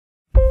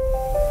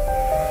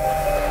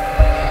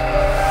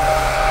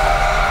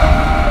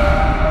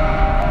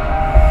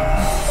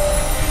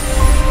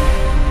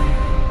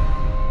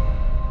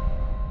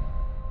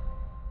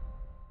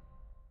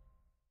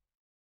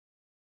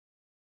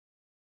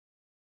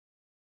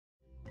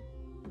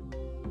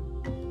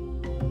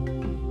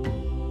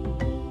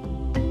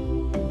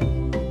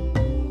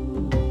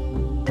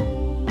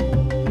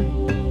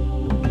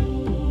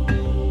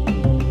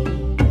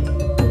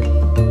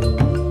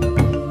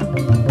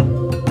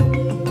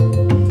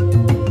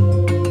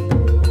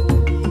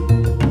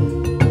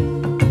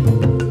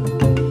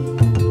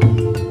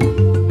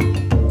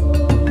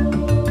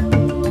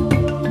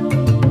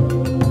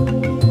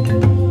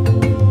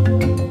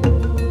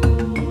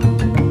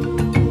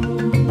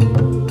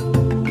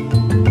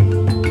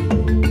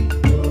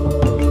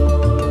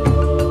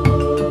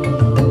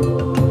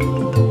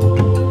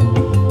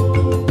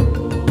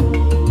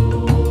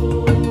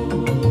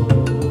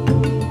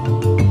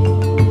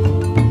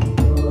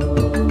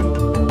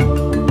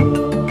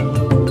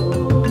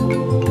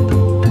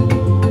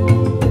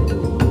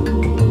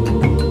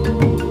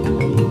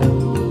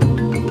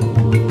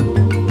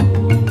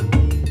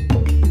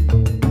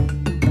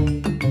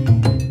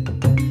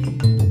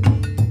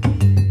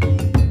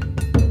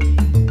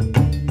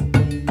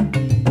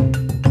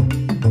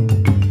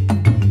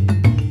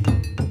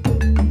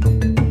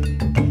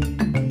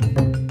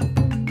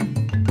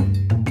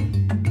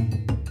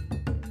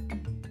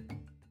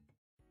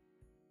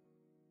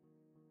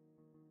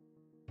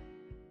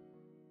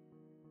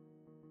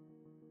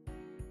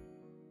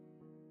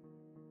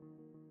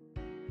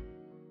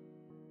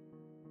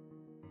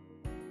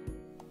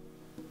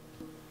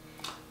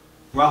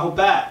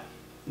Rahubat,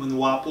 Wu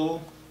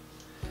Nuwaupu,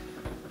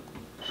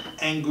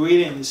 and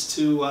greetings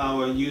to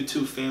our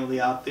YouTube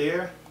family out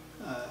there.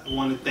 I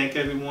want to thank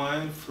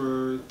everyone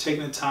for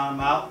taking the time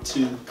out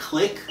to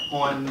click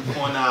on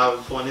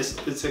this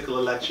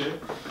particular lecture.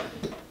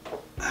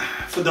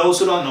 For those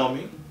who don't know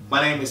me,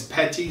 my name is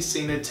Peti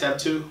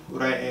Sinateptu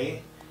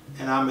Ra'e,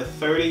 and I'm a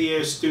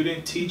 30-year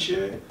student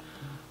teacher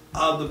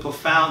of the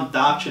profound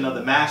doctrine of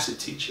the master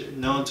teacher,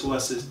 known to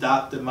us as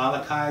Dr.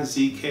 Malachi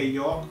Z.K.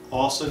 York,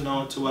 also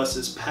known to us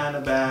as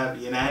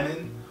Panabab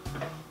Yananan,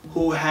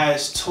 who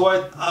has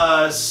taught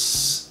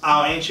us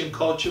our ancient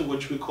culture,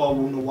 which we call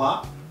Wu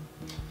Nuwaup,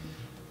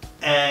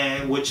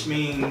 and which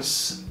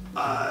means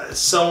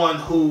someone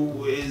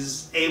who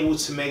is able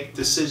to make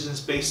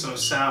decisions based on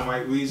sound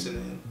right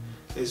reasoning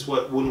is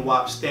what Wu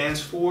Nuwaup stands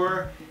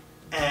for.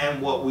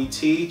 And what we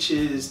teach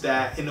is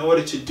that in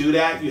order to do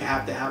that, you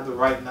have to have the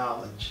right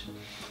knowledge.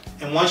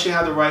 And once you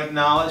have the right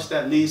knowledge,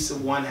 that leads to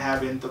one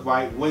having the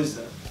right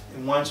wisdom.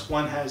 And once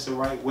one has the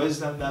right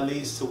wisdom, that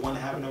leads to one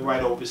having the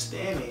right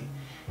understanding.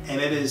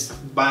 And it is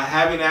by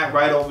having that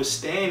right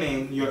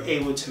understanding, you're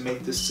able to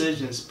make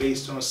decisions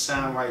based on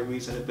sound right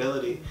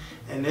reasonability.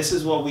 And this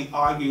is what we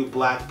argue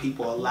black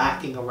people are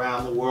lacking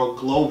around the world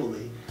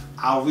globally.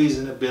 Our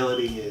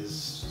reasonability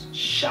is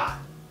shot.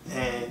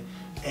 And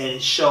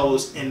it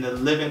shows in the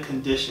living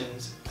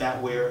conditions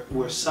that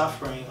we're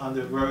suffering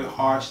under very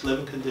harsh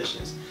living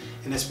conditions.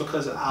 And it's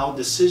because of our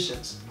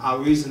decisions. Our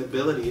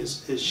reasonability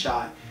is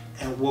shot.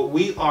 And what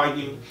we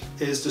argue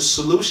is the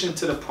solution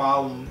to the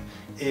problem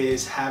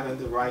is having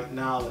the right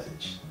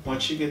knowledge.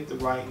 Once you get the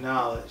right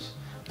knowledge,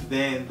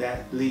 then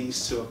that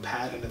leads to a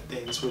pattern of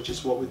things, which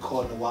is what we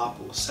call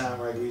Nuwaupu,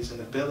 sound right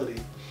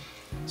reasonability.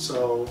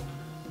 So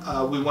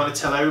we want to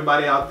tell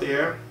everybody out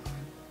there,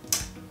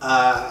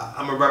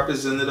 I'm a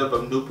representative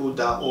of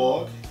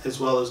NoopooH as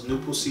well as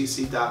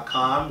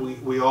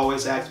NoopooCC.com. We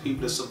always ask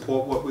people to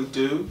support what we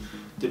do,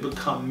 to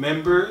become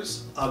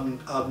members of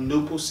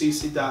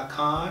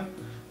NoopooCC.com.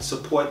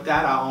 Support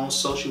that, our own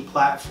social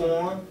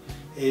platform.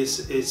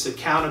 It's a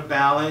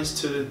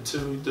counterbalance to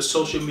the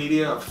social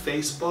media of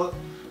Facebook.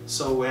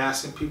 So we're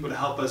asking people to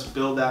help us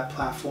build that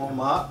platform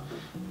up.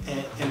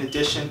 And in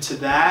addition to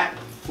that,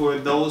 for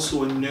those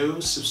who are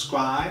new,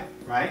 subscribe,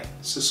 right?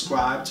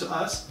 Subscribe to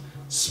us.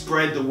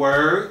 Spread the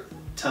word.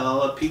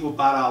 Tell other people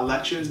about our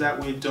lectures that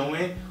we're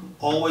doing.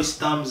 Always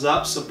thumbs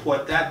up.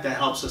 Support that. That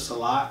helps us a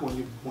lot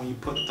when you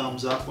put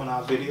thumbs up on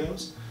our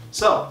videos.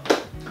 So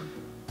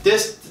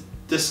this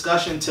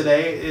discussion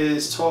today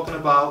is talking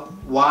about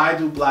why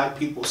do black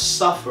people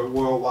suffer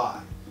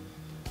worldwide?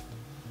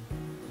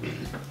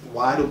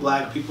 Why do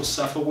black people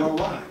suffer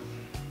worldwide?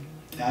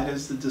 That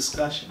is the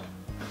discussion.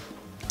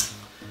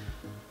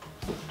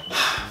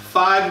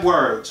 5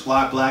 words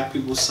why black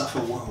people suffer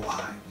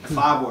worldwide.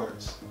 5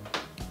 words.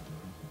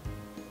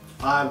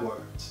 5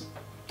 words.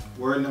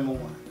 Word number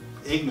 1.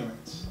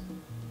 Ignorance.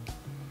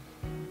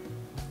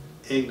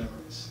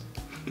 Ignorance.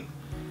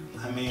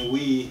 I mean,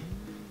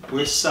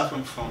 we're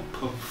suffering from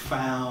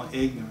profound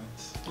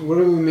ignorance. What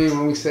do we mean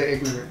when we say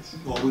ignorance?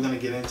 Well, we're going to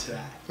get into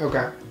that.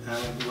 Okay.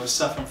 We're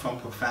suffering from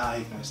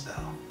profound ignorance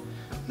though.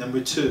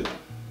 Number 2.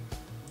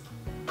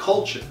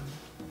 Culture.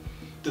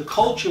 The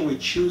culture we're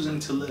choosing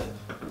to live.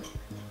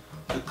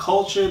 The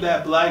culture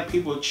that black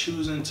people are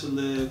choosing to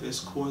live is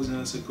causing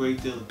us a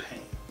great deal of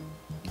pain.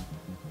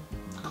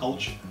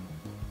 Culture.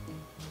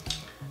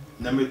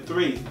 Number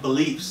 3,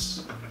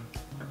 beliefs.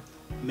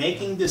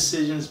 Making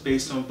decisions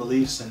based on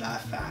beliefs and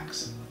not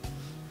facts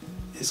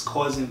is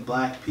causing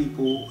black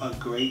people a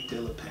great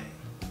deal of pain.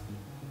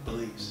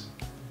 Beliefs.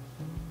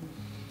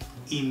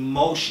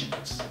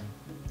 Emotions.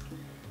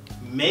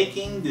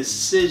 Making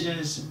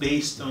decisions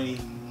based on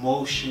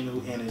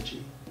emotional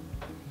energy.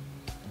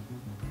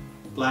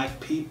 Black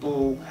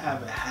people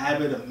have a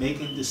habit of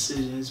making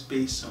decisions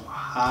based on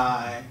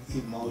high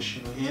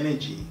emotional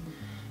energy.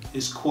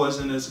 It's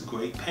causing us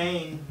great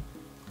pain.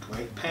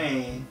 Great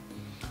pain.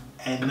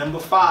 And number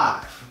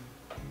 5.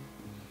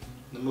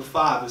 Number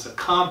 5 is a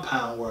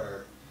compound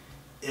word.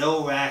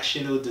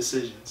 Irrational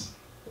decisions.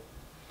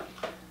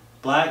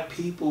 Black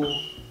people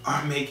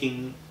are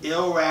making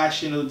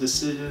irrational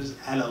decisions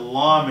at an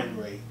alarming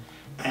rate.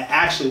 And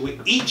actually,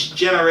 with each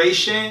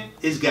generation,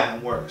 it's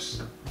gotten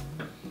worse.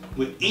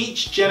 With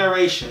each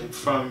generation,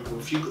 from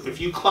if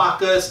you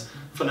clock us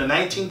from the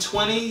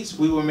 1920s,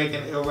 we were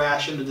making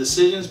irrational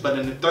decisions, but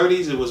in the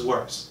 30s it was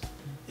worse.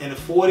 In the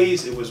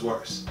 40s it was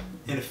worse.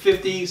 In the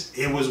 50s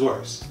it was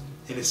worse.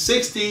 In the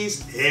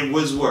 60s it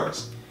was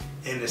worse.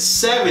 In the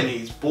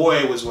 70s, boy,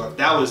 it was worse.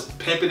 That was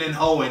pimping and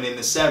hoeing in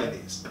the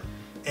 70s.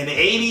 In the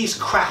 80s,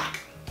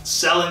 crack,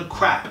 selling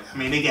crack. I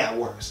mean, it got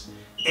worse.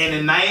 In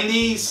the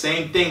 90s,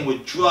 same thing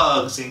with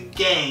drugs and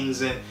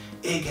gangs, and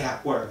it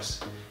got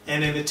worse.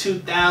 And in the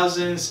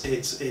 2000s,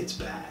 it's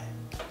bad.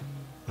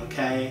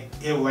 Okay?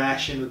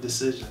 Irrational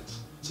decisions.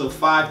 So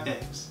 5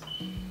 things.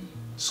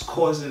 It's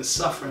causing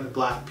suffering to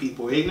black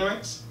people.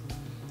 Ignorance,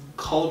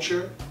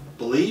 culture,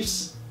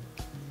 beliefs,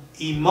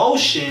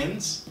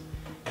 emotions,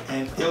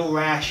 and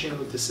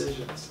irrational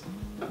decisions.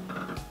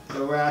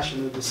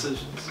 Irrational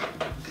decisions.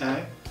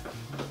 Okay?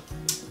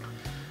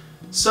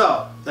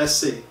 So, let's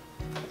see.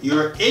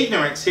 Your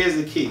ignorance, here's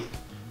the key.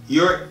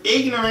 Your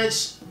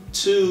ignorance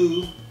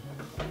to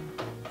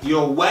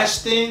your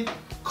Western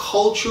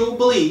cultural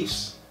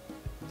beliefs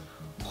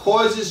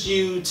causes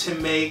you to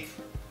make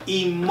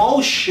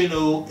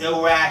emotional,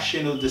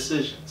 irrational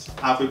decisions.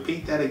 I'll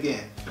repeat that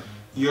again.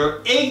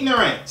 Your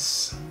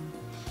ignorance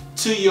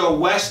to your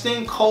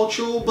Western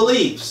cultural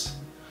beliefs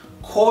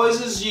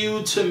causes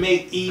you to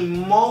make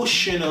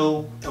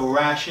emotional,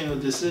 irrational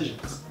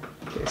decisions.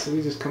 Okay, so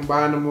we just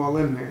combine them all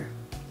in there.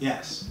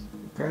 Yes.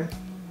 Okay.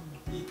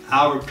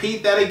 I'll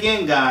repeat that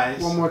again,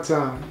 guys. One more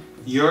time.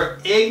 Your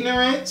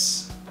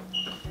ignorance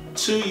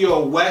to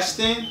your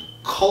Western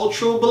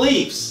cultural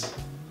beliefs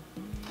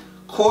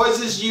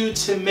causes you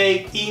to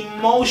make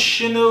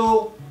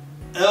emotional,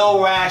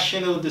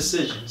 irrational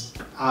decisions.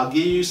 I'll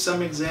give you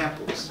some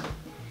examples.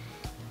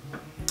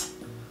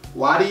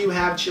 Why do you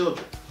have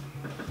children?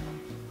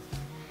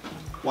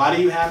 Why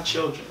do you have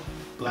children,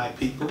 black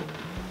people?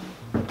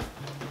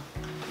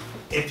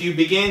 If you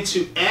begin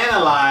to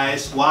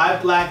analyze why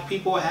black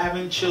people are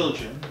having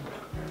children,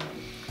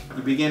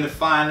 you begin to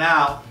find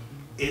out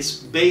it's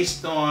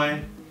based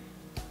on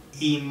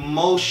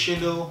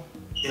emotional,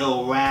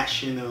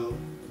 irrational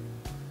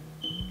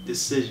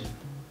decision.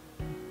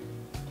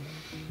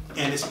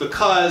 And it's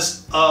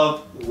because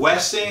of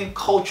Western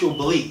cultural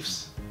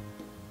beliefs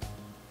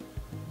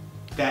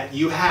that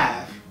you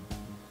have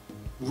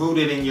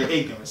rooted in your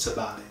ignorance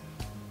about it.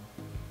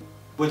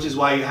 Which is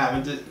why you're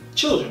having the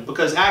children.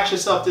 Because ask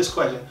yourself this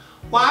question.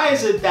 Why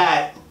is it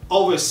that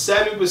over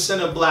 70%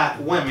 of black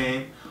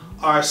women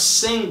are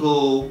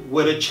single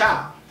with a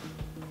child?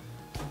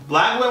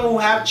 Black women who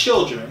have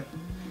children,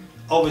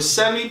 over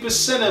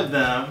 70% of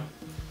them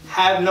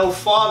have no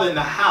father in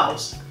the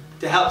house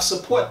to help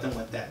support them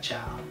with that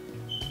child.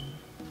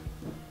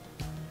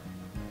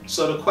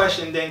 So the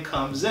question then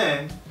comes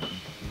in,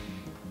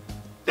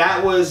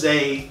 that was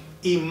a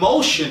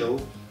emotional,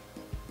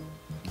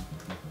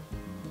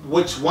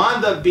 which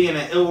wound up being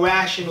an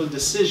irrational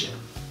decision.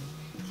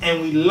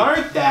 And we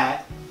learned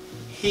that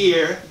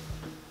here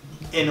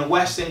in the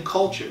Western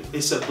culture.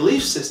 It's a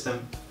belief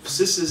system.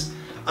 Sisters,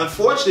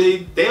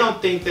 unfortunately, they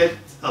don't think that,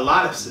 a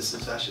lot of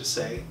sisters, I should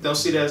say, don't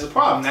see that as a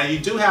problem. Now, you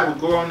do have a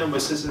growing number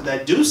of sisters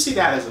that do see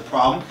that as a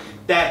problem,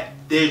 that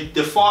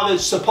the father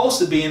is supposed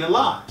to be in their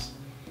lives.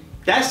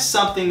 That's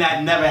something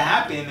that never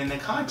happened in the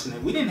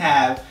continent. We didn't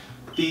have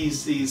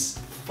these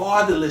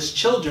fatherless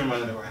children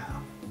running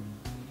around.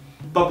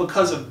 But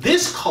because of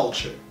this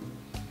culture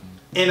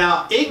and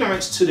our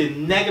ignorance to the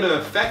negative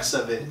effects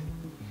of it,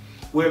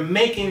 we're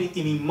making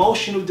an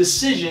emotional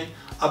decision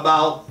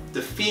about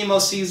the female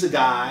sees a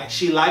guy,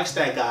 she likes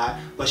that guy,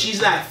 but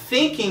she's not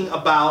thinking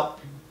about,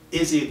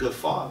 is he a good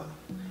father?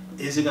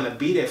 Is he going to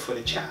be there for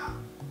the child?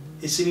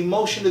 It's an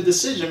emotional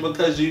decision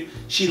because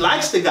she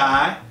likes the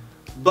guy,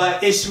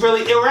 but it's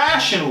really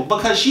irrational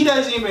because she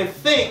doesn't even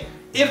think,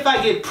 if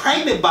I get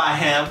pregnant by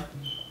him,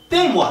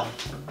 then what?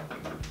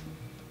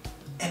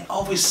 And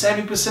over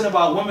 70% of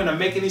our women are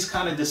making these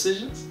kind of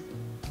decisions.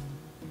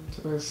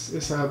 So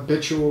it's a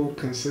habitual,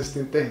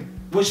 consistent thing.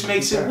 Which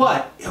makes it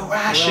what?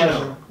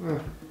 Irrational. Yeah.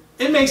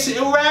 It makes it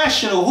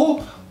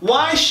irrational.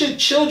 Why should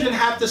children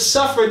have to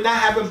suffer not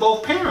having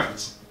both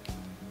parents?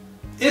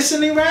 It's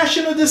an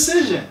irrational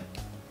decision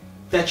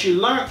that you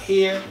learned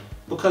here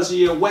because of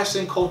your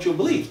Western cultural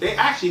belief. They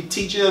actually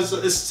teach us,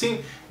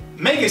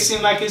 make it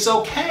seem like it's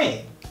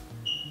okay.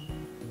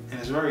 And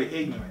it's very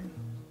ignorant.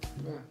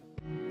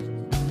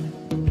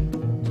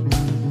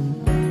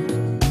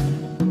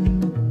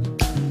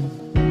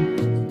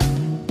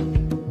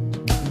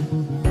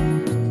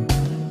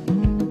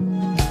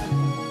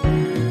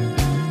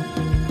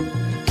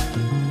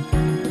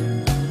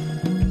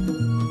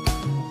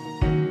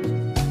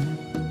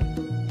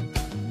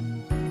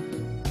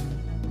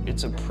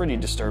 It's a pretty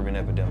disturbing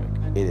epidemic.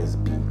 It is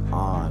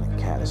beyond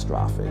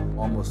catastrophic.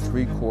 Almost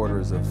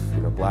 3/4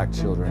 of black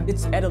children.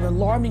 It's at an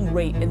alarming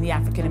rate in the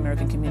African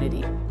American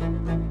community.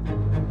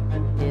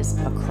 It is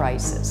a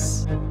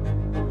crisis.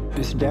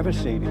 It's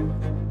devastating.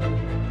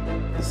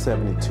 The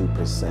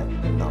 72%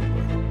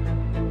 number.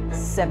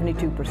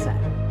 72%.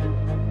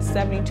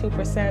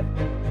 72%.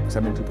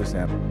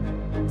 72%.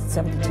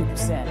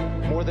 72%.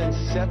 More than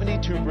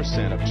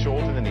 72% of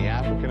children in the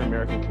African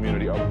American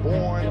community are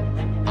born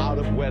out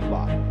of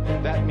wedlock.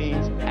 That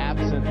means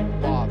absent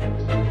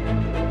fathers.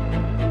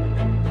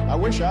 I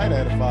wish I'd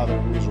had a father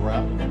who was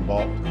around and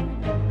involved.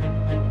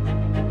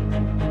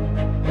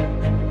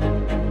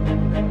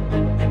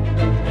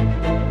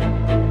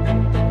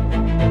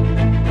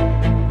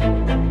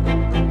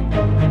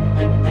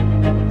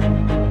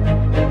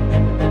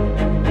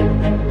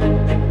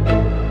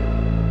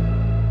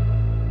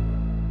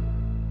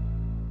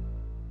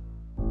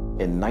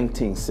 In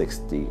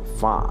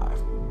 1965,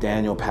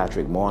 Daniel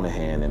Patrick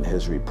Moynihan in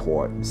his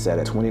report said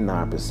that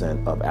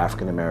 29% of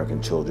African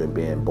American children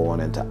being born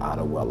into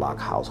out-of-wedlock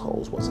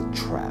households was a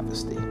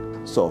travesty.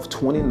 So if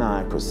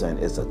 29%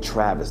 is a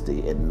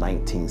travesty in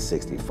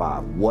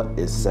 1965, what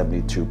is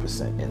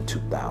 72% in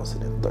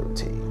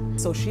 2013?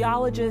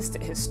 sociologists,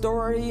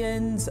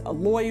 historians,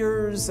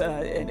 lawyers,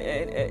 and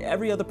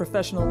every other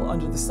professional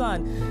under the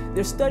sun.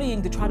 They're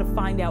studying to try to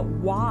find out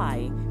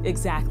why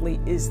exactly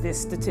is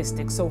this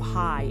statistic so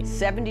high.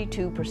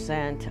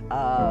 72%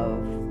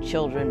 of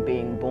children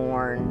being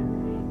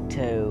born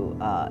to,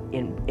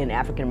 in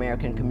African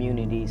American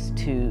communities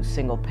to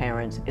single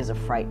parents is a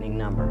frightening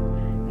number.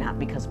 Not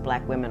because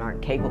black women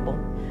aren't capable,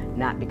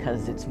 not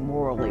because it's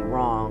morally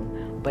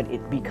wrong,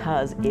 but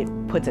because it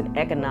puts an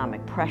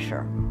economic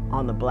pressure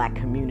on the black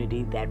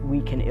community that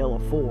we can ill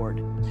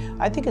afford.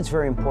 I think it's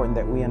very important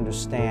that we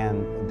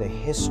understand the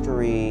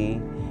history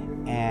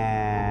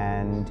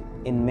and,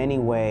 in many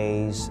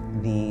ways,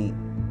 the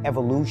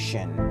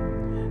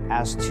evolution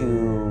as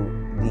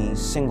to the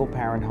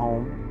single-parent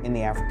home in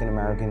the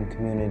African-American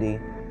community.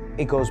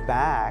 It goes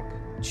back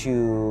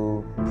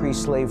to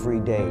pre-slavery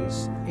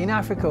days. In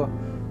Africa,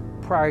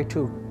 prior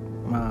to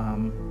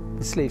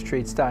the slave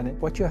trade started,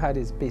 what you had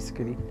is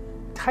basically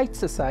tight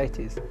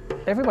societies.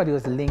 Everybody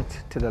was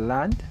linked to the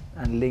land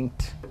and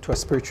linked to a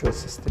spiritual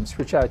system.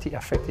 Spirituality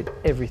affected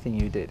everything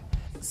you did.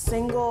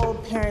 Single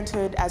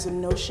parenthood as a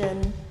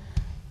notion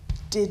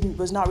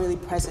was not really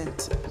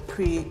present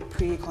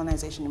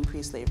pre-colonization and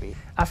pre-slavery.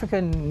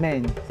 African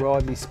men,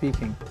 broadly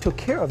speaking, took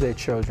care of their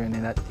children,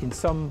 and that in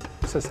some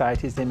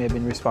societies they may have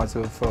been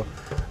responsible for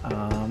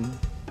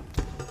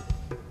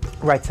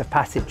rites of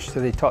passage.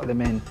 So they taught the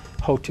men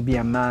how to be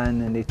a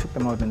man, and they took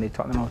them out and they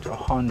taught them how to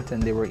hunt,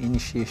 and they were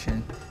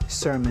initiation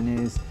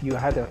ceremonies. You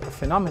had a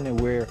phenomenon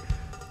where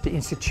the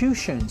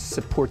institutions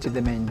supported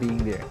the men being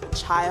there. A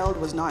child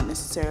was not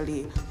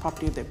necessarily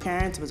property of their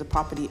parents, it was a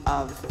property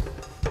of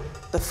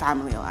the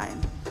family line.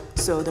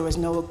 So there was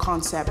no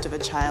concept of a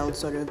child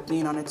sort of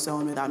being on its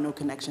own without no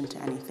connection to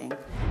anything.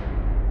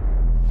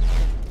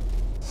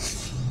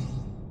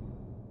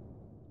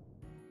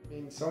 I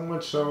mean, so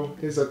much so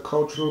is a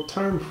cultural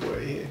term for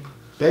it here.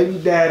 Baby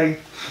daddy,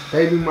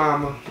 baby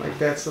mama, like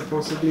that's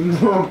supposed to be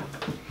normal.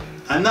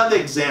 Another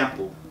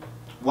example,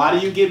 why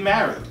do you get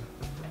married?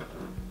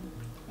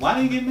 Why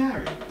do you get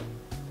married?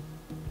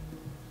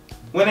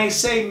 When they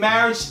say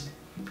marriage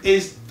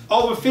is,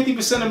 over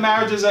 50% of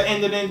marriages are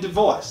ended in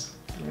divorce.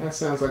 That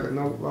sounds like a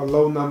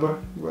low number,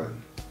 but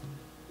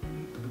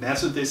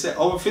that's what they say.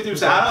 Over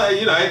 50%. I don't,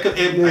 you know,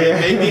 it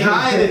may be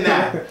higher than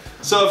that.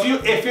 So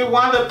if you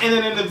wind up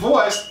ending in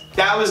divorce,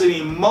 that was an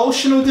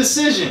emotional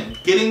decision,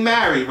 getting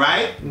married,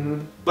 right?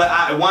 Mm-hmm.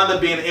 But it wound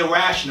up being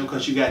irrational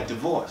because you got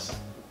divorced.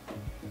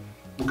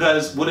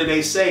 Because what do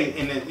they say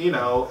in the, you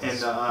know, in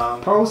the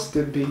supposed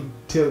to be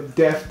till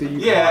death do you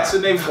part. Yeah, that's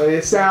what they. But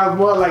it sounds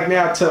more like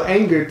now till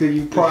anger do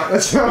you part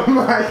or something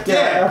like that.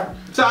 Yeah.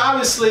 So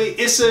obviously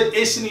it's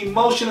an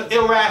emotional,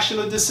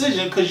 irrational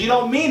decision because you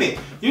don't mean it.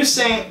 You're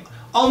saying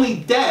only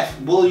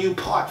death will you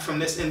part from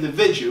this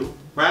individual,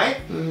 right?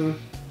 Mm-hmm.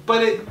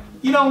 But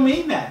you don't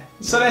mean that.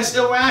 So that's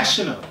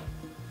irrational.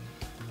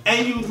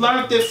 And you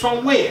learned it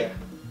from where?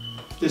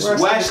 This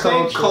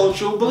Western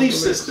cultural belief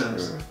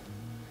systems. Yeah.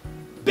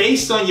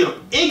 Based on your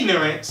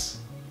ignorance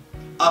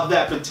of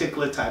that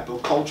particular type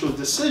of cultural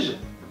decision.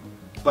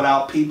 But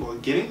our people are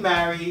getting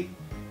married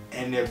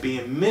and they're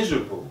being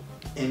miserable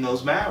in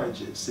those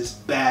marriages. It's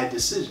bad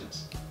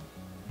decisions.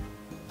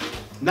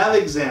 Another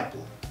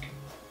example.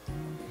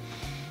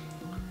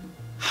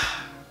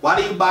 Why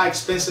do you buy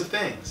expensive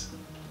things?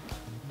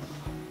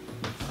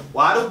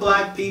 Why do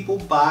black people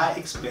buy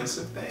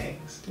expensive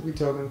things? We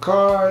talking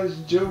cars,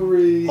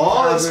 jewelry,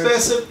 all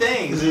expensive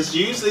things. It's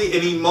usually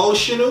an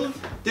emotional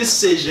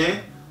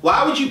decision.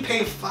 Why would you pay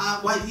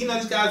you know,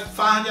 this guy's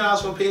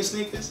 $500 for a pair of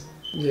sneakers?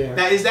 Yeah.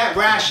 Now, is that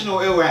rational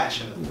or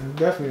irrational?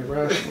 Definitely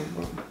rational.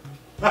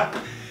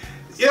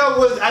 You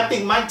know, I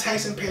think Mike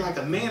Tyson paid like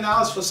 $1 million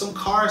for some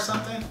car or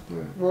something.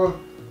 Yeah.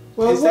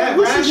 Well, is that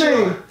what's rational?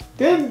 His name?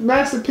 Didn't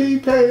Master P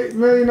pay $1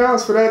 million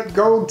for that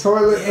gold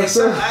toilet? Yeah,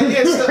 I think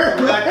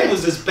it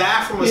was this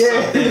bathroom or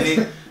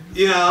something.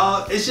 You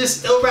know, it's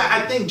just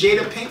I think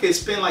Jada Pinkett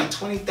spent like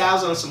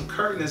 $20,000 on some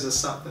curtains or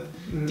something.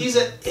 Mm-hmm. These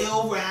are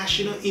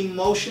irrational,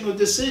 emotional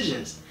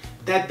decisions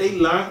that they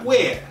learned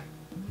where?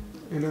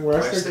 In the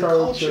Western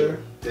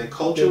culture. Their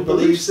cultural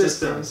belief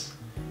systems,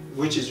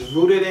 which is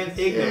rooted in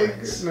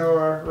ignorance.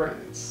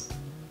 Ignorance.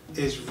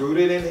 It's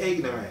rooted in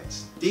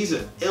ignorance. These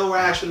are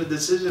irrational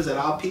decisions that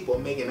our people are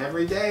making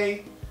every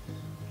day,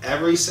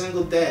 every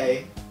single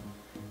day,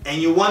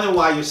 and you wonder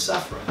why you're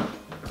suffering.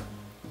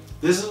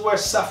 This is where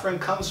suffering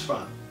comes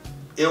from.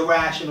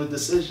 Irrational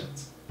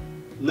decisions.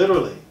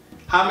 Literally.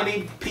 How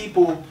many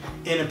people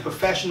in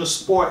professional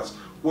sports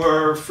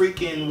were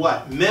freaking,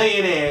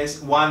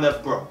 millionaires, wound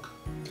up broke?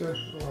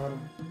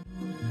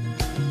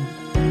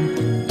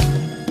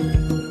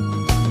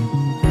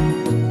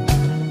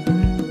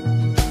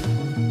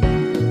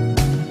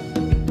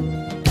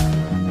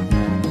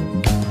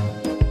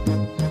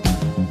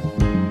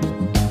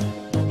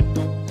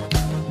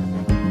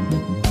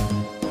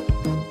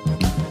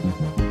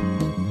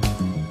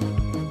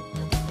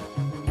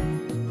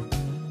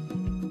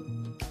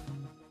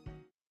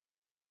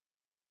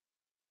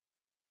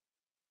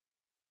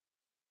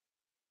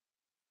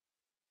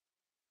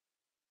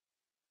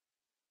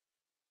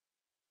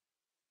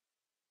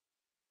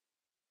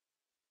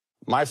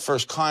 My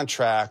first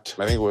contract,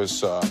 I think it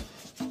was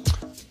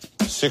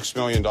 $6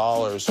 million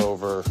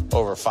over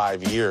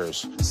 5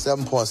 years.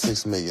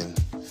 7.6 million,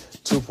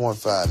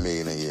 2.5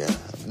 million a year.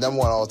 Number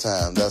one all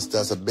time. That's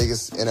the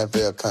biggest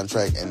NFL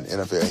contract in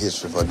NFL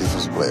history for a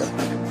defensive player.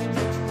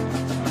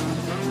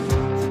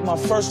 My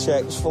first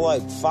check was for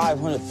like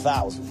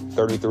 $500,000.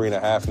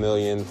 $33.5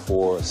 million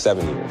for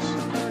 7 years.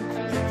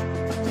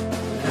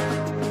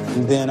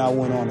 And then I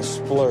went on a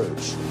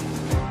splurge.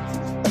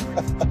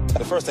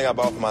 The first thing I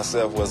bought for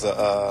myself was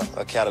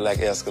a Cadillac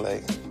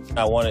Escalade.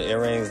 I wanted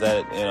earrings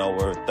that,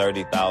 were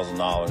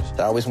 $30,000.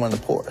 I always wanted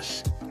a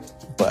Porsche,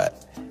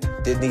 but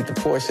didn't need the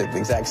Porsche at the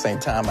exact same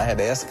time I had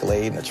the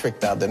Escalade and a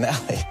tricked out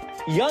Denali.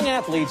 Young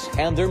athletes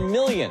and their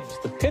millions,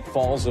 the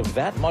pitfalls of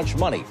that much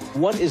money.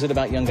 What is it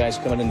about young guys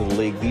coming into the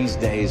league these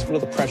days? What are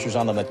the pressures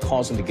on them that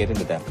cause them to get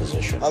into that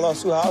position? I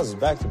lost 2 houses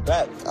back to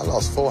back. I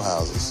lost 4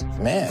 houses.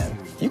 Man,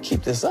 you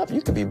keep this up,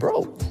 you could be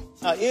broke.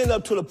 I ended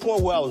up to the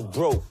point where I was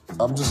broke.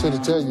 I'm just here to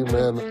tell you,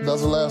 man, it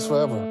doesn't last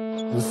forever.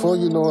 Before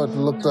you know it, I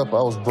looked up,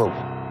 I was broke.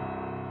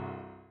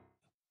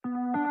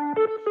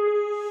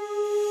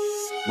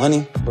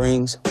 Money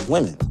brings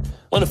women.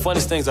 One of the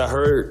funniest things I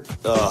heard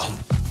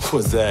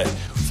was that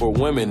for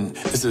women,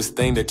 it's this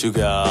thing that you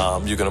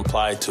can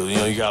apply to.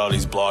 You got all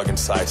these blogging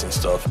sites and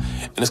stuff,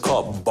 and it's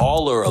called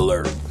Baller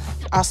Alert.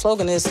 Our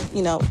slogan is,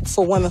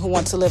 for women who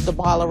want to live the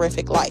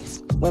ballerific life.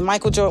 When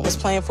Michael Jordan was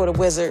playing for the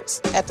Wizards,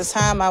 at the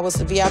time I was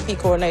the VIP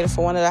coordinator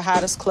for one of the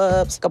hottest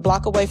clubs, a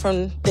block away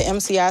from the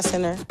MCI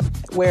Center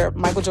where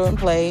Michael Jordan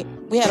played.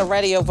 We had a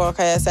radio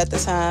broadcast at the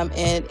time,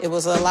 and it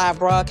was a live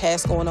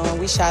broadcast going on.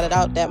 We shouted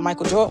out that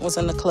Michael Jordan was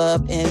in the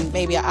club, and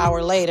maybe an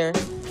hour later,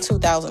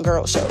 2,000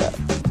 girls showed up.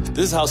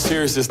 This is how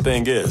serious this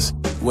thing is.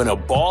 When a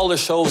baller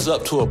shows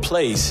up to a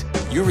place,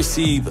 you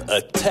receive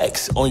a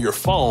text on your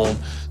phone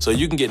so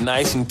you can get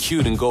nice and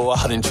cute and go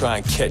out and try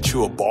and catch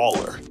you a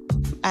baller.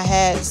 I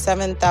had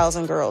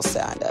 7,000 girls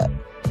signed up.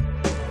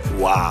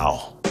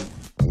 Wow.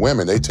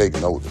 Women, they take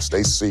notice.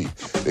 They see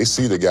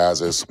the guys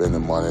that are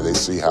spending money. They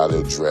see how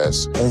they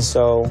dress. And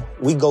so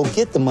we go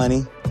get the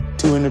money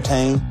to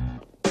entertain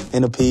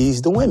and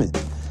appease the women.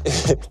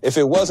 If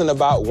it wasn't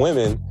about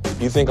women,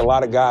 you think a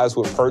lot of guys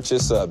would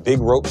purchase a big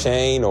rope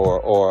chain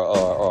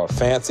or a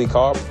fancy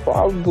car?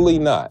 Probably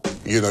not.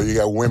 You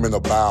got women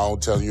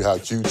abound telling you how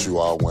cute you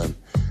are when,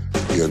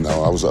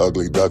 I was an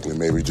ugly duckling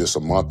maybe just a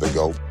month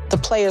ago. The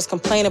players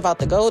complain about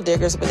the gold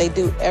diggers, but they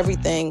do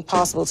everything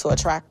possible to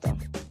attract them.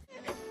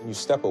 You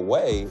step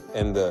away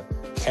and the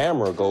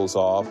camera goes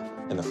off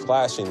and the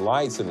flashing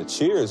lights and the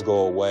cheers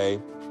go away.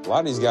 A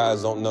lot of these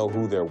guys don't know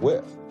who they're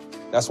with.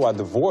 That's why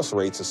divorce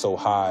rates are so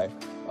high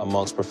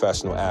amongst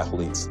professional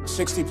athletes.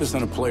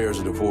 60% of players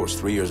are divorced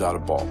 3 years out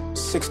of ball.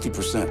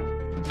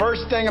 60%.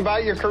 First thing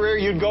about your career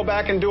you'd go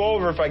back and do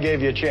over if I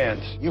gave you a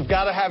chance. You've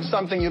got to have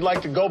something you'd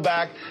like to go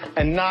back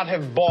and not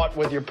have bought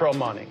with your pro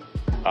money.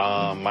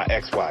 My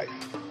ex-wife.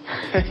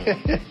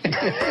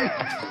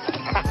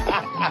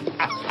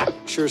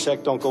 Sure as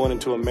heck don't go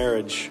into a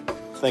marriage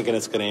thinking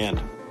it's going to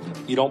end.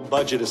 You don't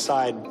budget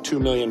aside $2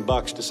 million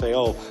to say,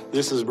 oh,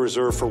 this is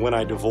reserved for when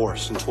I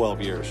divorce in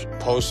 12 years.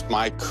 Post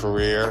my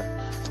career,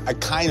 I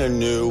kind of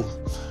knew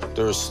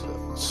there's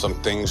some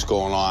things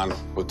going on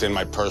within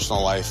my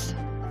personal life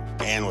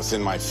and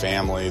within my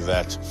family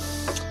that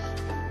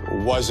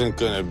wasn't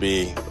going to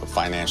be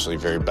financially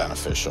very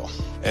beneficial.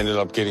 Ended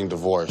up getting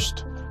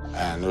divorced.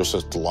 And there's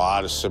just a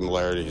lot of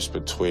similarities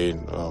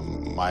between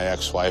my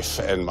ex-wife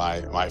and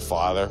my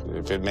father.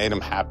 If it made him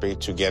happy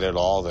to get it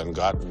all, then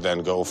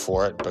go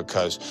for it,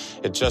 because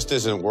it just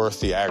isn't worth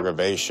the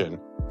aggravation.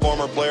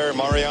 Former player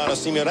Mariana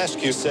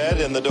Simonescu said,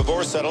 in the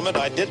divorce settlement,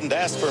 I didn't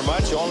ask for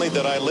much, only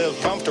that I live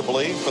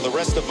comfortably for the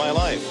rest of my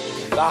life.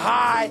 The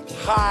high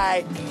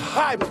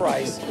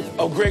price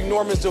of Greg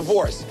Norman's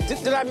divorce.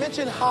 Did I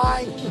mention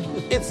high?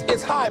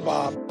 It's high,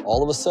 Bob.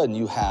 All of a sudden,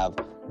 you have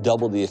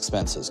double the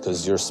expenses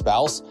because your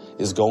spouse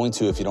is going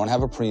to, if you don't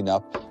have a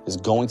prenup, is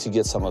going to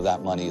get some of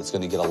that money. It's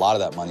going to get a lot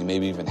of that money,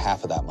 maybe even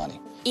half of that money.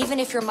 Even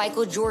if you're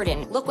Michael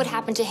Jordan, look what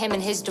happened to him in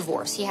his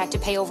divorce. He had to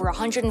pay over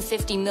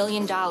 $150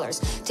 million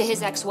to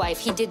his ex-wife.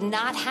 He did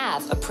not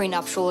have a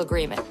prenuptial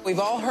agreement. We've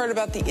all heard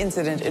about the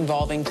incident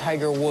involving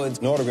Tiger Woods.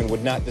 Nordegren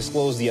would not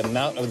disclose the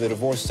amount of the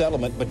divorce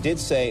settlement, but did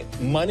say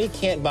money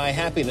can't buy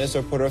happiness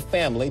or put her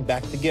family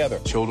back together.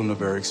 Children are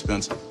very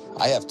expensive.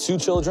 I have 2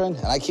 children,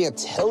 and I can't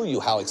tell you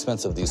how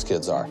expensive these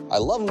kids are. I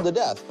love them to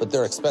death, but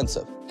they're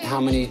expensive.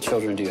 How many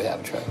children do you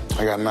have, Trey?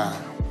 I got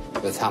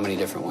 9. With how many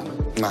different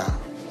women? 9.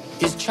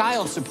 His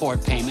child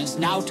support payments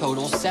now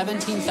total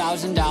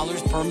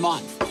 $17,000 per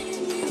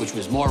month, which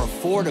was more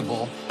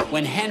affordable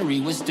when Henry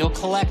was still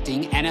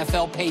collecting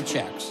NFL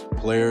paychecks.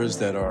 Players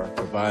that are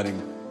providing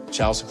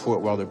child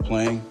support while they're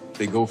playing,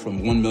 they go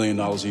from $1 million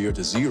a year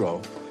to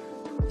 0.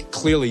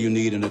 Clearly, you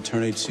need an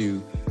attorney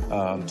to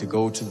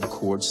go to the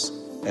courts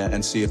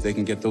and see if they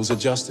can get those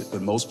adjusted, but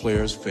most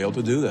players fail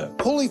to do that.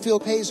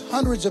 Holyfield pays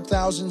hundreds of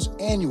thousands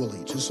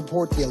annually to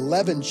support the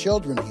 11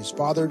 children he's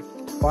fathered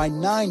by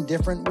 9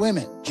 different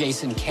women.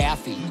 Jason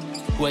Caffey,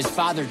 who has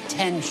fathered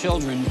 10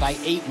 children by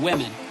 8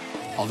 women,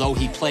 Although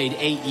he played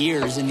 8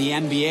 years in the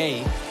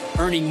NBA,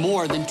 earning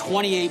more than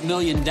 $28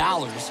 million,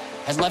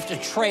 has left a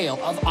trail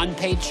of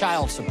unpaid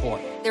child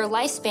support. Their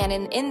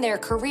lifespan in their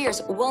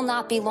careers will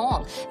not be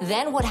long.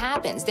 Then what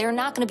happens? They're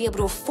not going to be able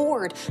to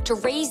afford to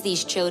raise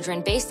these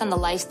children based on the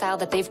lifestyle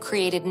that they've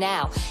created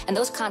now. And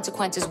those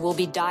consequences will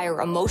be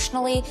dire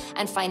emotionally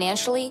and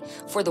financially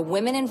for the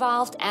women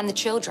involved and the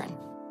children.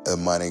 The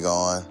money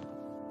gone,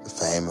 the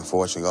fame and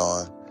fortune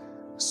gone,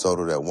 so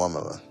do that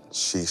woman.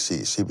 She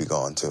be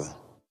gone too.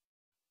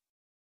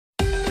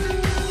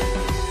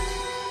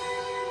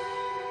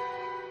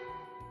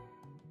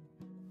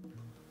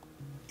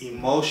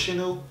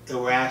 Emotional,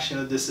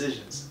 irrational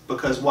decisions.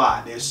 Because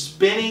why? They're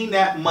spending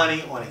that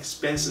money on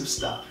expensive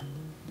stuff.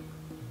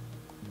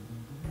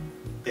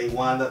 They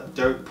wind up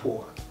dirt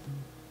poor.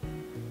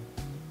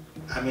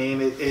 I mean,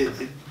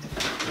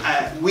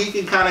 we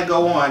can kind of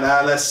go on.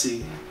 Let's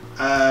see. You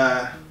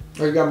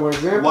got more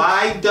examples?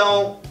 Why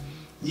don't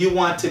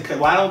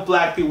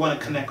black people want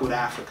to connect with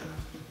Africa?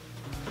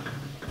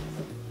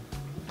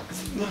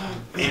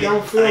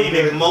 An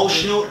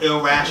emotional,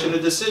 irrational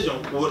decision.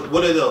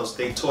 What are those?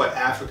 They taught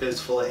Africa is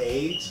full of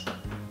AIDS,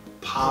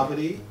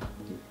 poverty,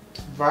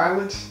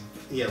 violence.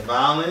 Yeah,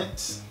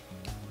 violence.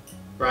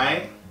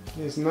 Right?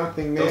 There's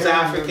nothing there. Those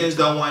Africans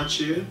don't want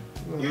you.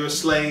 You're a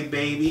slave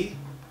baby.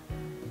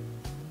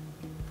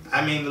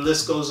 I mean, the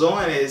list goes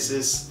on.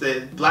 Is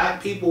that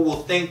black people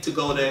will think to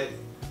go to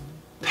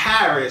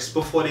Paris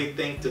before they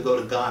think to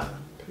go to Ghana.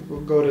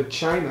 People go to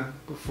China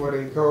before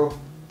they go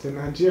to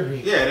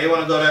Nigeria. Yeah, they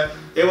want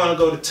to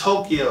go to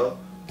Tokyo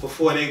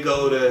before they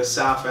go to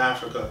South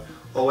Africa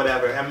or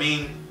whatever. I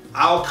mean,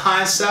 our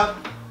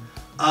concept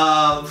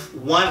of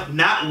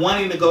not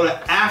wanting to go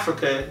to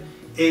Africa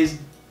is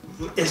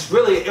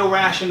really an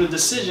irrational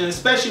decision,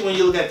 especially when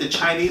you look at the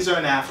Chinese are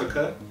in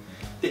Africa,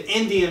 the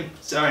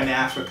Indians are in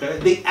Africa,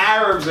 the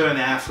Arabs are in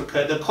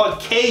Africa, the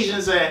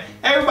Caucasians are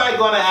everybody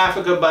going to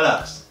Africa but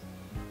us.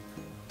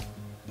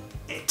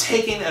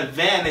 Taking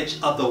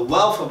advantage of the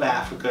wealth of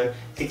Africa,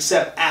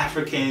 except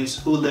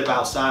Africans who live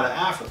outside of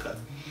Africa.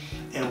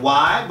 And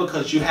why?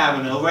 Because you have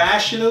an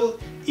irrational,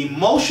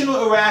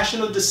 emotional,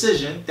 irrational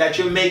decision that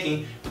you're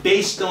making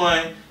based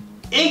on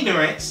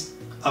ignorance,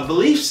 a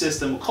belief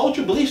system, a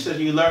cultural belief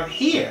system you learn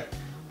here.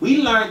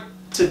 We learn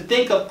to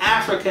think of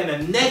Africa in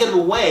a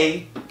negative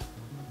way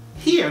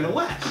here in the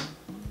West.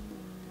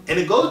 And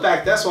it goes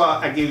back, that's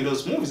why I gave you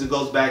those movies, it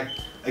goes back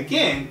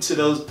again to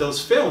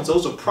those films.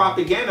 Those are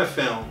propaganda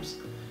films.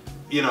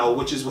 You know,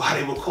 which is why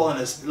they were calling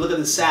us, look at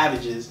the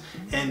savages,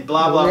 and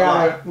blah, blah,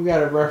 blah. We got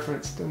to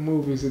reference the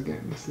movies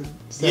again. It's a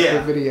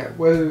separate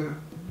video.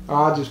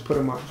 I'll just put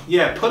them up.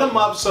 Yeah, put them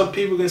up so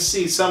people can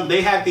see.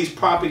 They had these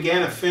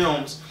propaganda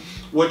films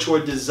which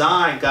were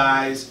designed,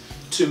 guys,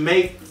 to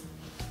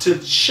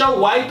show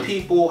white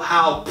people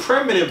how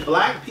primitive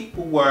black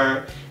people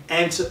were,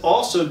 and to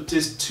also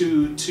just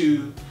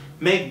to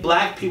make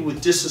black people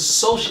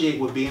disassociate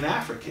with being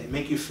African,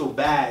 make you feel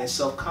bad and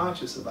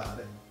self-conscious about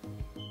it.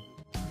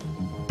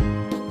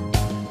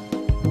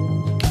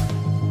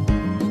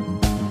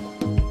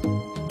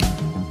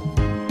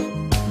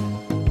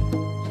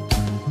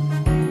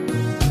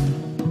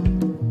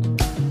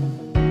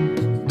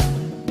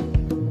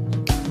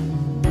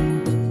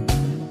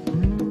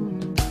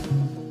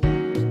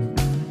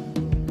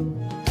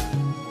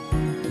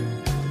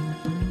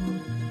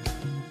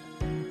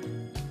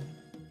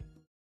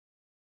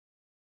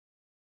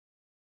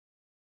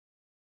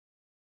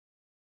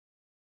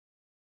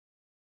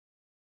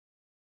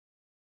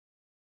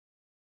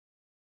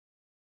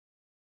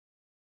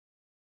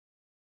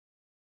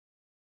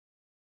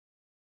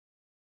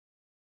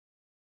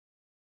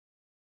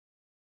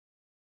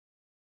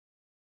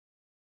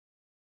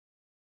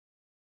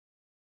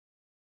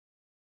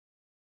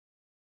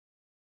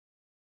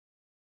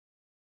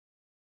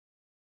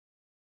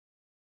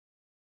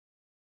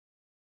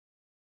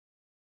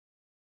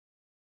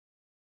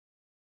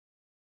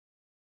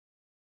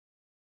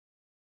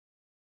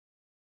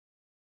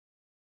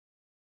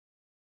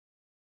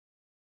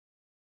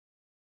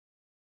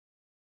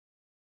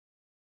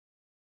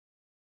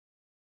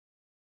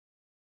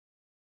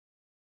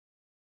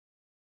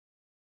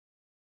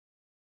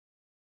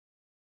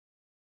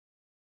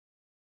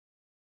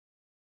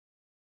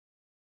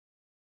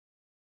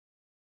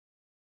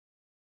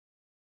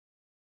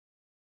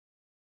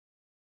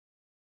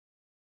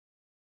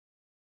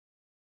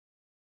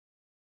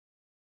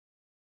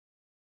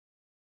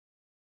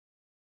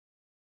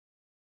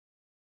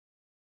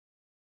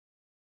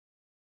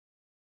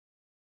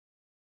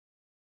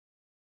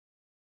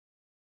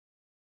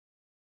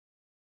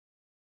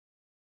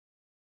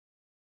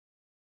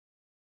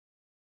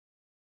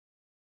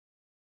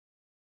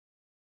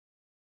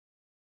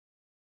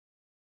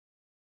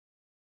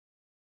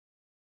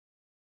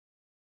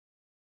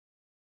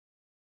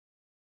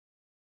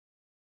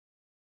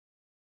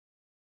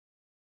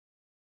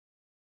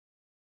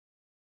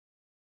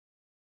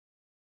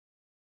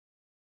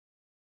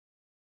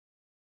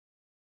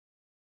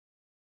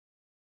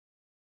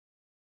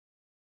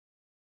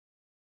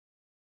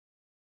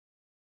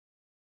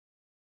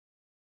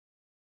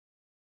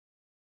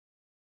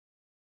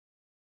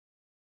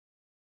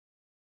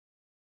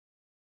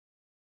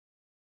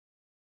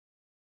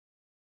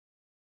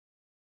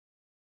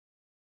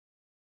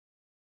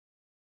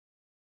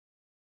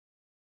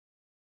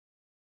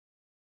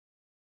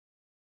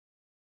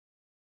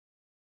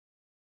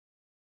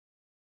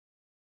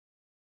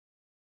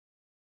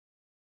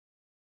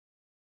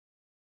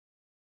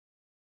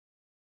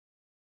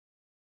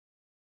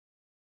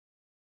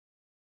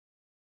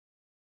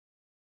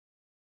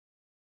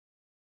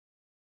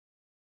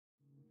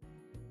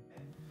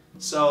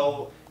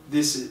 So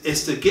this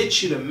is to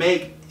get you to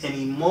make an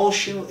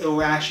emotional,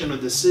 irrational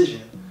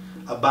decision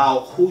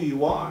about who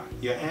you are,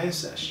 your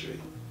ancestry.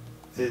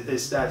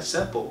 It's that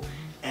simple.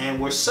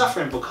 And we're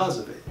suffering because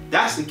of it.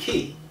 That's the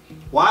key.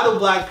 Why do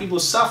black people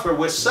suffer?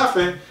 We're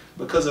suffering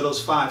because of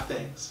those 5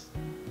 things,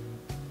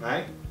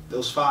 right?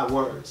 Those 5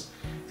 words.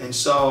 And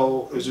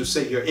so, as you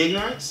say, your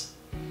ignorance,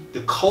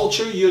 the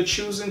culture you're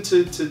choosing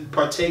to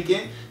partake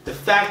in, the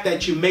fact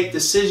that you make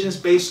decisions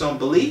based on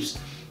beliefs,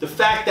 the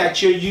fact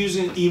that you're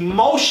using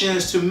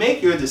emotions to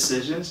make your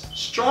decisions,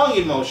 strong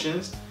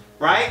emotions,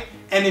 right?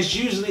 And it's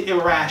usually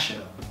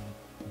irrational.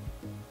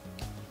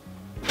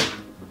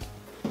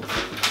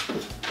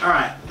 All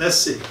right, let's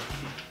see.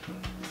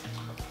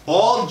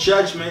 All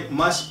judgment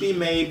must be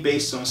made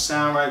based on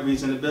sound right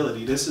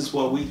reasonability. This is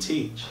what we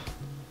teach.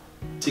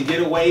 To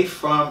get away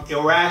from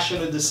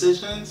irrational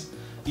decisions,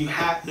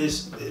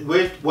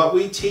 what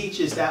we teach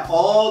is that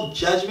all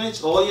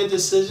judgments, all your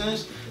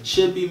decisions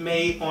should be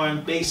made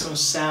based on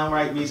sound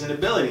right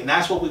reasonability. And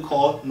that's what we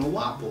call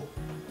Nuwaupu.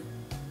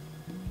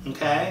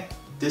 Okay?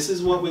 This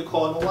is what we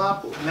call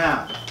Nuwaupu.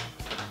 Now,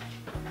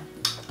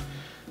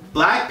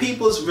 black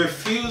people's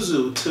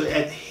refusal to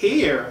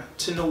adhere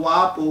to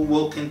Nuwaupu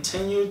will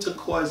continue to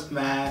cause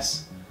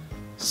mass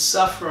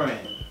suffering.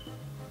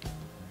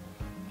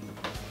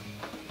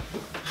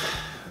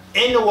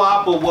 In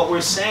Nuwaupu, what we're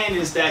saying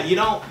is that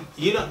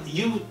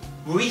you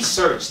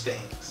research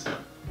things,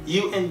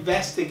 you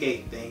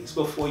investigate things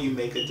before you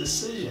make a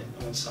decision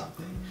on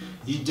something.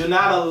 You do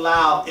not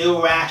allow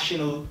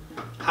irrational,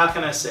 how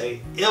can I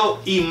say,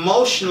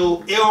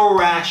 emotional,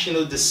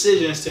 irrational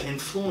decisions to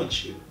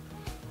influence you.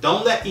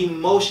 Don't let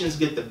emotions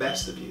get the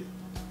best of you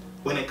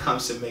when it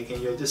comes to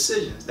making your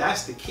decisions.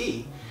 That's the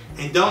key.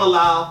 And don't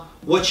allow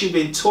what you've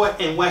been taught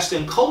in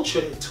Western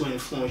culture to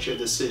influence your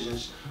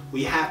decisions.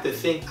 We have to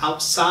think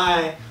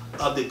outside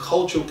of the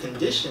cultural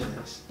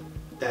conditions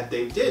that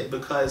they did,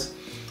 because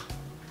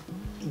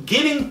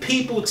getting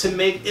people to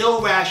make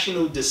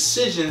irrational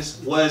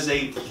decisions was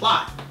a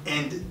plot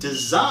and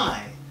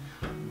design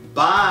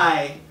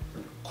by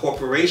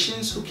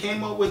corporations who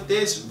came up with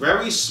this,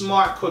 very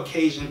smart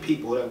Caucasian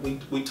people. That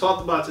we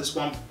talked about this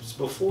one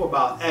before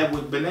about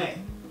Edward Bernays,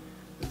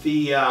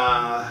 the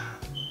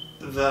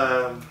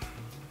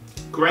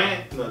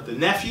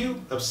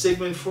nephew of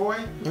Sigmund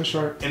Freud. That's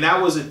right. And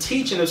that was a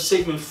teaching of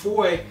Sigmund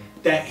Freud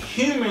that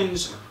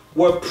humans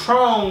were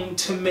prone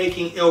to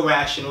making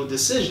irrational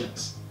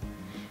decisions.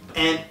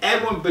 And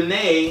Edward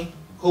Bernays,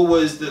 who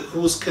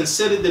was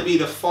considered to be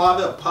the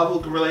father of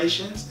public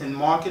relations and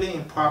marketing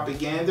and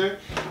propaganda,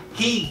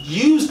 he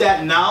used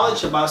that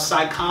knowledge about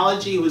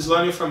psychology he was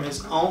learning from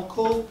his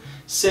uncle,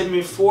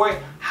 Sigmund Freud,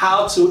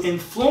 how to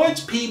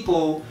influence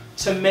people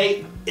to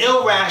make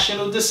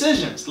irrational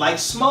decisions, like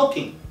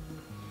smoking.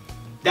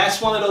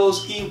 That's one of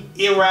those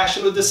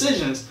irrational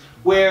decisions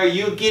where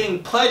you're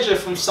getting pleasure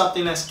from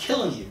something that's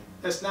killing you.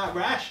 That's not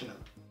rational.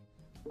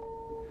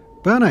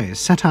 Bernays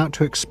set out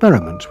to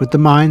experiment with the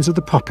minds of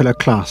the popular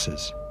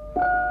classes.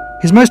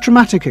 His most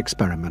dramatic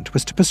experiment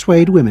was to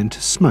persuade women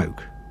to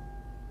smoke.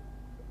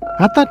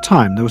 At that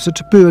time, there was a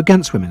taboo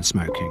against women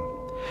smoking,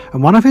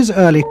 and one of his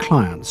early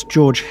clients,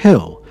 George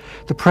Hill,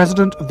 the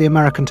president of the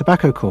American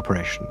Tobacco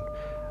Corporation,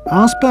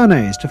 asked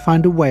Bernays to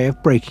find a way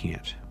of breaking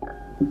it.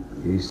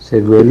 He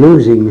said, we're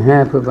losing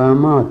half of our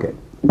market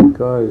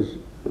because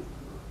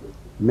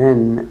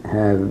men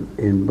have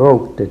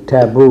invoked a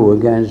taboo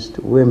against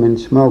women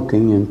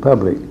smoking in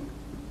public.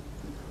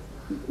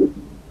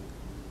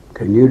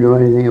 Can you do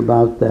anything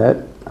about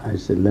that? I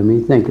said, let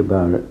me think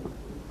about it.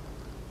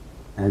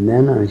 And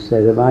then I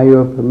said, have I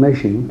your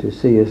permission to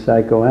see a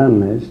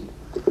psychoanalyst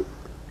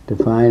to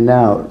find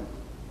out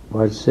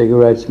what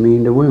cigarettes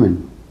mean to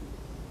women?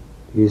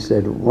 He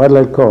said, what'll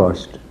it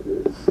cost?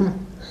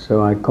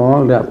 So I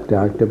called up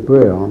Dr.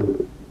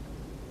 Brill,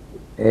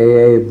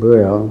 A.A.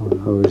 Brill,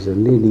 who was a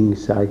leading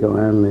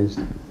psychoanalyst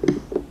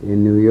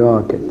in New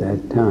York at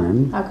that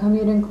time. How come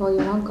you didn't call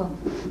your uncle?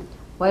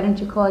 Why didn't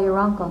you call your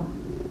uncle?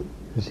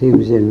 Because he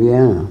was in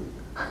Vienna.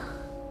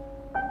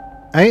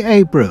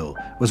 A.A. Brill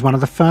was one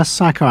of the first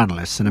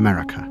psychoanalysts in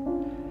America.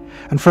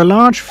 And for a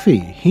large fee,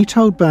 he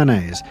told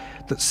Bernays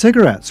that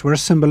cigarettes were a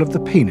symbol of the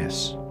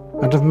penis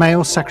and of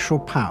male sexual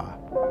power.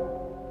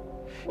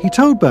 He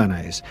told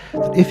Bernays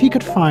that if he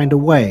could find a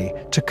way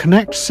to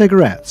connect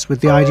cigarettes with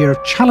the idea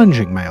of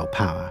challenging male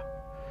power,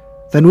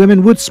 then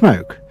women would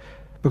smoke,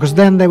 because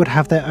then they would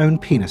have their own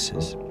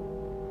penises.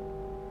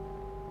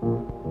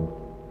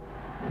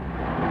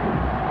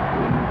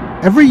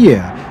 Every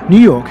year, New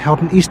York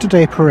held an Easter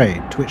Day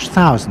parade to which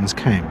thousands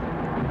came,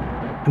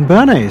 and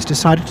Bernays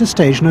decided to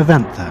stage an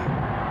event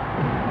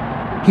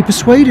there. He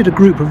persuaded a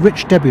group of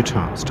rich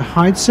debutantes to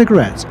hide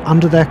cigarettes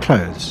under their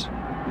clothes.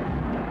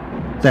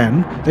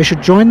 Then they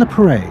should join the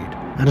parade,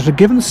 and at a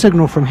given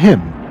signal from him,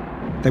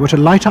 they were to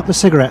light up the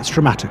cigarettes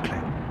dramatically.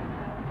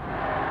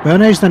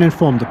 Bernays then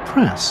informed the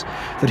press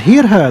that he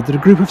had heard that a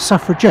group of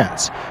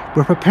suffragettes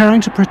were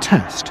preparing to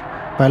protest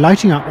by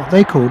lighting up what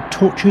they called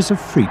torches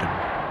of freedom.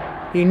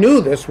 He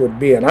knew this would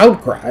be an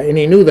outcry, and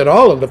he knew that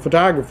all of the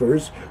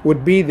photographers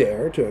would be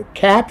there to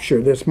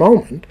capture this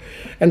moment.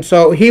 And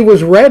so he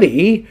was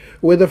ready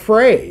with a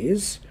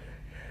phrase,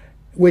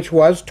 which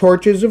was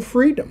torches of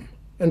freedom.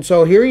 And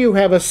so here you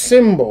have a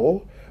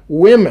symbol,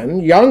 women,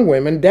 young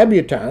women,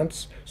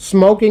 debutantes,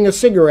 smoking a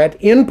cigarette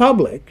in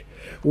public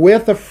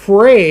with a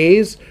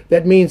phrase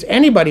that means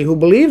anybody who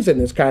believes in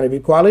this kind of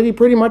equality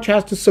pretty much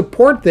has to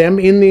support them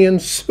in the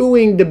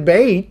ensuing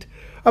debate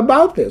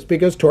about this,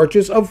 because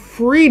torches of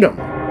freedom.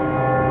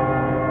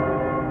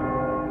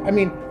 I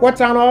mean, what's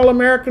on all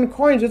American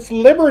coins? It's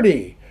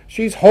liberty.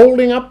 She's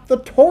holding up the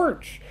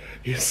torch,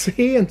 you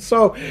see? And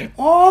so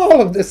all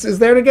of this is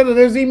there together.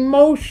 There's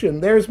emotion,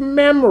 there's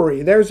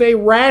memory, there's a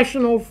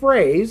rational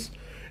phrase,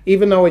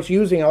 even though it's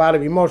using a lot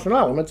of emotional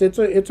elements.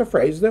 It's a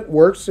phrase that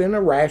works in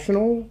a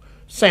rational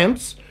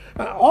sense.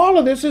 All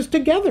of this is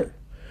together.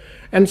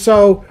 And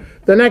so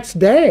the next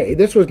day,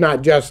 this was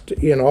not just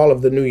in all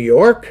of the New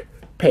York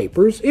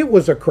papers, it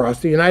was across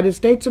the United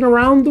States and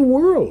around the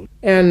world.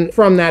 And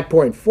from that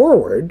point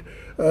forward,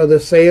 the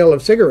sale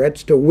of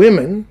cigarettes to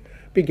women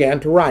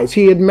began to rise.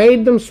 He had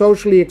made them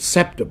socially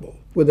acceptable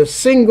with a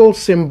single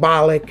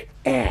symbolic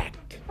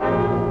act.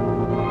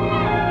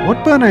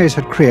 What Bernays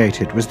had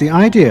created was the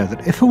idea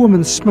that if a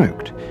woman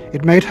smoked,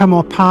 it made her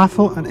more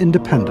powerful and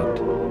independent,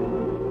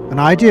 an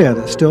idea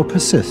that still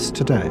persists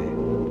today.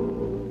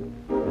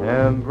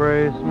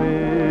 Embrace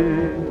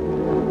me,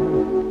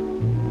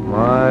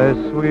 my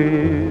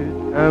sweet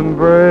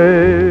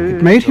embrace.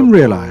 It made him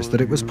realize that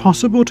it was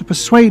possible to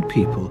persuade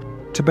people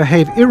to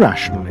behave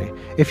irrationally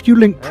if you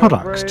link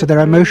products to their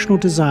emotional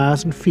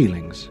desires and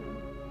feelings.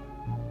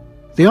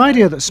 The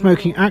idea that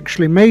smoking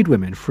actually made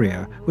women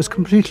freer was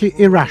completely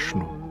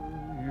irrational,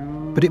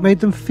 but it made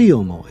them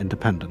feel more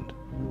independent.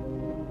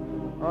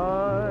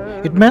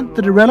 It meant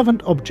that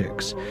irrelevant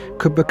objects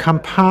could become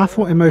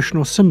powerful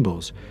emotional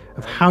symbols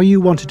of how you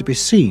wanted to be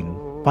seen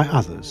by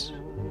others.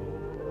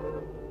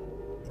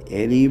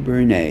 Eddie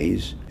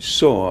Bernays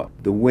saw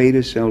the way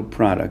to sell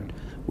product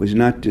was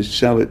not to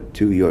sell it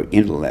to your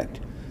intellect,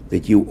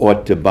 that you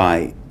ought to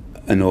buy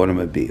an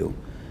automobile,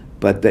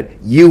 but that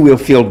you will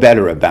feel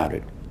better about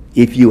it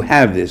if you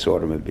have this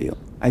automobile.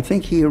 I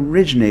think he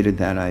originated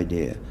that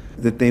idea,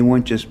 that they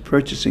weren't just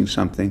purchasing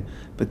something,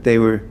 but they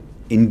were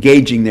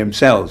engaging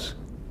themselves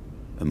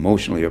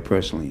emotionally or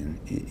personally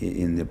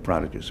in the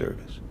product or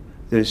service.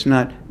 That it's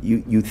not,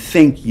 you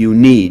think you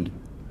need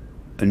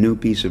a new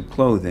piece of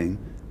clothing,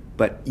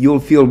 but you'll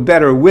feel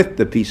better with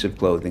the piece of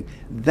clothing.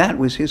 That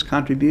was his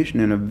contribution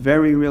in a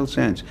very real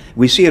sense.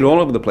 We see it all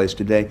over the place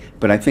today,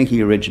 but I think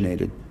he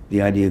originated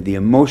the idea of the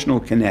emotional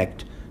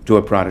connect to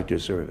a product or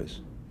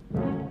service.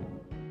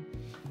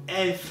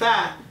 And in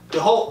fact, the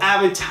whole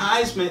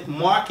advertisement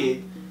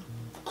market,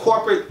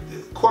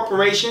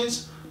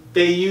 corporations,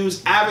 they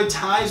use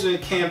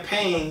advertisement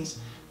campaigns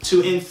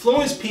to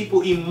influence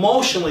people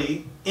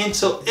emotionally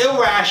into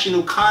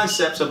irrational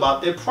concepts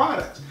about their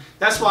products.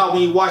 That's why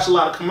when you watch a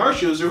lot of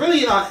commercials, it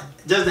really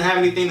doesn't have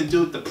anything to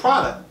do with the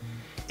product.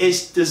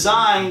 It's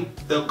designed,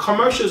 the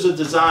commercials are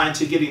designed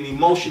to get an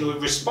emotional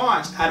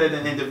response out of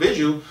an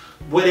individual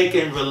where they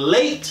can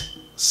relate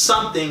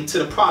something to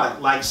the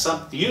product. Like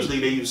usually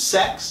they use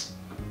sex,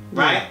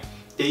 right?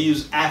 They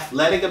use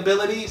athletic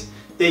abilities.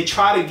 They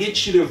try to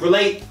get you to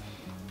relate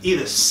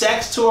either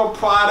sex to a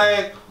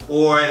product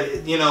or,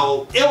 you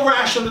know,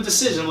 irrational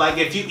decision. Like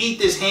if you eat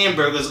this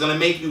hamburger, it's gonna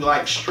make you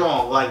like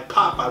strong, like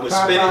Popeye with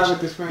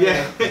spinach.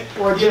 Yeah.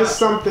 Or just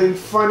something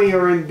funny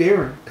or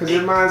endearing. Because it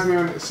reminds me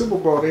of the Super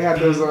Bowl. They had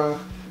those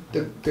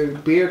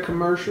the beer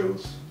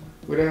commercials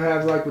where they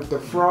have like with the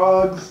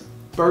frogs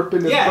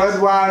burping the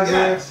Budweiser.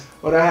 Yes.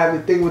 Or they have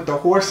the thing with the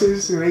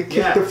horses and they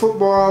kick the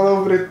football all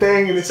over the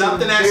thing. And it's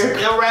something that's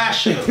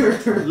irrational.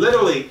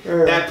 Literally,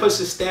 that puts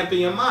a stamp in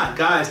your mind.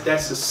 Guys,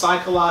 those are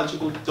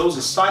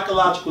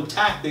psychological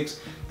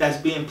tactics that's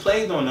being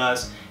played on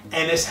us,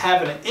 and it's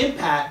having an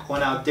impact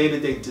on our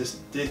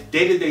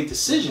day-to-day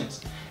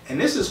decisions.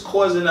 And this is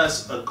causing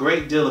us a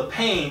great deal of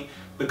pain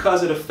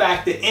because of the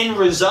fact that end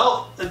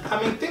result,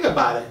 I mean, think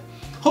about it.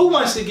 Who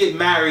wants to get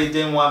married and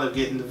then wind up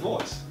getting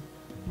divorced?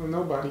 Well,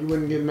 nobody. You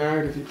wouldn't get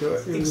married if you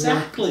thought it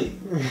exactly.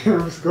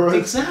 was going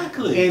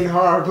exactly. end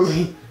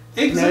horribly.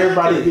 Exactly. And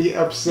everybody be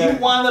upset. You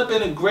wind up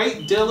in a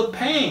great deal of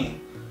pain.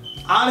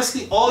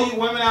 Honestly, all you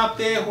women out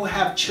there who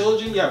have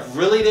children, you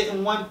really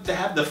didn't want to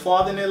have the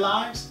father in their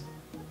lives?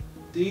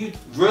 Do you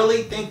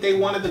really think they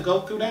wanted to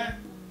go through that?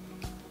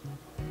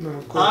 No,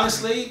 of course.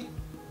 Honestly.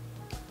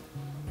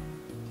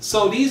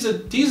 So these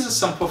are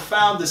some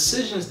profound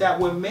decisions that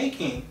we're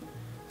making.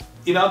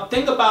 You know,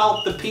 think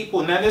about the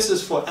people, now this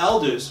is for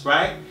elders,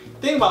 right?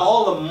 Think about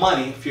all the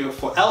money, if you're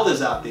for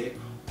elders out there,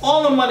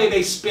 all the money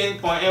they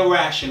spend on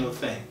irrational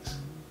things.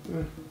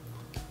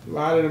 A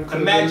lot of them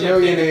could have been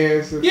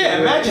millionaires.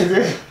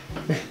 Imagine.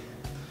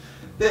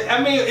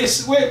 I mean,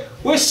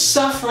 we're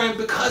suffering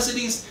because of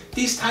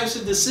these types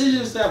of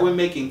decisions that we're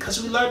making,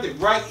 because we learned it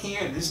right here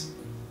in this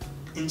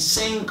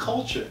insane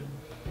culture.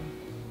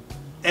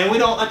 And we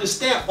don't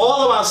understand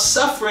all of our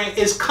suffering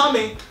is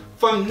coming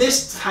from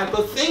this type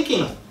of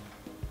thinking.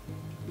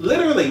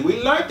 Literally,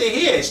 we learned it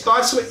here. It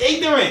starts with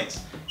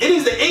ignorance. It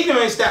is the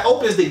ignorance that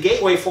opens the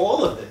gateway for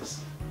all of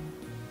this.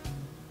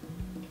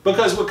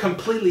 Because we're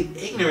completely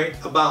ignorant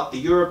about the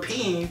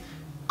European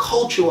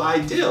cultural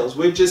ideals.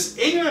 We're just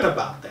ignorant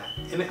about that.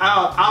 And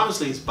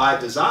obviously it's by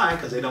design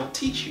because they don't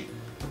teach you.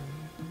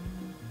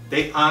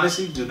 They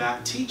honestly do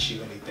not teach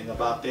you anything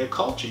about their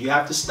culture. You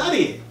have to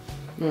study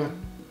it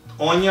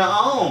on your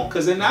own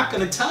because they're not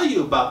going to tell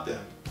you about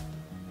them.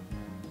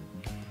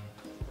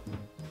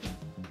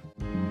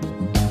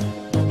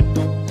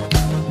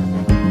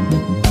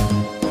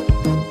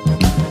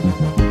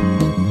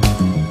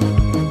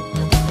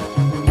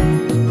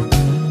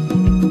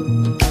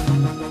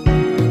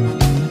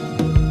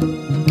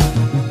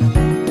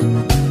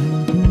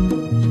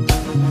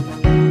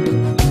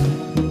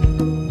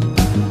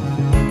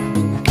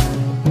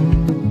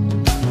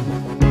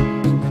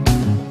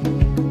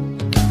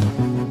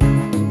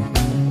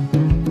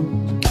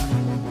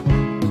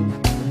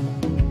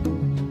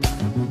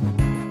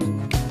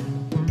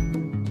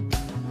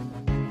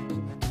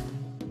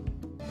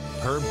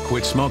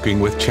 Quit smoking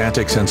with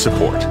Chantix and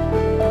support.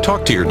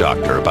 Talk to your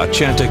doctor about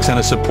Chantix and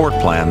a support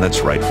plan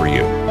that's right for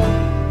you.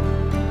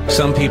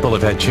 Some people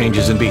have had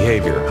changes in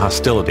behavior,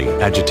 hostility,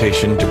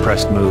 agitation,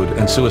 depressed mood,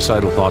 and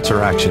suicidal thoughts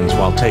or actions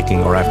while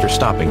taking or after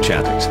stopping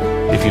Chantix.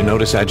 If you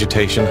notice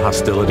agitation,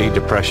 hostility,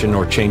 depression,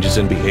 or changes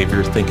in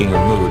behavior, thinking,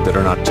 or mood that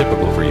are not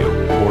typical for you,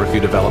 or if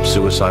you develop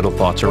suicidal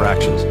thoughts or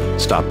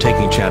actions, stop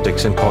taking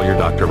Chantix and call your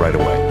doctor right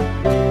away.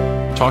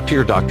 Talk to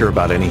your doctor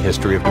about any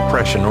history of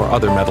depression or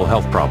other mental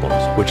health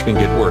problems, which can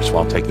get worse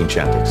while taking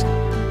Chantix.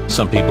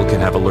 Some people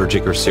can have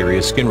allergic or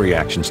serious skin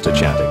reactions to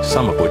Chantix,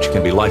 some of which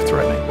can be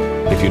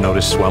life-threatening. If you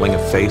notice swelling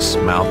of face,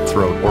 mouth,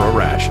 throat, or a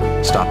rash,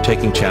 stop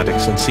taking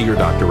Chantix and see your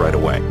doctor right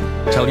away.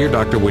 Tell your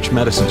doctor which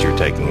medicines you're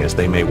taking, as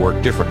they may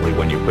work differently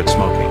when you quit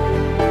smoking.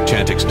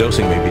 Chantix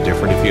dosing may be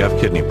different if you have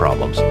kidney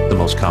problems. The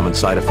most common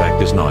side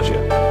effect is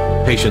nausea.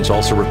 Patients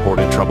also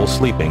reported trouble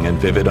sleeping and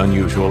vivid,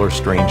 unusual, or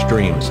strange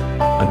dreams.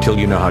 Until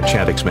you know how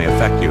Chantix may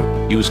affect you,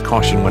 use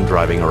caution when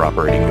driving or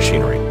operating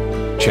machinery.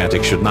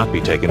 Chantix should not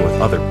be taken with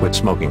other quit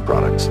smoking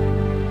products.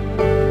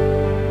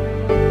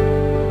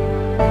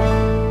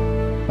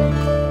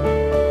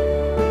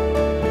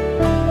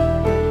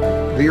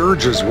 The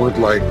urges weren't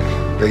like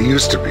they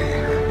used to be,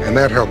 and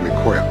that helped me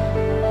quit.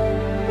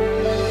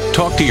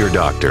 Talk to your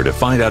doctor to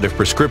find out if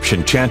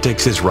prescription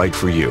Chantix is right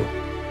for you.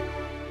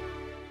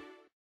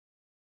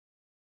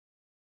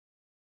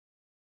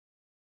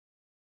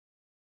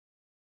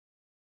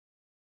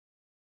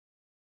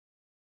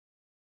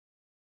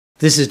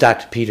 This is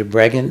Dr. Peter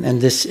Breggin,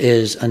 and this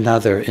is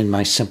another in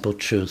my Simple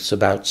Truths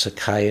about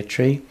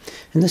psychiatry.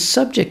 And the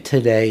subject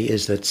today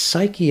is that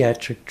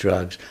psychiatric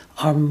drugs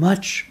are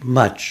much,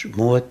 much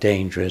more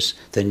dangerous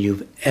than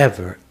you've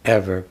ever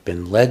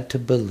been led to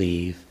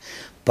believe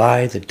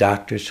by the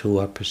doctors who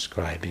are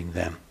prescribing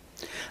them.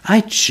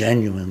 I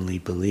genuinely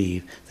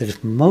believe that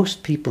if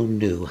most people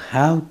knew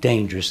how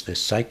dangerous the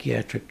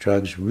psychiatric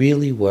drugs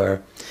really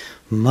were,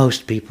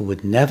 most people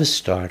would never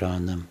start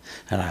on them.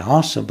 And I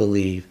also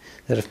believe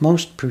that if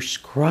most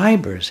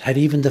prescribers had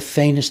even the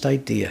faintest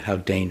idea how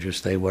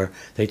dangerous they were,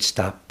 they'd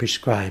stop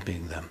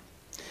prescribing them.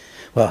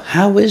 Well,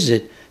 how is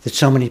it that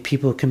so many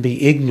people can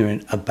be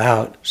ignorant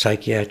about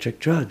psychiatric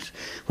drugs?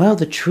 Well,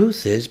 the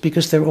truth is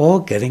because they're all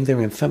getting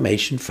their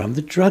information from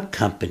the drug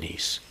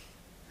companies.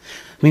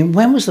 I mean,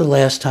 when was the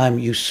last time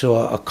you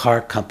saw a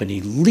car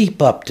company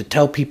leap up to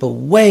tell people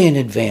way in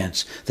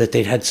advance that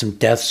they'd had some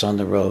deaths on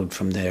the road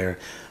from their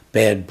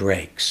bad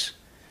brakes?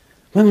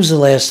 When was the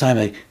last time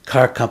the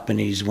car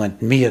companies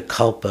went mea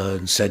culpa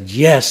and said,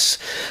 yes,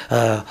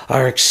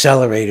 our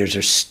accelerators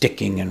are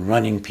sticking and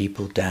running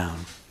people down?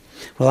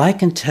 Well, I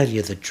can tell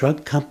you the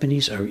drug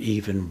companies are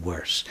even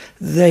worse.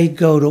 They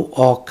go to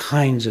all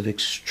kinds of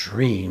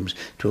extremes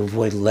to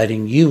avoid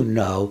letting you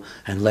know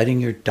and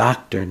letting your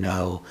doctor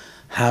know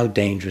how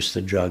dangerous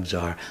the drugs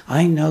are.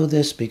 I know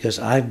this because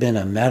I've been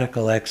a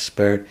medical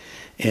expert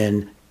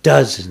in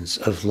dozens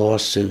of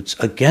lawsuits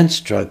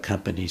against drug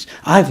companies.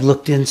 I've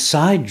looked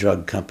inside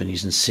drug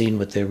companies and seen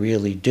what they're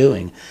really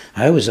doing.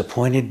 I was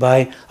appointed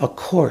by a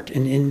court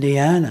in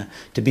Indiana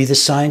to be the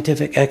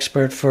scientific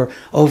expert for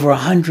over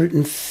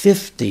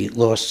 150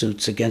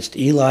 lawsuits against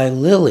Eli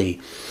Lilly,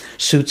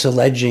 suits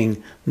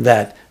alleging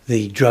that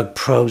the drug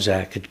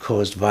Prozac had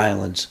caused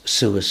violence,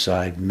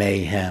 suicide,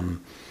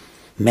 mayhem,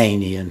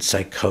 mania, and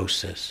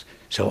psychosis.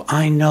 So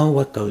I know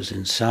what goes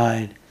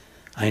inside.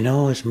 I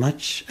know as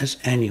much as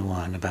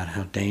anyone about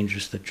how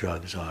dangerous the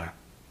drugs are.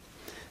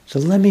 So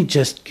let me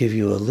just give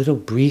you a little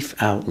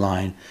brief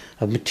outline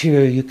of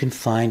material you can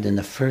find in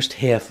the first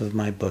half of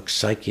my book,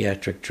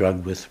 Psychiatric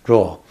Drug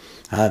Withdrawal.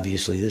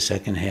 Obviously, the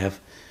second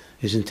half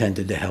is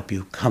intended to help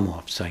you come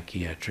off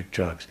psychiatric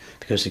drugs,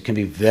 because it can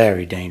be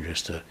very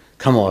dangerous to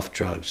come off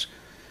drugs.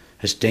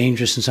 It's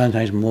dangerous and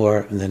sometimes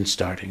more than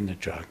starting the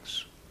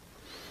drugs.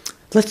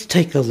 Let's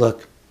take a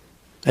look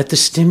at the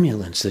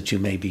stimulants that you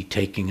may be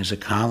taking as a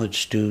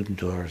college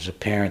student or as a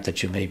parent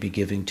that you may be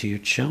giving to your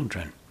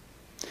children.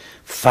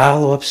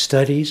 Follow-up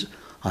studies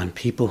on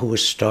people who were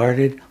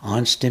started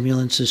on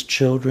stimulants as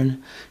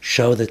children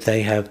show that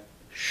they have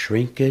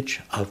shrinkage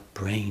of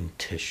brain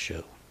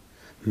tissue,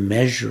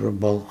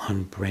 measurable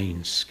on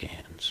brain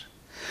scans.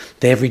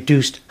 They have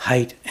reduced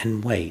height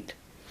and weight.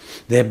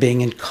 They're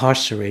being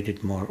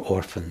incarcerated more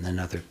often than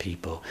other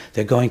people.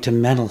 They're going to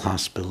mental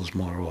hospitals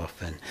more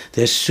often.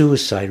 Their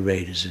suicide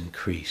rate is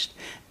increased.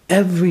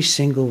 Every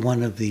single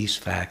one of these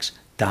facts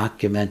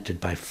documented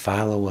by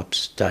follow-up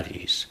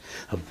studies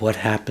of what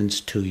happens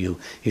to you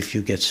if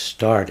you get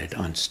started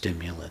on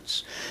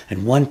stimulants.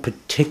 And one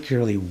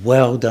particularly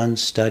well-done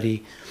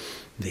study,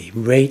 the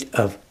rate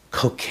of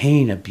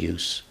cocaine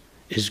abuse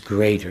is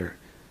greater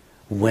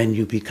when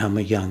you become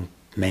a young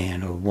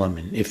man or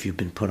woman if you've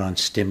been put on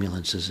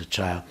stimulants as a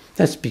child.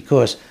 That's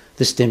because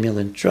the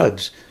stimulant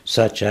drugs,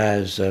 such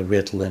as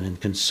Ritalin and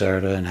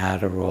Concerta and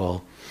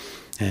Adderall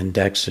and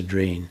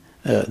Dexedrine,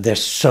 they're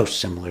so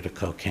similar to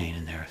cocaine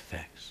in their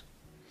effects.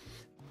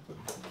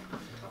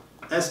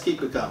 Let's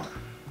keep it going.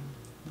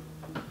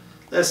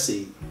 Let's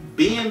see.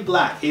 Being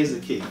black, here's the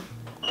key.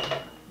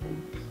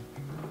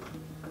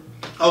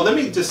 Oh, let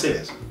me just say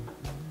this.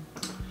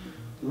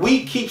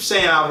 We keep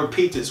saying, I'll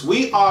repeat this,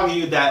 we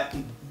argue that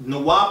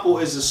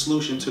Nuwaupu is the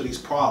solution to these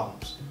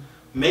problems.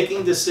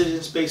 Making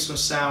decisions based on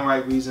sound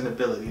right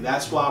reasonability.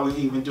 That's why we're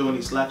even doing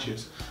these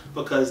lectures.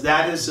 Because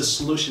that is the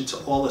solution to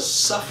all the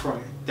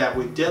suffering that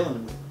we're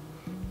dealing with.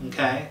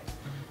 Okay?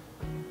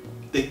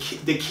 The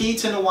key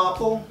to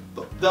Nuwaupu,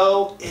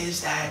 though,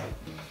 is that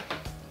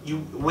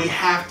we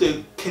have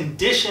to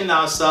condition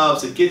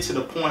ourselves to get to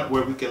the point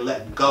where we can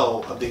let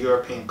go of the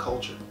European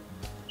culture.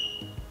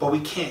 But we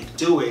can't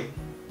do it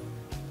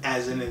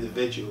as an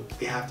individual.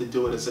 We have to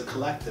do it as a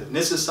collective. And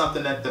this is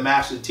something that the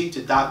master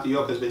teacher, Dr.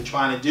 York, has been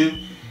trying to do,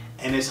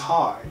 and it's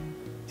hard.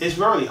 It's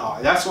really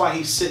hard. That's why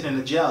he's sitting in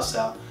a jail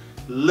cell,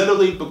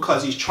 literally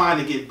because he's trying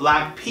to get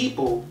black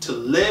people to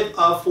live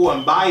up for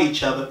and by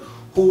each other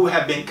who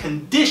have been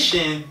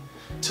conditioned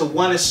to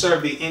want to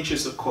serve the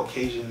interests of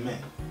Caucasian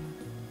men.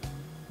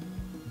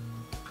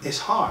 It's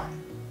hard.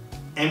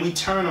 And we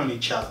turn on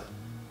each other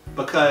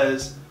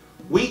because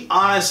we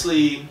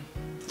honestly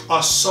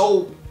are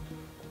so,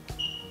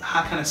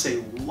 how can I say,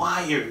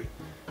 wired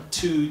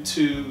to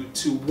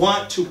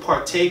want to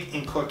partake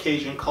in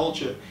Caucasian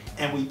culture,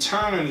 and we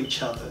turn on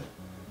each other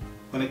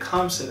when it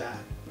comes to that.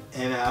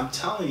 And I'm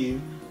telling you,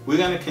 we're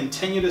going to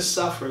continue to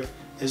suffer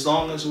as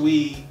long as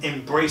we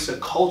embrace a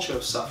culture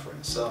of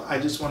suffering. So I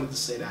just wanted to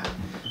say that.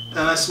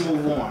 Now let's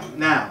move on.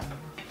 Now,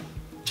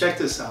 check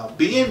this out.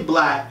 Being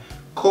black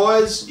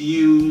causes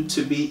you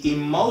to be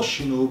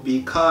emotional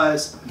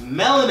because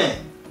melanin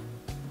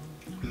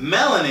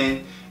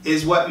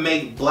is what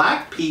makes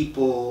black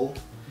people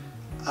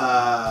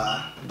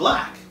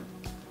black,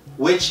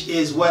 which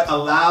is what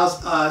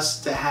allows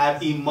us to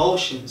have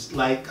emotions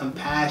like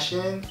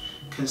compassion,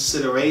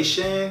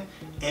 consideration,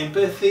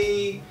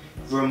 empathy,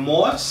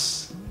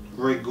 remorse,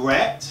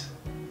 regret,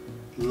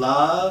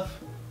 love,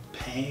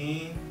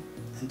 pain,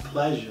 and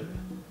pleasure.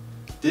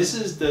 This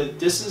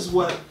is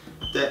what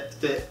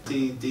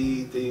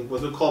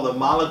what we call the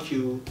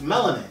molecule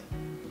melanin.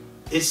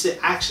 It's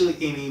actually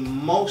an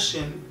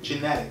emotion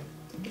genetic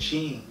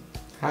gene.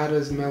 How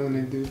does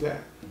melanin do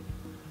that?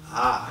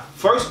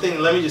 First thing,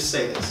 let me just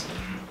say this.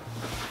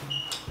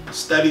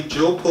 Study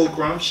Joe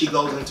Pookrum, she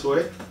goes into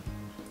it,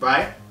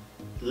 right?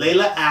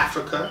 Layla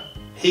Africa,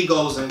 he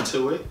goes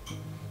into it,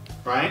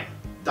 right?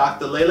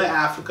 Dr. Layla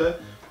Africa,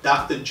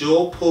 Dr.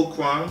 Joel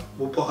Pookrum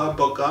will put her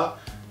book up.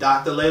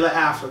 Dr. Layla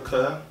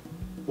Africa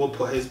will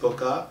put his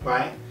book up,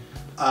 right?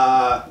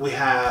 We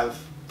have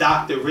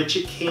Dr.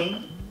 Richard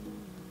King,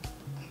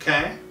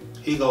 okay?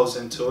 He goes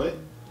into it.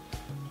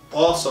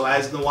 Also,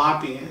 as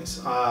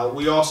Nuwaupians,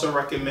 we also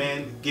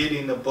recommend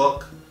getting the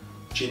book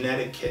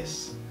Genetic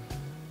Kiss.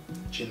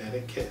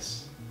 Genetic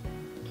Kiss,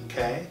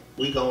 okay?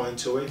 We go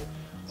into it.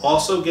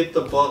 Also get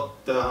the book,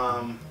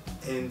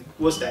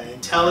 what's that?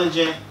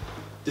 Intelligent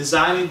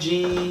Designer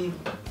Gene.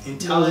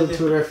 Intelligent. Those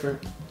are two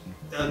different.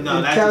 No,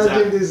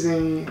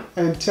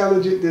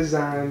 Intelligent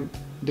Design,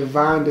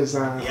 Divine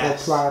Design,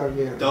 yes. or Plot of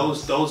It.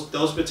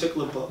 Those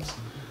particular books.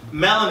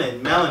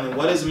 Melanin.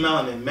 What is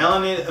melanin?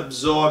 Melanin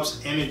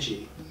absorbs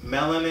energy.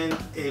 Melanin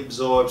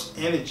absorbs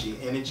energy.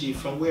 Energy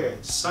from where?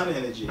 Sun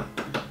energy.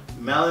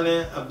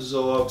 Melanin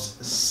absorbs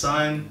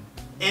sun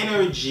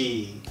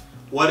energy.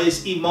 What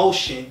is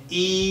emotion?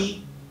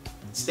 E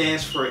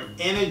stands for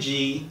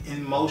energy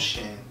in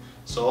motion.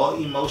 So all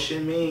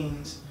emotion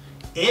means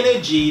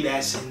energy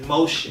that's in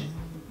motion.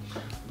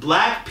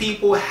 Black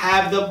people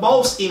have the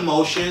most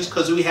emotions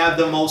because we have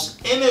the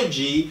most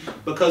energy,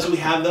 because we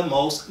have the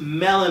most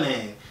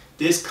melanin.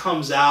 This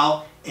comes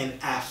out in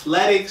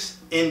athletics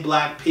in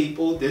black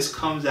people. This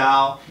comes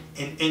out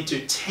in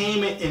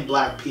entertainment in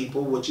black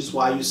people, which is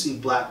why you see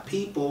black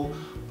people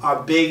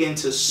are big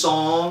into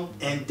song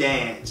and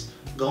dance.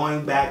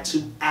 Going back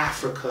to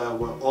Africa,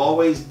 we're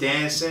always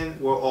dancing,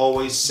 we're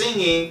always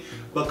singing,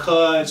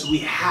 because we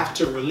have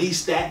to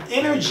release that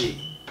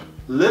energy,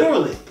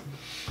 literally.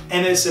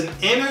 And it's an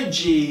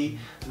energy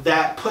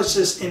that puts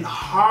us in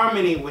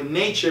harmony with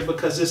nature,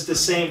 because it's the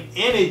same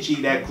energy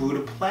that grew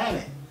the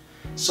planet.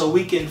 So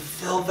we can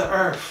feel the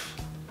earth.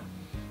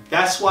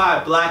 That's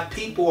why black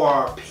people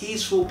are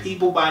peaceful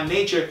people by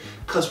nature,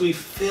 because we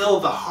feel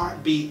the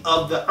heartbeat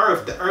of the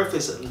earth. The earth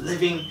is a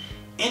living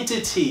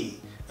entity,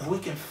 and we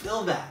can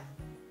feel that.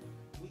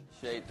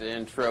 Appreciate the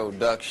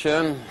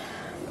introduction.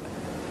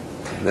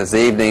 This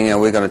evening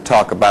we're going to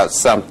talk about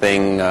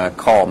something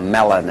called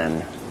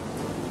melanin.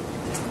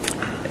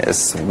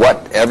 It's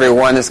what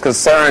everyone is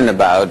concerned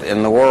about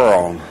in the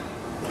world.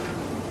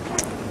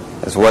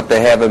 It's what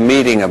they have a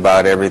meeting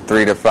about every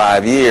 3 to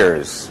 5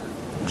 years.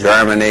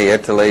 Germany,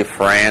 Italy,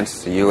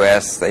 France, the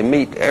U.S., they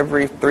meet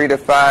every 3 to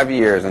 5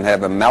 years and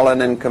have a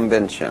melanin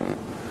convention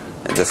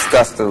and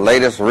discuss the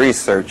latest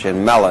research in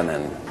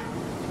melanin.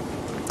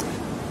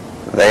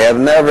 They have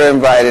never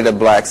invited a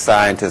black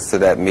scientist to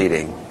that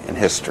meeting in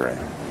history.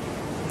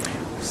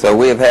 So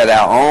we have had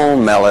our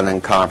own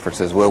melanin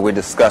conferences where we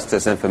discuss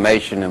this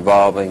information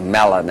involving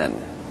melanin.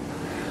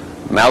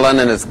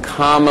 Melanin is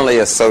commonly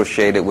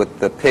associated with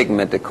the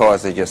pigment that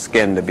causes your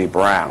skin to be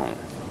brown.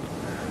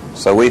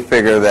 So we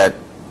figure that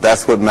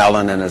that's what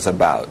melanin is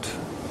about.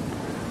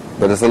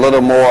 But it's a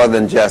little more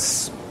than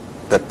just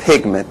the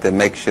pigment that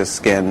makes your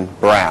skin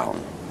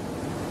brown.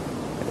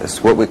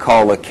 It's what we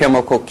call a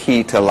chemical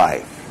key to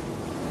life.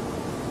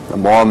 The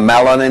more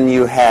melanin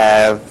you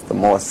have, the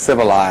more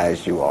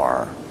civilized you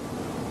are.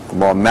 The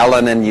more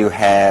melanin you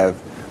have,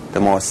 the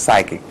more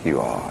psychic you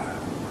are.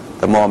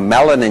 The more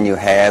melanin you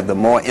have, the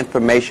more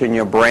information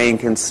your brain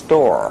can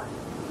store.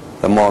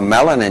 The more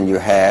melanin you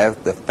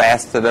have, the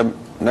faster the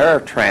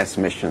nerve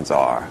transmissions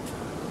are.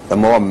 The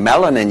more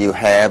melanin you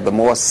have, the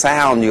more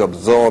sound you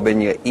absorb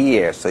in your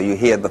ear, so you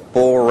hear the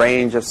full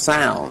range of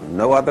sound.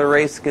 No other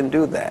race can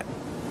do that.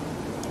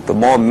 The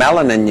more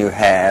melanin you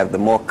have, the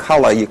more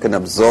color you can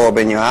absorb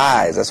in your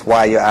eyes. That's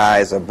why your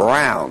eyes are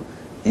brown.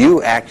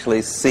 You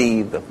actually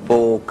see the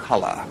full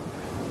color.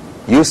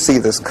 You see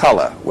this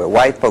color, where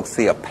white folks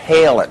see a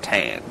paler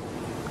tan,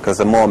 because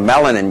the more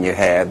melanin you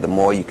have, the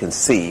more you can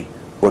see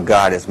what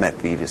God has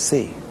meant for you to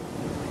see.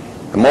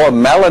 The more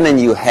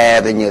melanin you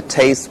have in your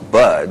taste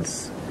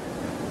buds,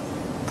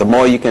 the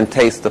more you can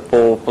taste the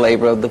full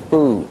flavor of the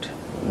food.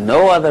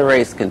 No other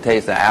race can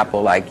taste an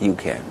apple like you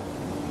can,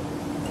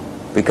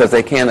 because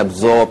they can't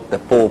absorb the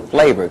full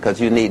flavor, because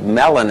you need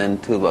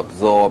melanin to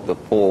absorb the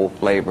full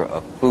flavor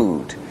of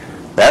food.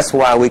 That's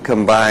why we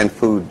combine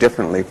food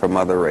differently from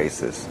other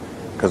races,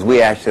 because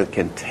we actually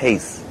can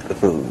taste the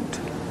food.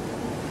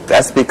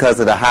 That's because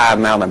of the high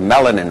amount of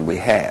melanin we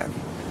have,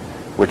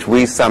 which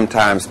we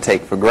sometimes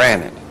take for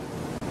granted.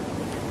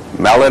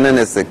 Melanin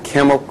is the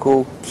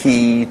chemical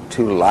key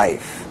to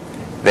life.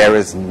 There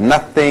is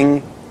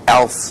nothing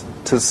else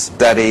to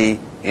study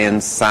in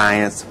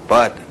science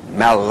but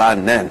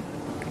melanin.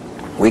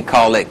 We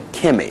call it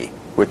chemi,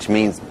 which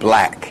means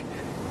black.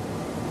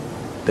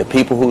 The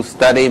people who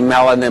study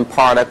melanin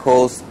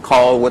particles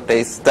call what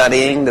they're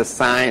studying, the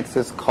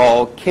sciences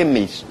call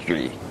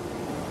chemistry,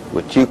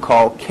 what you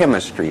call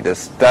chemistry, the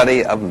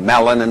study of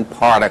melanin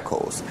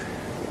particles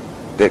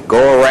that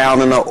go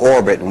around in an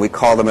orbit, and we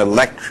call them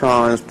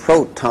electrons,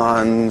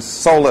 protons,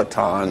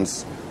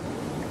 solitons.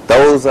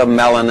 Those are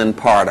melanin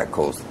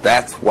particles.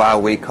 That's why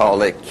we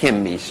call it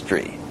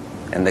chemistry.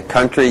 And the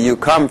country you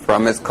come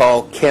from is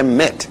called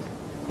Kemet,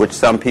 which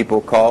some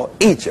people call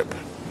Egypt.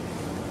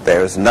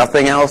 There's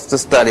nothing else to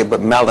study but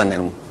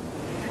melanin.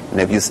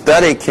 And if you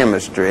study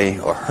chemistry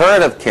or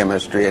heard of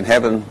chemistry and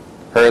haven't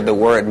heard the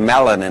word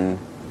melanin,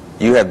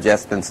 you have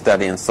just been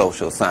studying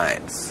social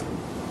science.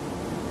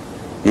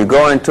 You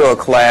go into a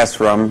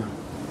classroom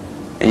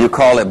and you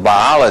call it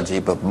biology,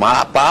 but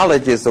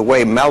biology is the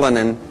way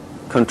melanin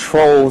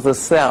controls a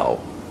cell.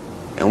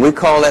 And we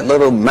call that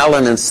little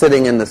melanin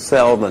sitting in the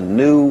cell the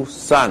new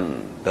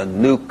sun, the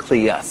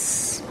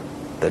nucleus.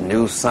 The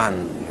new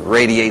sun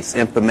radiates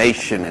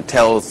information and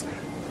tells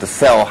the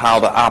cell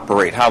how to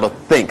operate, how to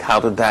think, how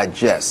to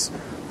digest.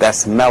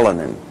 That's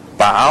melanin.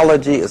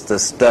 Biology is the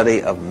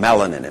study of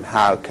melanin and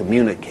how it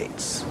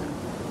communicates.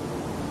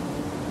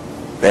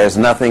 There's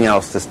nothing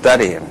else to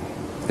study in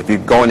if you're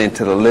going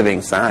into the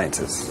living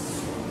sciences.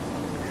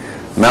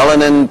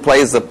 Melanin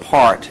plays a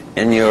part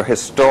in your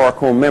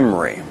historical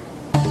memory.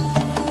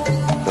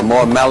 The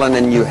more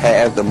melanin you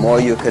have, the more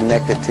you're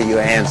connected to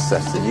your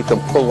ancestors. You can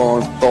pull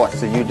on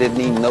thoughts that you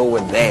didn't even know were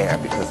there,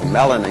 because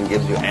melanin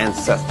gives you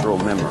ancestral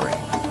memory.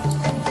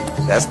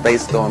 That's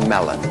based on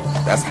melanin.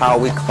 That's how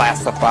we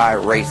classify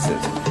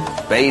races,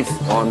 based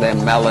on their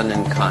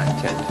melanin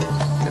content.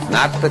 It's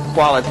not the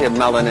quality of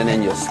melanin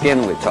in your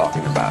skin we're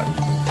talking about.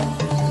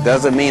 It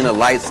doesn't mean a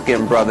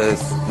light-skinned brother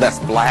is less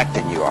black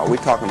than you are. We're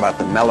talking about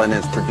the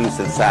melanins produced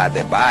inside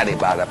their body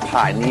by the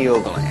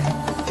pineal gland.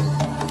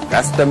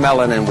 That's the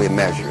melanin we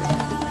measure.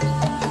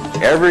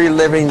 Every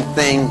living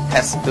thing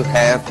has to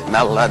have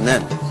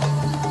melanin.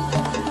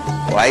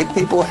 White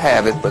people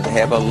have it, but they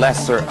have a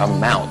lesser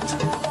amount.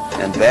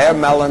 And their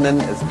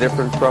melanin is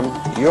different from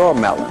your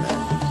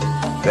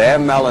melanin. Their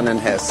melanin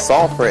has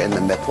sulfur in the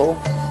middle,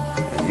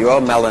 and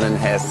your melanin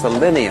has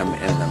selenium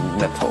in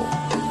the middle.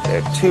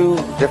 There are two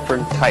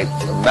different types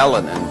of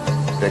melanin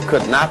that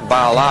could not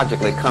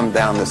biologically come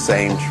down the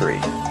same tree.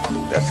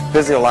 That's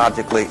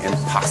physiologically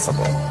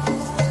impossible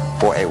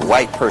for a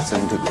white person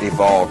to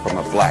evolve from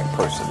a black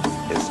person.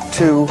 It's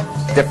two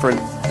different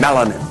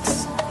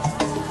melanins.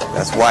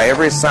 That's why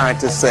every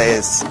scientist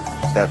says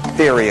the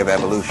theory of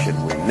evolution.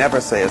 We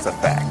never say it's a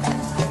fact.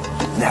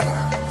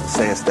 Never. We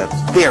say it's the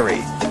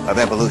theory of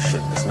evolution.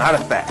 It's not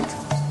a fact.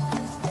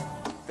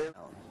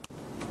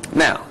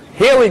 Now,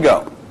 here we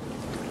go.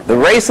 The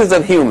races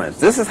of humans.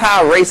 This is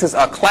how races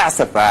are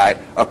classified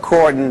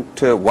according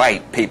to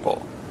white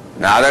people.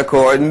 Not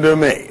according to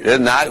me. This is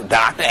not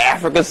Dr.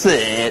 Africa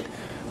said.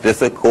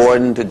 This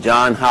according to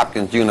Johns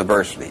Hopkins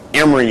University,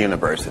 Emory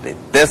University.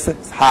 This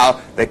is how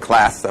they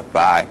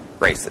classify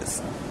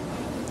races.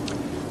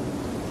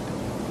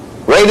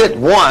 Rated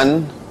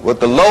 1 with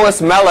the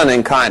lowest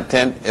melanin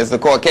content is the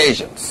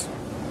Caucasians.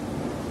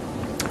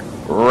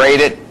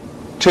 Rated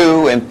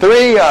 2 and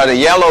 3 are the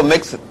yellow,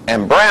 mixed,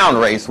 and brown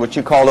race, which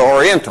you call the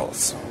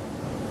Orientals.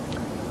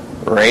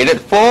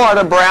 Rated 4 are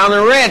the brown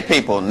and red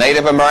people,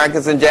 Native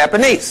Americans and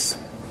Japanese.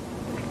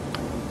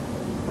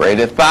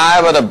 Rated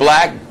 5 are the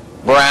black,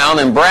 brown,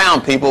 and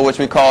brown people, which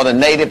we call the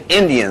Native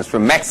Indians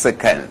from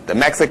Mexico. The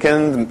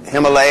Mexicans,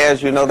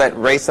 Himalayas, you know that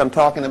race I'm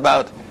talking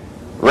about?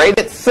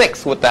 Rated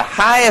 6 with the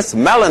highest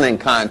melanin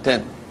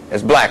content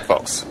is black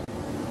folks.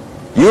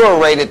 You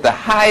are rated the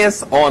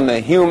highest on the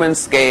human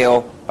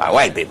scale by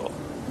white people.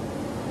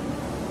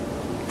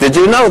 Did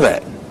you know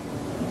that?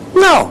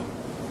 No.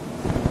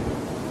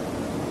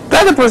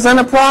 That present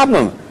a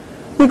problem.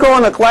 You go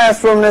in a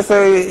classroom,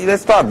 they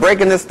start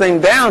breaking this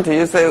thing down to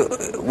you. Say,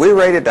 we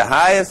rated the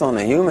highest on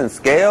the human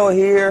scale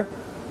here.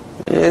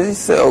 And you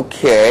say,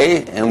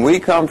 okay, and we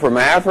come from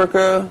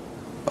Africa.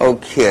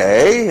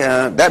 Okay,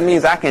 that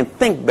means I can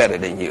think better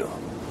than you.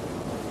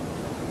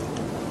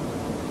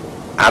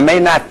 I may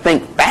not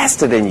think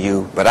faster than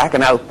you, but I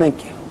can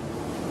outthink you.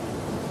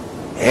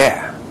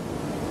 Yeah.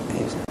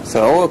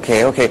 So,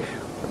 okay.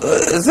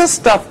 Is this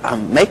stuff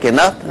I'm making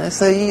up? And I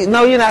say,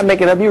 no, you're not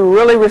making up. You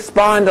really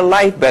respond to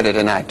life better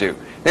than I do.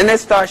 Then they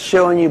start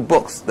showing you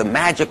books, The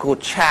Magical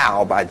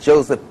Child by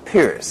Joseph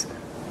Pierce.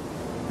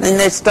 Then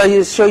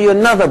they show you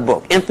another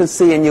book,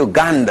 Infancy in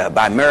Uganda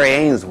by Mary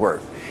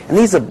Ainsworth. And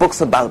these are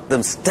books about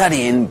them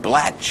studying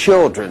black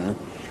children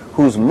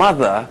whose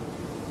mother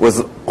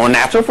was on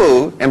natural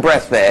food and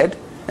breastfed,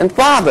 and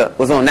father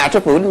was on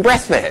natural food and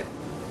breastfed.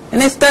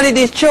 And they studied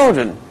these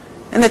children.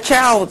 And the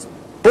child was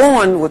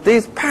born with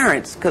these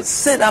parents could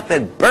sit up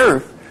at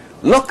birth,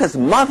 look his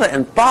mother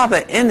and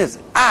father in his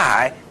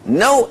eye,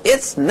 know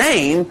its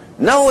name,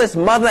 know his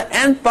mother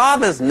and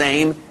father's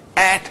name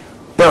at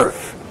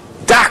birth.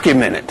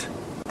 Documented.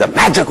 The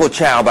Magical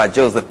Child by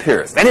Joseph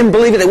Pierce. They didn't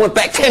believe it. They went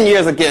back 10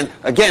 years again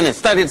and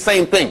studied the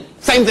same thing.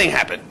 Same thing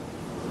happened.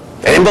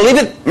 They didn't believe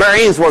it.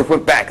 Mary Ainsworth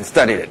went back and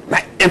studied it.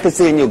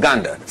 Infancy in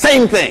Uganda.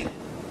 Same thing.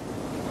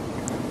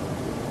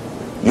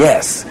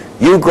 Yes,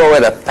 you grow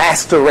at a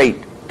faster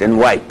rate than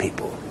white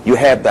people. You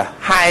have the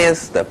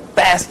highest, the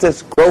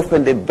fastest growth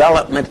and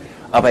development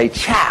of a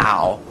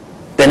child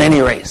than any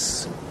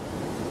race.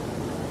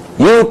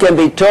 You can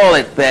be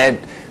toilet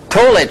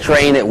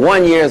trained at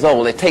 1 year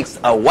old. It takes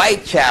a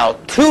white child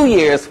 2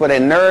 years for their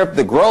nerve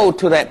to grow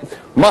to that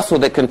muscle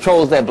that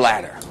controls their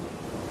bladder.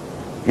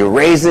 You're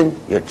raising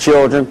your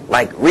children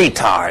like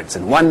retards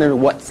and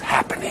wondering what's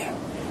happening.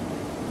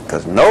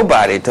 Because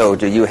nobody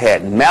told you you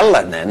had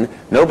melanin.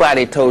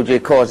 Nobody told you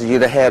it causes you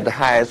to have the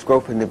highest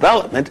growth and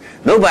development.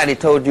 Nobody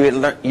told you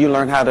you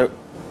learned how to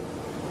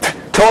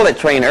toilet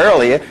train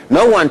earlier.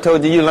 No one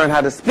told you learned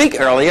how to speak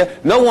earlier.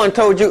 No one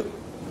told you.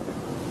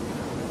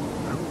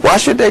 Why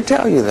should they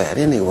tell you that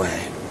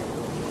anyway?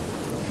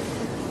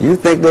 You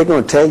think they're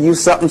going to tell you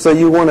something so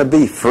you want to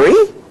be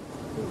free?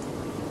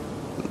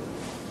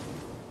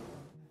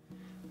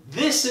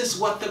 This is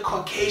what the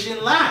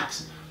Caucasian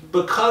lacks.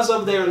 Because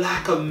of their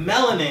lack of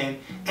melanin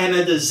and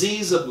a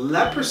disease of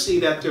leprosy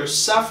that they're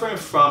suffering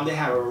from, they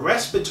have a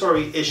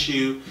respiratory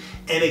issue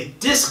and it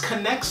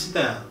disconnects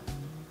them.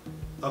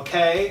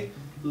 Okay?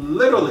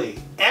 Literally,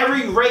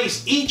 every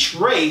race, each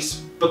race,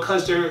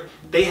 because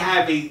they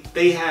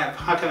have,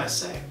 how can I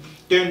say?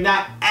 They're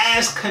not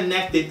as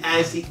connected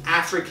as the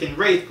African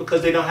race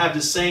because they don't have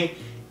the same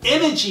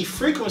energy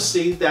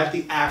frequency that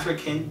the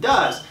African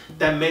does.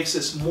 That makes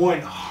us more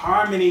in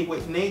harmony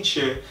with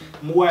nature,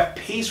 more at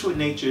peace with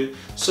nature.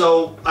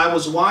 So I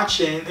was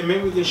watching, and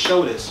maybe we can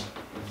show this,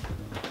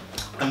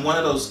 in one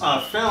of those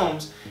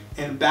films,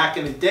 and back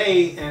in the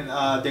day,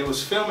 and they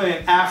was filming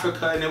in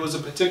Africa, and there was a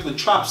particular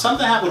tribe.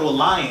 Something happened to a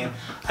lion.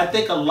 I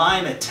think a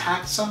lion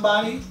attacked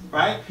somebody,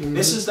 right? Mm-hmm.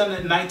 This is done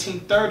in the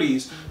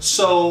 1930s.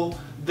 So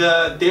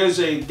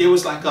there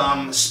was like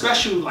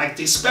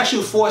these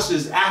special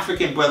forces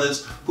African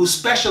brothers who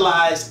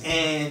specialized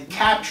in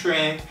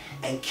capturing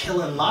and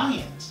killing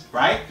lions,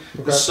 right?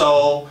 Okay.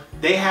 So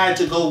they had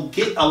to go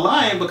get a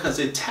lion because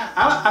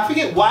I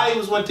forget why they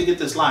went to get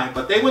this lion,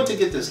 but they went to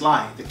get this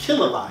lion, to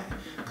kill a lion,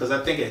 because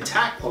I think it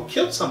attacked or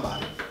killed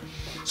somebody.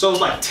 So it was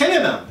like 10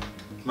 of them,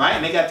 right?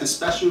 And they got the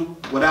special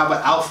whatever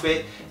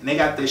outfit, and they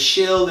got their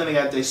shield, and they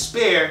got their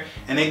spear,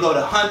 and they go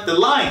to hunt the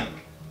lion.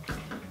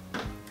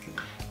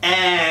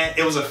 And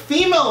it was a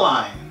female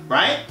lion,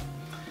 right?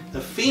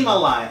 The female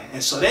lion.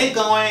 And so they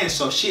going, and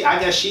so I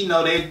guess she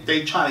know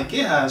they trying to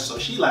get her, so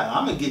she like,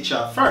 I'm gonna get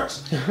y'all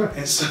first.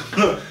 And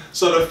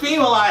so the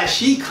female lion,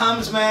 she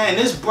comes, man, and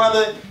this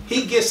brother,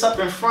 he gets up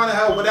in front of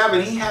her, whatever,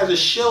 and he has a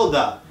shield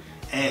up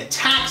and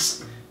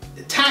attacks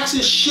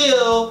his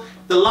shield.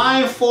 The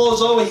lion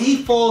falls over, he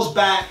falls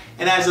back,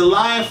 and as the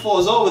lion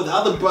falls over, the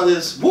other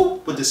brothers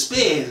whoop with the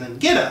spears and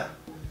get her.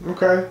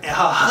 Okay. And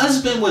her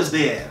husband was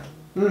there.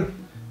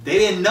 They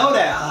didn't know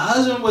that. Her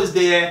husband was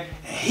there,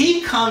 and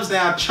he comes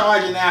down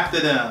charging after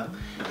them.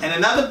 And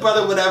another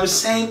brother, whatever,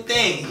 same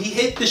thing. He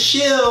hit the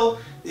shield,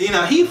 you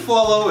know, he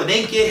fall over, and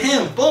they get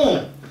him,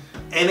 boom.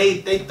 And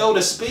they throw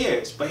the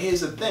spears. But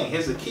here's the thing,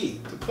 here's the key,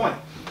 the point,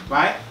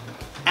 right?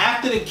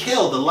 After the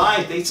kill, the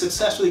lions, they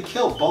successfully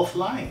killed both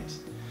lions.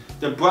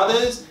 The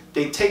brothers,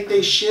 they take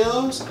their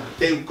shields,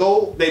 they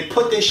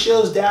put their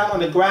shields down on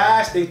the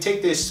grass, they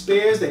take their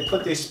spears, they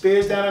put their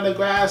spears down on the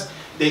grass,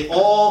 they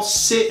all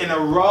sit in a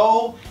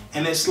row,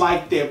 and it's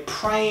like they're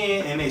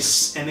praying and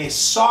they're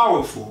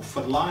sorrowful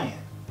for the lion.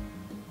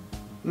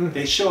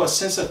 They show a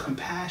sense of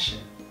compassion.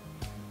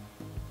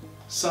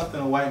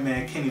 Something a white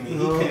man can't even,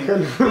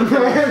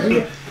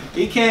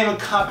 he can't even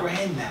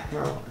comprehend that.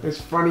 No, it's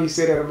funny you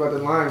say that about the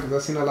lion, because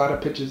I've seen a lot of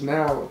pictures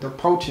now, the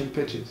poaching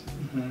pictures.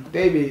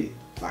 They be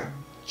like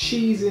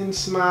cheesing,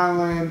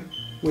 smiling,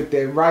 with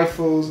their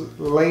rifles,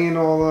 laying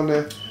all on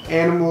the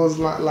animals,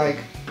 like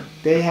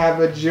they have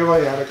a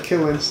joy out of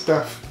killing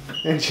stuff.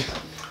 And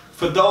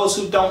for those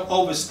who don't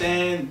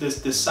understand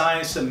the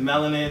science of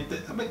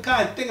melanin, I mean,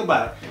 God, think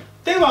about it.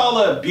 Think about all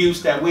the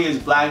abuse that we as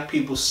black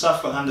people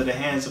suffer under the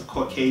hands of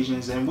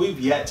Caucasians, and we've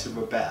yet to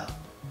rebel.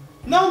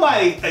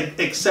 Nobody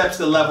accepts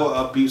the level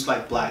of abuse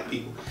like black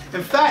people.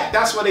 In fact,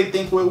 that's why they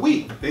think we're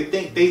weak. They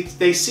think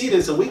they see it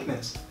as a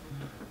weakness.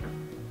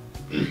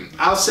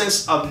 Our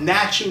sense of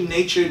natural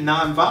nature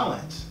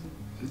nonviolence.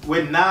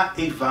 We're not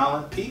a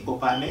violent people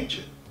by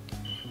nature.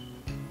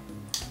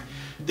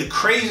 The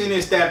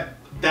craziness that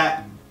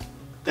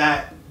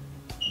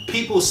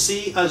people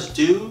see us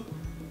do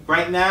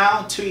right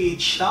now to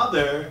each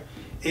other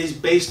is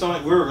based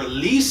on we're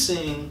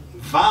releasing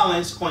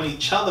violence on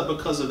each other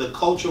because of the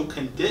cultural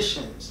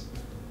conditions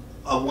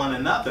of one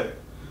another.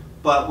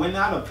 But we're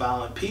not a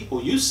violent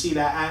people. You see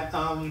that at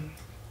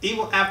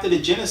even after the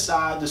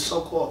genocide, the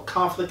so-called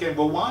conflict in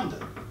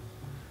Rwanda,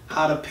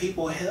 how the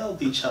people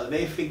held each other.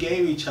 They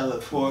forgave each other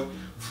for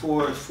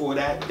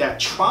that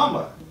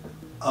trauma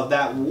of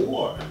that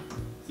war.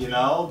 You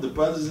know, the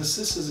brothers and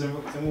sisters in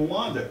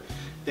Rwanda,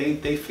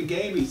 they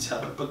forgave each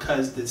other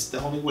because it's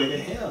the only way to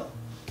heal.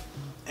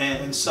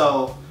 And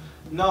so,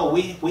 no,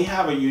 we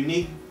have a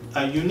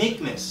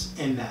uniqueness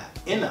in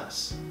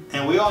us,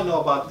 and we all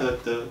know about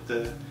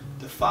the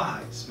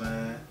Fahites,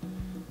 man.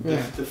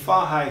 Yeah. The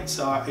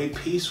Fahites are a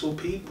peaceful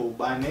people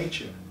by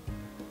nature.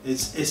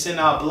 It's in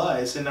our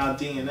blood, it's in our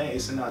DNA,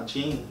 it's in our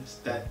genes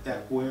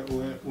that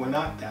we're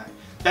not that.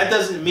 That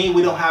doesn't mean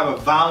we don't have a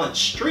violent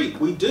streak.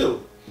 We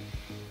do.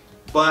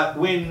 But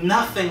we're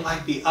nothing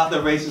like the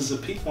other races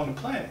of people on the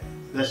planet.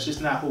 That's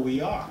just not who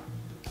we are.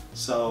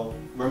 So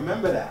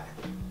remember that.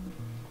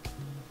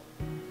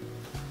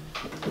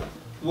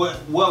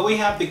 What we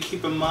have to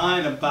keep in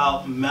mind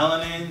about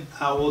melanin,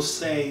 I will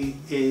say,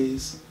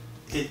 is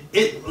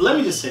let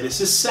me just say this.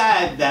 It's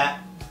sad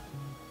that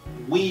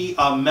we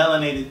are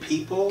melanated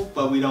people,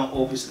 but we don't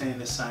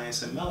understand the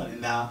science of melanin.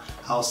 Now,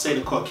 I'll say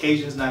the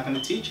Caucasians not going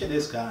to teach you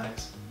this,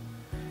 guys.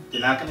 They're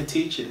not going to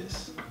teach you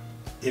this.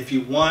 If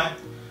you want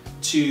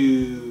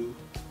to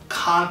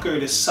conquer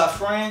the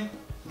suffering,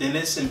 then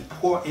it's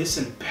important, it's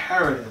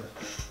imperative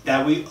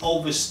that we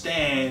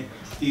understand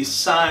the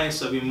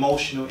science of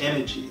emotional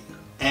energy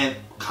and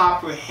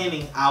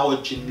comprehending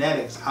our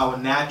genetics, our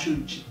natural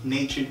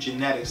nature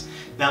genetics.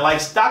 Now,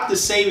 like Dr.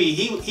 Sebi,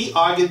 he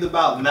argued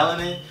about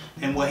melanin,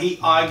 and what he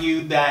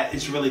argued that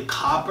it's really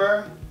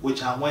copper,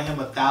 which I went him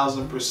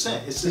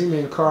 1000%. It's you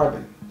mean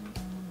carbon?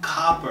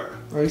 Copper.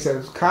 Oh, he said it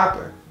was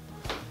copper.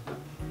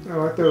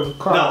 Oh, I thought it was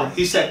carbon. No,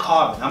 he said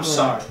carbon. I'm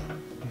sorry.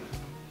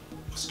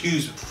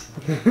 Excuse me.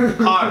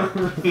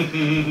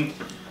 Carbon.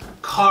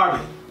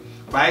 Carbon,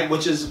 right?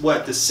 Which is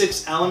what, the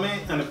sixth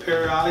element in the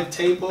periodic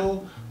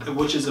table,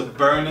 which is a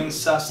burning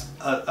substance,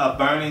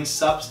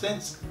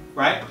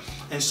 right?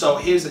 And so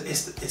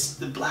it's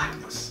the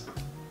blackness.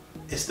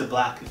 It's the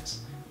blackness.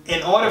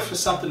 In order for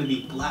something to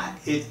be black,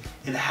 it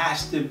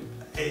has to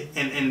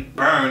and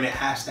burn. It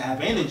has to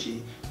have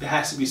energy. There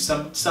has to be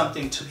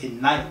something to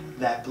ignite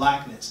that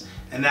blackness,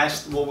 and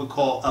that's what we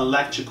call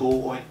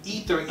electrical or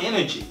ether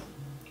energy.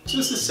 So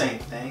it's the same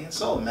thing.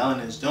 That's all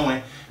melanin is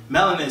doing.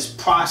 Melanin is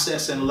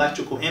processing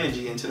electrical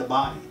energy into the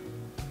body.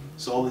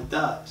 That's all it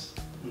does.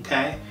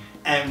 Okay.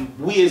 And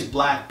we as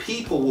black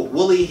people, with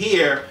Willie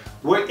here,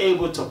 we're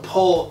able to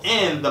pull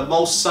in the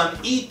most sun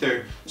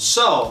ether.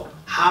 So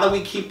how do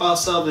we keep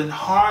ourselves in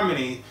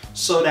harmony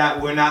so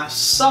that we're not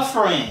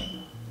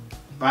suffering?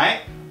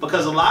 right?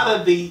 Because a lot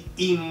of the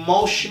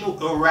emotional,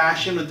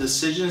 irrational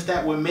decisions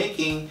that we're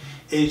making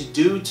is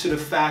due to the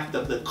fact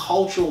of the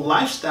cultural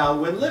lifestyle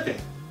we're living.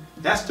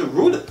 That's the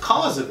root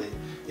cause of it,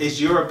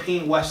 is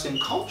European Western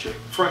culture.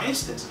 For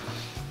instance,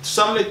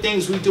 some of the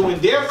things we do in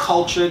their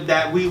culture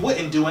that we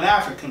wouldn't do in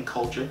African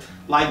culture,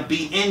 like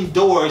be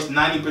indoors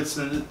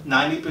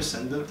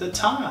 90% of the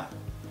time.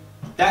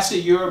 That's a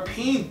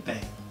European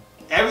thing.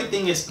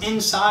 Everything is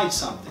inside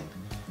something.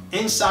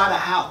 Inside a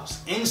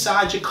house,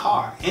 inside your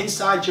car,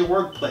 inside your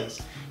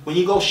workplace. When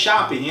you go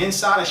shopping,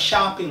 inside a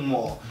shopping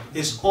mall,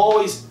 it's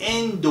always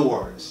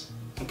indoors,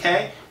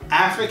 okay?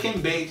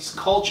 African-based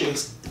culture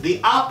is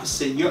the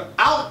opposite. You're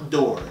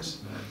outdoors.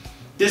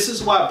 This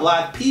is why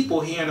black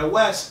people here in the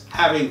West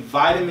have a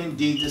vitamin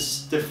D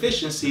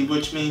deficiency,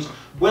 which means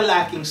we're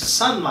lacking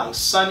sunlight,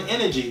 sun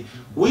energy.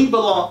 We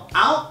belong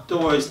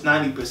outdoors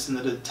 90%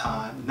 of the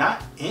time,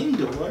 not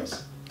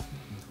indoors.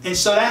 And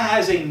so that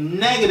has a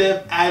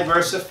negative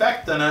adverse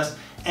effect on us,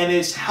 and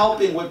it's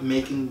helping with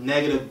making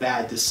negative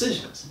bad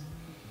decisions.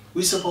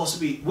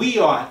 We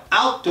are an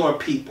outdoor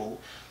people.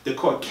 The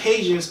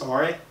Caucasians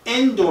are an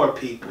indoor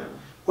people.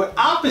 We're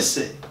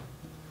opposite.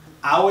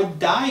 Our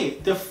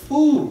diet, the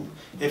food.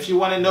 If you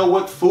want to know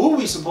what food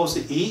we're supposed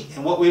to eat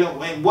and what we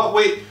don't, and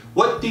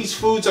what these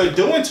foods are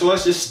doing to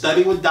us, just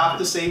study what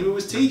Dr. Sabi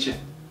was teaching.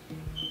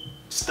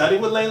 Study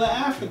what Layla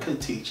Africa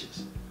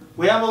teaches.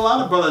 We have a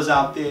lot of brothers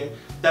out there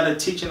that are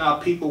teaching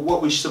our people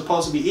what we're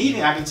supposed to be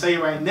eating. I can tell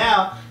you right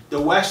now, the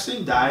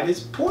Western diet is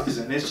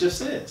poison. It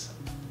just is.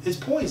 It's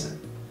poison.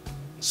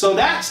 So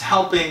that's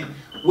helping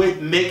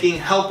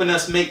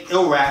us make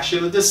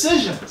irrational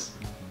decisions.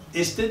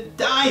 It's the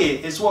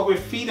diet. It's what we're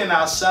feeding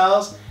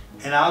ourselves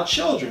and our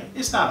children.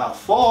 It's not our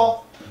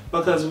fault,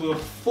 because we were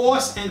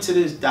forced into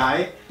this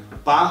diet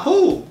by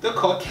who? The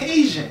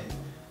Caucasian.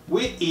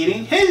 We're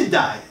eating his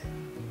diet.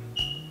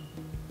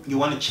 You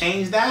want to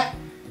change that?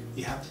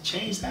 You have to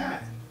change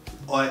that.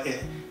 Or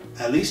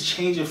at least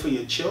change it for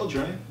your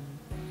children.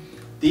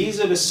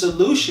 These are the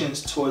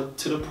solutions to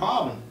the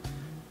problem.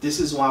 This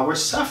is why we're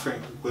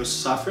suffering. We're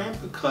suffering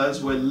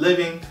because we're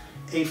living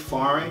a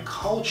foreign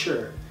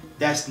culture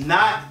that's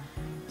not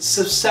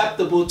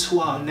susceptible to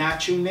our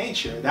natural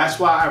nature. That's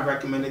why I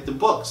recommended the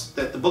books.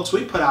 That the books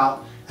we put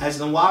out as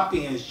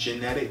Nuwaupians,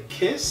 Genetic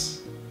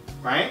Kiss,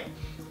 right?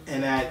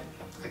 And that,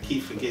 I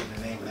keep forgetting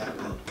the name of that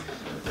book.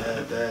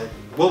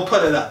 We'll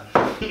put it up.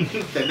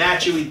 The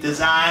Naturally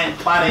Designed,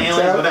 Plot of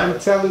Aliens, whatever.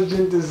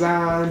 Intelligent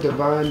Design,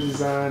 Divine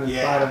Design, and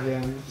Plot of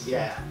Aliens.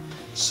 Yeah.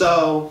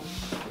 So,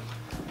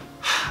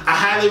 I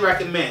highly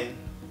recommend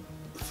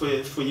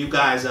for you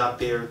guys out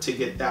there to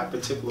get that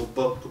particular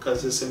book,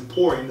 because it's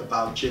important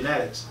about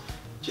genetics.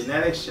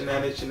 Genetics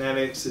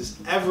is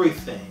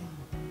everything,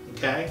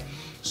 okay?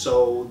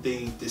 So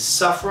the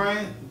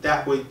suffering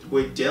that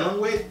we're dealing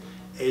with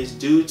is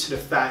due to the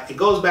fact, it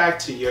goes back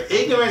to your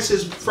ignorance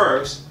is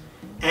first,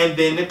 and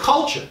then the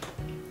culture.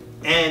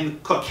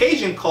 And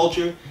Caucasian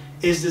culture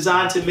is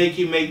designed to make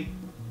you make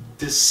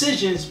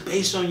decisions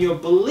based on your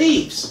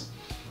beliefs,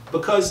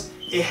 because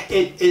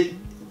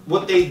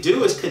what they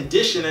do is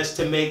condition us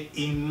to make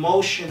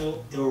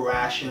emotional,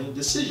 irrational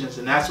decisions.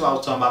 And that's why I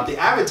was talking about the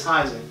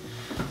advertising.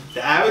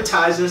 The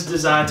advertising is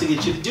designed to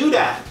get you to do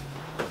that.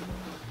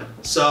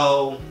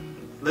 So,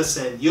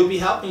 listen, you'll be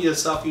helping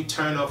yourself. You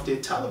turn off their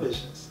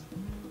televisions.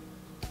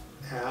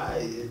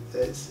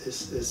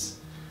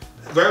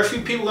 Very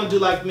few people are going to do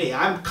like me.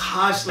 I'm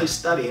constantly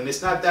studying.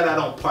 It's not that I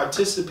don't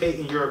participate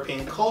in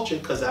European culture,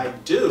 because I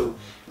do.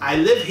 I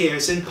live here.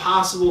 It's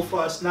impossible for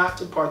us not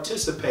to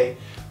participate.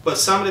 But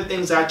some of the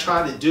things I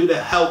try to do to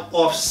help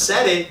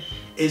offset it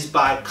is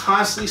by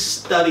constantly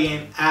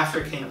studying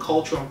African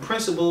culture and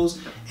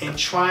principles and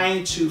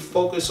trying to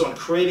focus on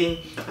creating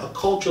a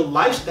cultural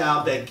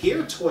lifestyle that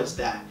geared towards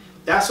that.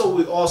 That's what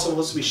we're all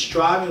supposed to be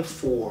striving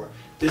for.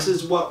 This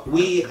is what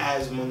we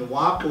as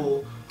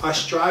Nuwaupu are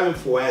striving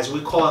for, as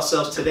we call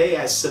ourselves today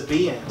as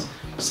Sabians,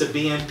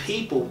 Sabian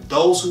people,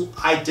 those who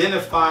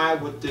identify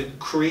with the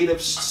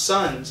creative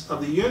sons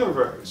of the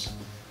universe.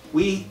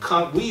 We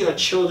are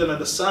children of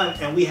the sun,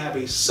 and we have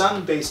a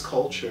sun-based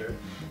culture,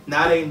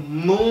 not a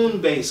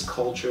moon-based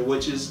culture,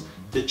 which is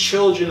the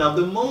children of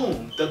the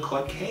moon, the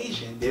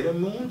Caucasian. They're the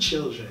moon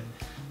children.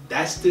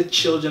 That's the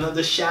children of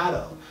the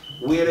shadow.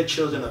 We're the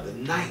children of the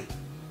night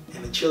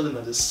and the children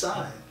of the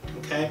sun,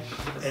 okay?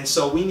 And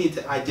so we need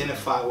to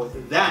identify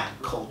with that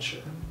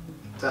culture.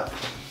 So,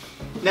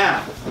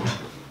 now,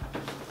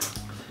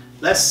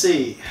 let's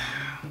see.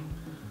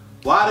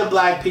 Why do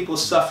black people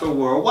suffer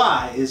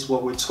worldwide is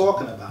what we're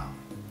talking about.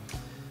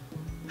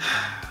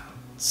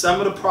 Some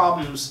of the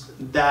problems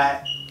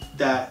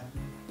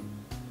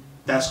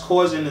that's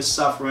causing the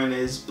suffering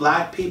is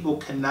black people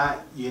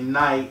cannot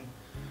unite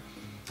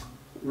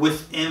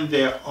within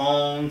their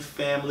own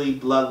family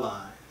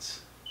bloodlines.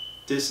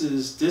 This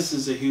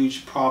is a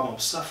huge problem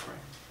of suffering.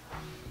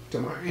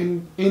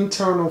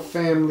 Internal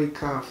family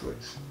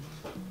conflicts.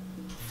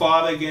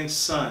 Father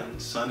against son,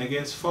 son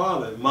against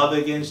father, mother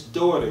against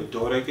daughter,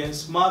 daughter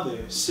against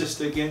mother,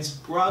 sister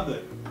against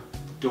brother,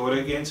 daughter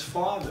against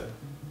father,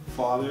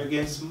 father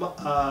against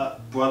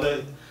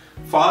brother,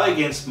 father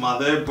against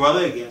mother,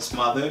 brother against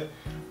mother.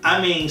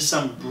 I mean,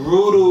 some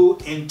brutal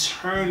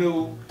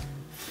internal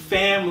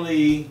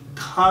family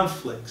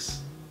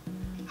conflicts.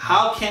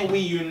 How can we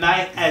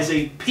unite as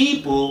a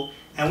people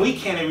and we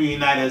can't even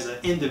unite as an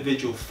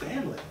individual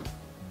family?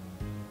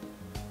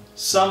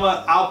 Some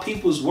of our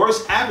people's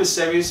worst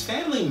adversaries,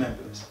 family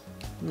members.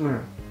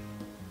 Yeah.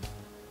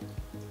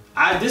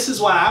 This is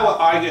why I would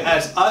argue,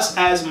 as us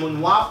as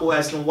Nuwaupu,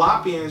 as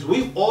Nuwaupians,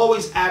 we've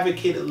always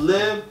advocated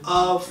live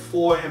of,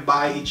 for, and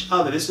by each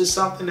other. This is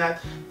something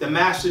that the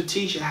master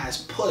teacher has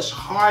pushed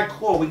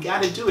hardcore. We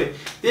got to do it.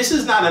 This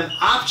is not an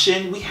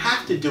option. We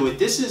have to do it.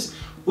 This is,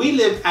 we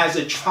live as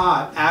a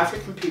tribe.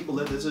 African people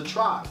live as a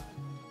tribe.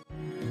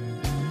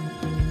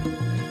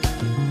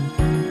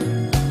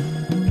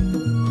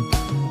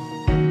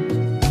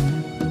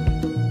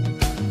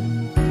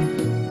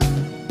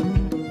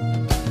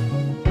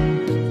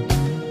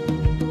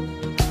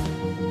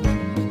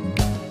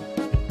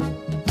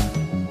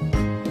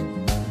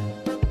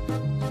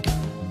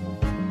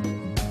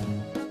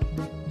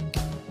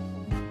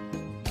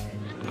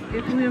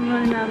 If we're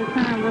running out of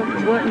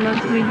time, what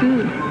must we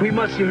do? We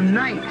must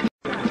unite.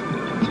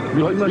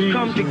 We must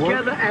come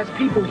together as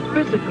people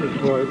physically,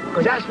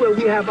 because that's where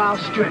we have our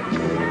strength.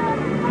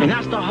 And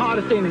that's the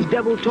hardest thing. The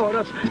devil taught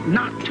us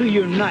not to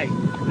unite,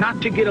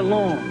 not to get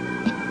along.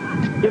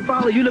 Your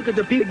father, you look at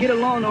the people that get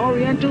along, the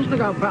Orientals, look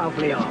how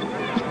powerful they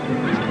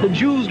are. The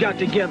Jews got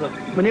together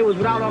when they was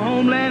without a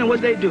homeland, and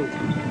what they do?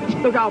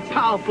 Look how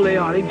powerful they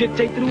are. They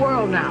dictate to the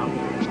world now.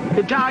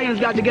 The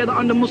Italians got together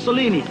under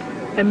Mussolini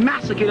and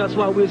massacred us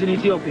while we was in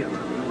Ethiopia.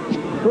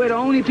 We're the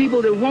only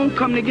people that won't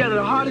come together.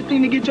 The hardest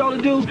thing to get y'all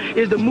to do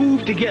is to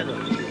move together.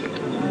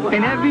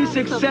 And every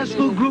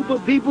successful group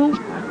of people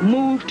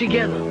move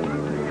together.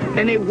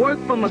 And they work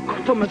from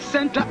a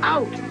center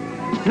out,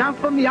 not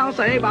from the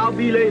outside. Hey, but I'll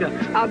be later.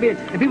 I'll be.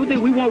 And people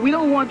think we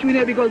don't want you in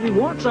there because we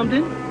want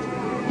something.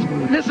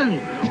 Listen,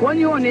 when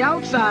you're on the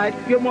outside,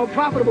 you're more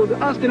profitable to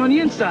us than on the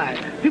inside.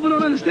 People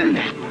don't understand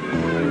that.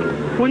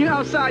 When you're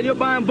outside, you're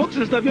buying books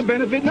and stuff, you're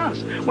benefiting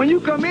us. When you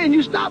come in,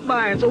 you stop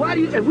buying. So why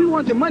do you, if we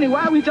want the money,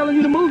 why are we telling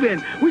you to move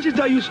in? We should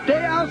tell you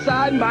stay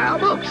outside and buy our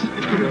books.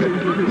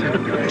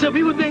 So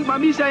people think by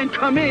me saying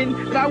come in,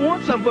 that I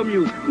want something from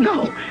you.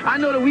 No, I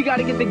know that we got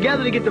to get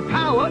together to get the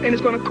power, and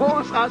it's going to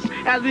cost us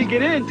as we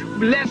get in.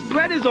 Less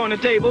bread is on the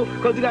table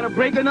because we got to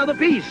break another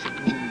piece.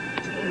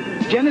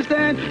 Do you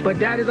understand? But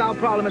that is our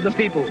problem as a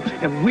people.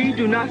 If we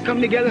do not come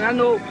together, and I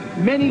know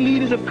many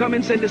leaders have come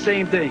and said the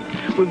same thing,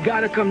 we've got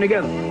to come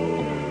together.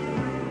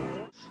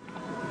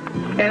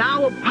 And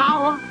our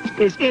power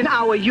is in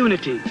our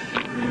unity.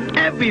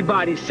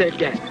 Everybody said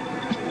that.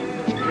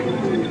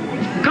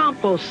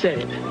 Campos said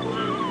it.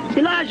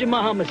 Elijah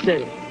Muhammad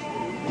said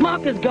it.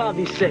 Marcus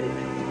Garvey said it.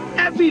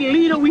 Every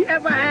leader we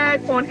ever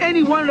had on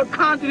any one of the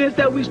continents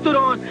that we stood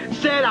on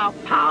said our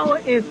power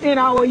is in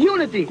our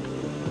unity.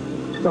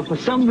 But for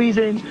some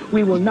reason,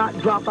 we will not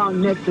drop our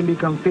necks and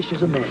become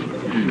fishers of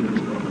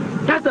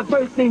men. That's the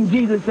first thing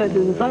Jesus said to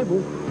the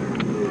disciples.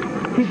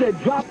 He said,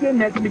 drop your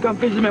necks and become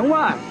fishers of men.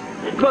 Why?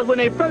 Because when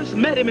they first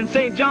met him in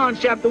St. John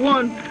chapter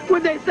 1,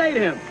 what did they say to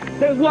him?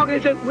 They was walking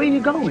and said, where are you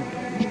going?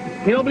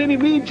 You don't believe me?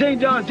 Read St.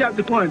 John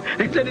chapter 1.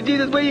 They said to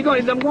Jesus, where are you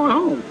going? He said, I'm going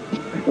home.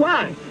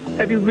 Why?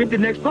 If you read the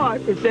next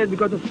part, it says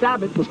because the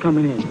Sabbath was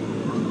coming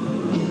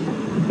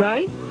in.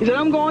 Right? He said,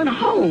 I'm going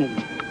home.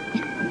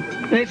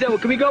 And they said, well,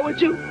 can we go with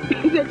you?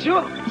 He said,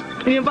 sure.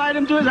 And he invited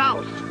them to his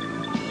house.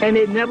 And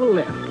they never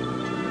left.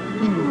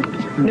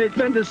 And they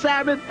spent the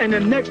Sabbath and the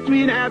next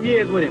 3.5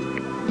 years with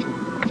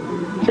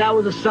him. That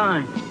was a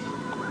sign.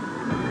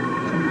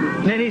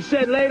 And then he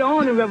said later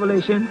on in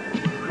Revelation,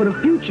 for the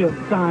future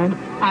sign,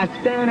 I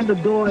stand at the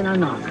door and I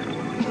knock.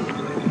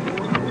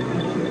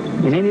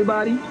 And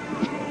anybody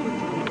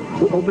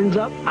who opens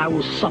up, I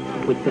will sup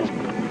with them.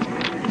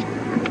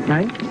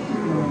 Right?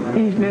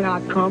 These men I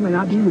come and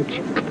I be with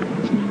you.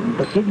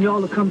 But getting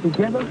y'all to come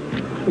together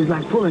is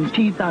like pulling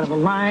teeth out of a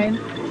lion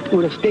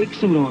with a steak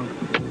suit on.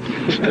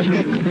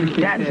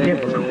 That's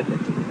difficult.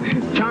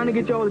 Trying to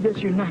get y'all to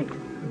just unite.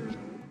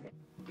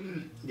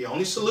 The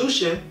only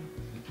solution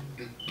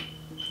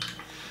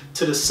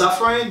to the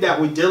suffering that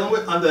we're dealing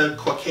with under the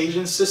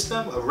Caucasian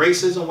system of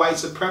racism, white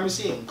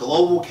supremacy, and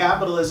global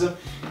capitalism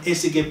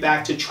is to get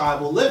back to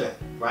tribal living,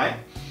 right?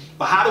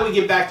 But how do we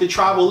get back to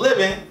tribal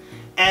living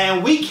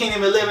and we can't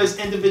even live as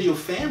individual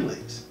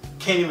families,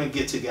 can't even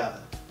get together?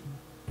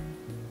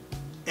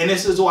 And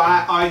this is why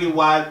I argue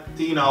why,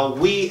 you know,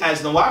 we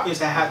as Nuwaupians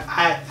have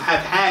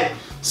had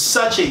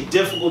such a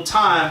difficult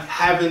time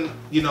having,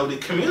 you know, the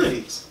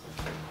communities.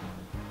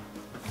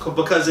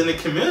 Because in the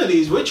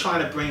communities, we're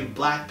trying to bring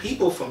black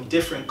people from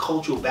different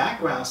cultural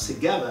backgrounds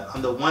together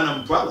under one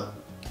umbrella.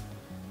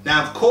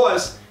 Now, of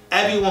course,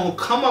 everyone who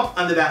come up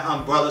under that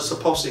umbrella is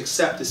supposed to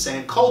accept the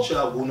same culture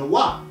of Wu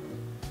Nuwaup.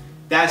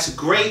 That's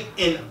great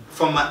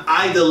from an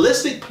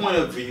idealistic point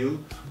of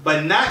view,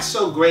 but not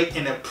so great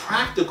in a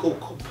practical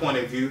point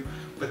of view,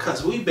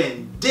 because we've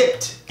been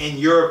dipped in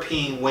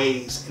European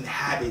ways and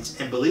habits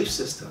and belief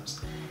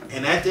systems.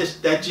 And that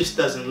just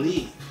doesn't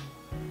leave.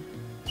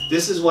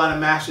 This is why the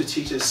master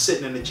teacher is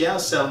sitting in the jail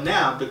cell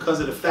now,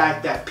 because of the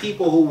fact that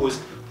people who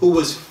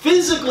was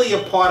physically a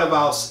part of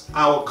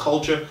our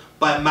culture,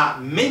 but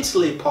not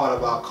mentally a part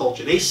of our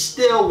culture, they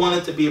still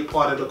wanted to be a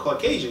part of the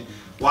Caucasian.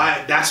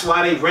 Why? That's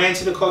why they ran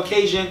to the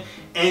Caucasian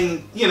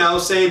and, you know,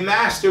 say,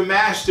 master,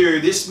 master,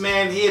 this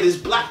man here, this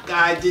black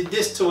guy did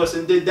this to us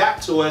and did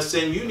that to us,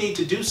 and you need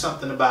to do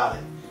something about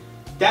it.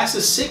 That's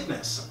a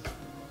sickness.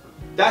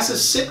 That's a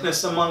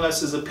sickness among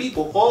us as a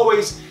people,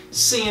 always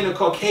seeing the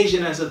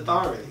Caucasian as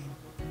authority.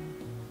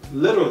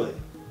 Literally.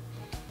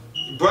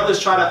 Brothers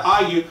try to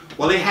argue,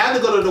 well, they had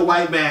to go to the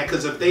white man,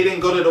 because if they didn't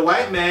go to the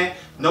white man,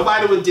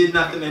 nobody would did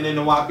nothing in the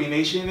Nuwaupu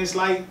nation. It's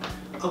like,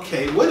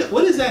 okay,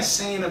 what is that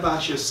saying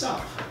about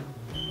yourself?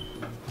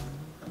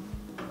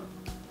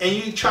 And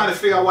you try to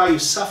figure out why you're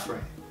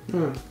suffering.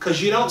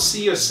 Because you don't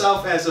see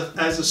yourself as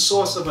a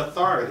source of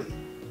authority.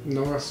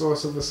 No, a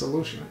source of a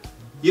solution.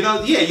 You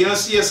know, yeah, you don't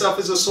see yourself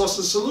as a source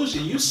of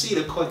solution. You see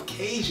the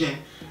Caucasian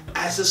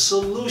as a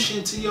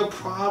solution to your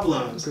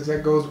problems. Because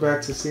that goes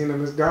back to seeing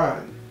them as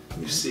God.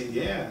 You see,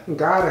 yeah.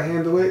 God will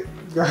handle it.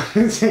 God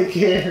will take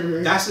care of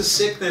it. That's a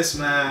sickness,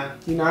 man.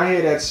 You know, I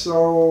hear that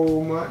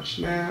so much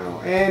now.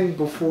 And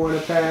before in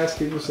the past,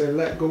 people say,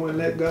 let go and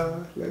let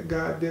God. Let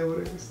God deal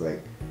with it. It's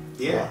like,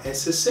 yeah,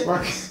 it's a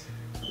sickness.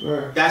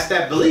 Yeah. That's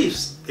that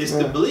beliefs. It's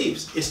the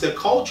beliefs. It's the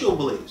cultural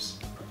beliefs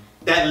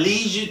that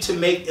leads you to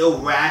make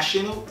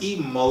irrational,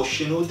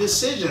 emotional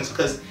decisions,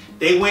 because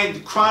they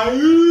went crying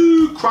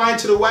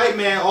to the white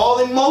man, all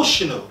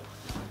emotional,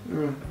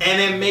 and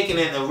then making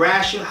it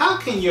irrational. How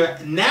can your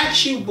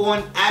naturally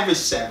born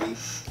adversary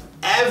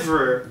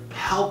ever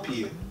help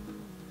you?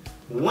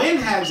 When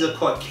has the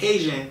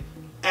Caucasian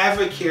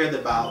ever cared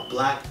about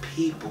black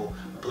people,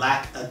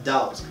 black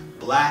adults,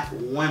 black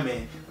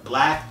women,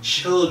 black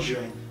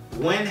children?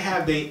 When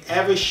have they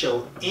ever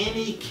showed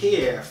any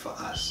care for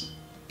us?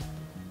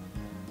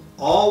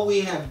 All we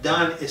have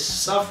done is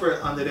suffer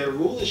under their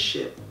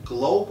rulership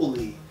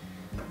globally,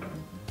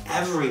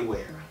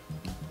 everywhere.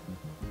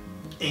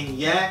 And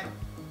yet,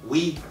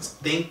 we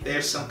think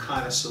there's some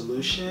kind of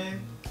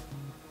solution.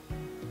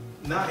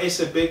 No,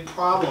 it's a big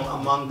problem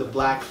among the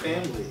black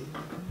family.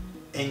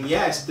 And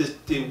yes,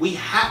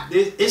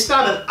 it's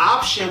not an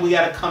option. We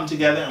got to come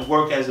together and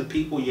work as a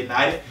people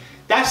united.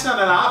 That's not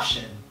an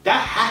option.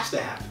 That has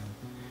to happen.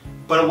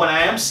 But what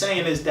I am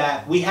saying is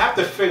that we have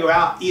to figure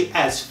out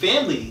as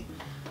family.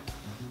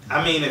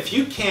 I mean, if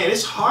you can't,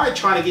 it's hard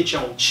trying to get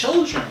your own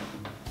children.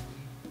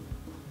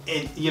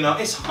 And, you know,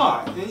 it's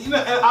hard. And, you know,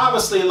 and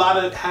obviously a lot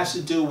of it has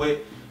to do with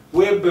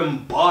we're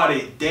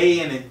bombarded day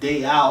in and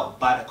day out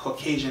by the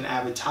Caucasian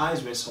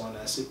advertisements on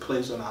us. It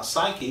plays on our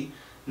psyche.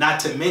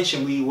 Not to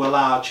mention we will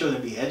allow our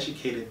children to be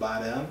educated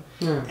by them.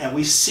 And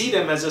we see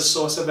them as a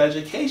source of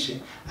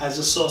education, as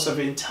a source of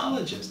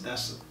intelligence.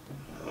 That's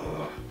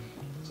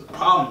a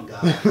problem,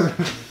 guys.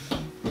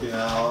 You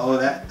know,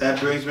 that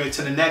brings me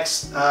to the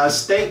next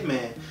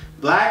statement.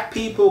 Black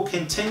people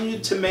continue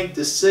to make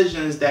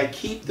decisions that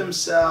keep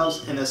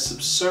themselves in a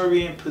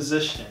subservient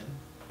position,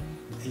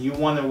 and you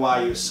wonder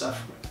why you're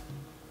suffering.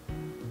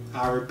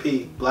 I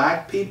repeat,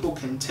 black people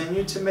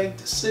continue to make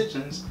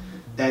decisions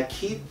that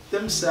keep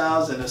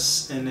themselves in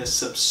a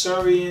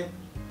subservient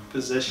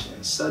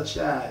position, such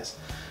as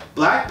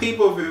black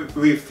people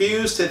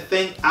refuse to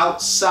think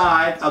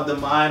outside of the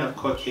mind of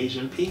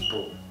Caucasian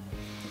people.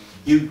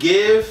 You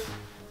give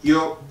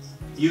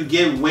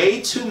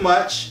way too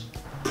much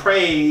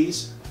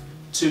praise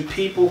to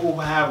people who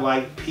have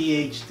like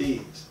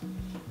PhDs,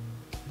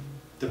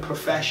 the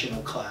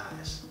professional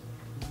class.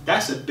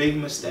 That's a big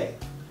mistake.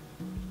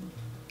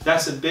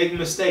 That's a big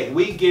mistake.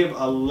 We give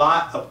a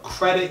lot of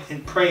credit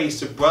and praise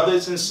to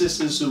brothers and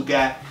sisters who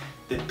got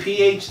the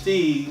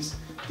PhDs,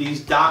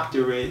 these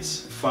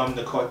doctorates from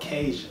the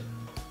Caucasian.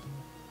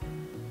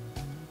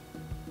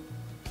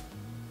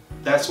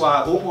 That's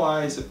why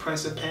Umar is the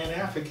Prince of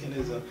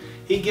Pan-Africanism.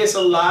 He gets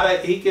a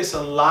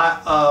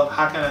lot of,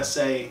 how can I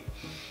say,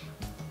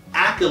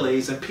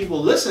 accolades, and people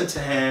listen to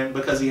him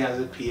because he has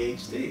a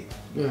PhD.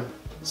 Yeah.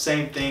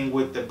 Same thing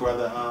with the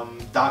brother,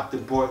 Dr.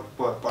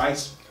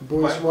 Bryce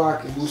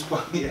Watkins.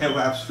 Yeah,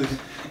 absolutely.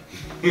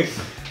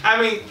 I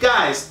mean,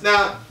 guys,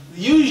 now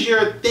use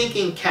your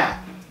thinking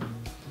cap.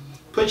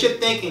 Put your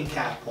thinking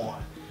cap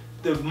on.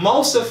 The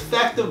most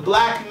effective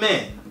black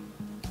men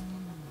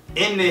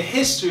in the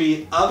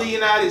history of the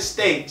United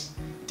States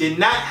did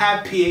not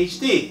have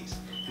PhDs.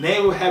 And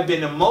they would have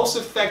been the most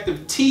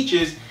effective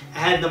teachers and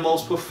had the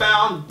most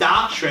profound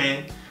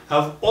doctrine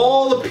of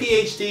all the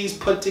PhDs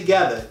put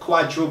together,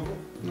 quadruple.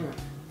 Yeah.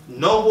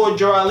 Noble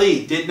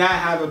Ali did not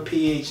have a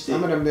PhD.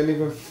 Some of them didn't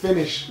even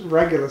finish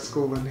regular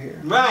school in here.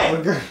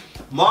 Right.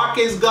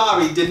 Marcus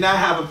Garvey did not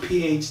have a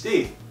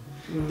PhD.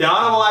 The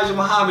Honorable Elijah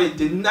Muhammad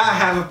did not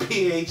have a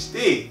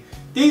PhD.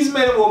 These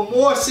men were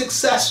more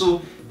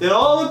successful than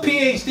all the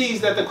PhDs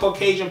that the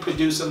Caucasian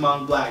produce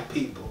among black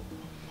people.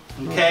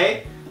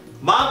 Okay?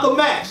 Malcolm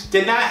X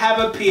did not have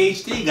a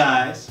PhD,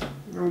 guys.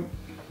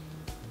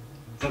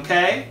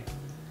 Okay?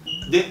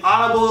 The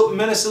Honorable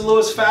Minister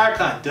Louis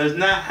Farrakhan does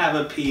not have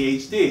a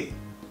PhD.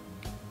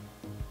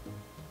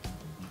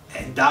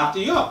 And And Dr.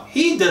 York,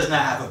 he does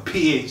not have a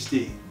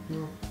PhD.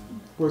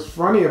 What's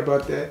funny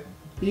about that,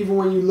 even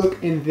when you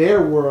look in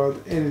their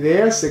world, in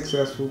their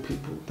successful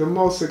people, the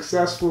most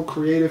successful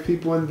creative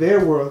people in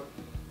their world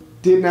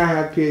did not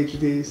have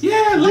PhDs.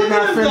 Yeah, look did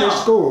not at him finish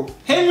though. school.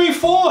 Henry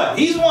Ford,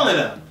 he's one of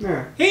them.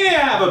 Yeah. He didn't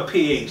have a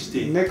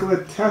PhD.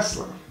 Nikola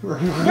Tesla.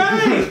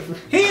 Right.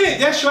 He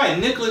didn't, that's right,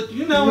 Nikola,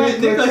 you know what?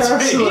 Nikola Tesla,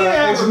 he didn't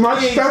have as a much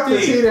PhD. stuff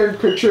as he didn't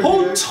contribute.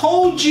 Who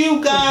told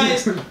you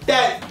guys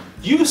that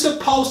you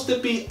supposed to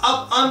be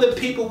up under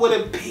people with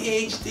a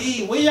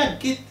PhD? Where y'all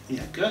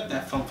got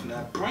that from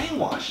that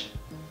brainwashing?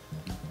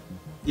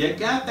 You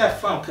got that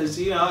from, because,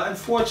 you know,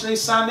 unfortunately,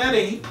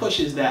 Sarnetti, he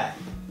pushes that.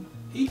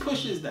 He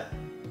pushes that.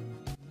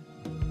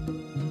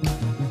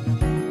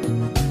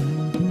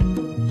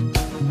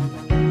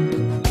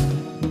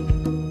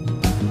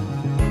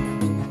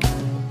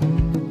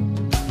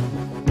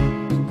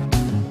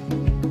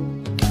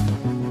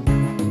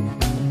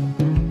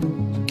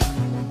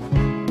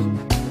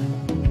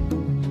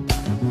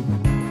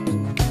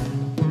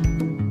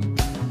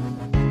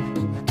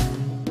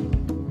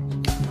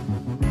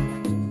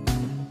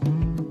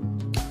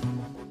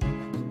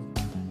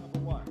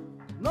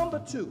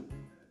 Two,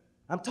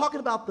 I'm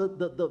talking about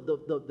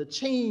the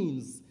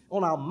chains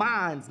on our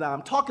minds now.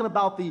 I'm talking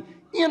about the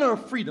inner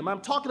freedom. I'm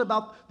talking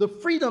about the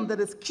freedom that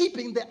is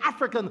keeping the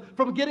African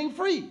from getting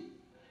free.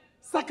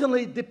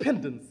 Secondly,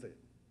 dependency.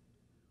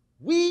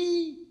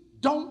 We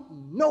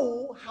don't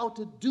know how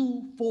to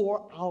do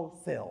for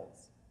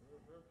ourselves.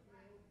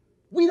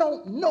 We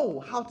don't know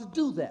how to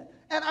do that.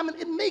 And I mean,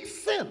 it makes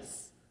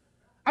sense.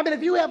 I mean,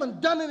 if you haven't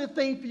done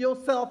anything for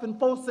yourself in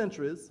 4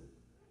 centuries,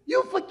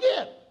 you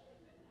forget.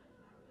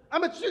 I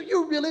mean,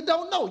 you really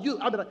don't know.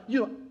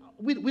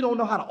 We don't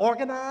know how to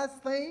organize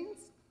things.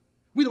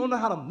 We don't know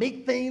how to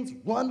make things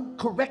run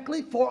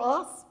correctly for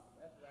us.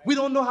 We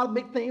don't know how to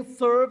make things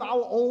serve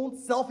our own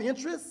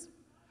self-interest.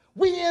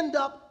 We end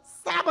up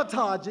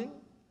sabotaging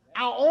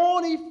our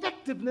own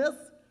effectiveness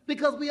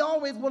because we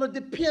always want to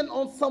depend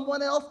on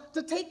someone else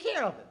to take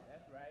care of it.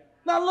 That's right.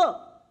 Now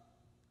look,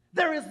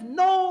 there is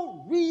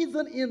no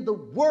reason in the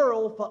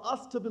world for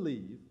us to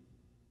believe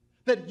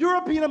that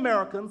European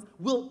Americans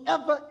will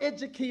ever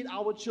educate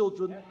our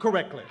children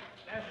correctly.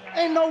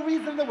 Ain't no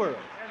reason in the world.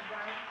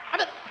 I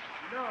mean,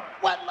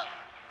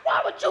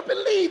 why would you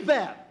believe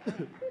that?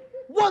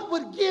 What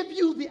would give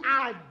you the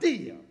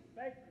idea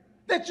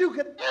that you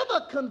could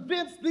ever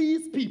convince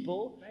these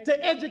people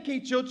to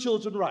educate your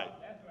children right?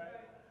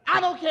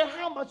 I don't care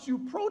how much you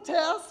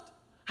protest,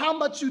 how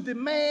much you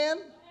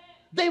demand,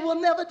 they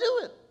will never do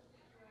it.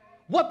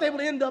 What they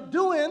will end up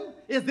doing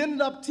is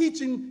end up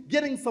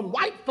getting some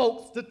white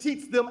folks to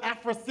teach them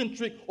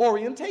Afrocentric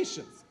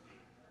orientations.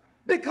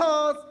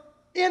 Because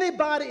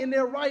anybody in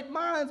their right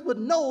minds would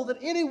know that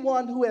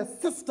anyone who has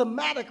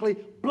systematically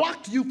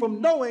blocked you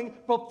from knowing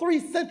for 3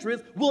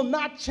 centuries will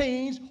not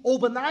change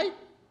overnight,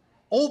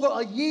 over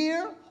a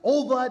year,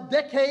 over a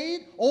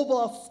decade,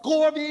 over a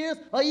score of years,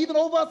 or even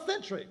over a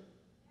century.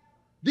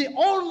 The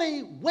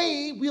only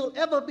way we'll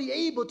ever be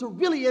able to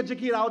really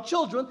educate our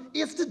children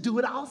is to do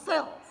it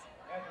ourselves.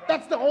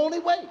 That's the only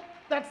way.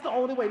 That's the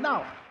only way.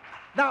 Now,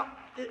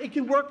 it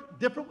can work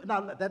different.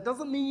 Now, that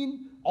doesn't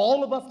mean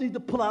all of us need to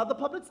pull out of the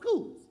public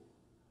schools.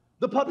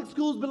 The public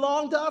schools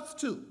belong to us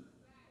too.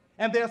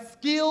 And there are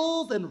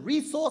skills and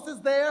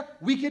resources there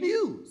we can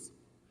use.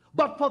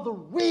 But for the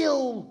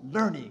real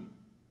learning,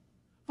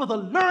 for the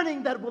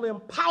learning that will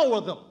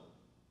empower them,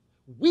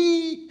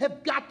 we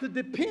have got to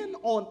depend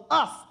on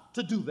us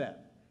to do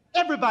that.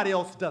 Everybody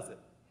else does it.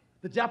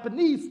 The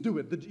Japanese do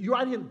it. You're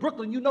right here in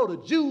Brooklyn, you know the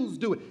Jews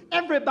do it.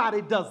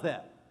 Everybody does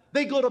that.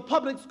 They go to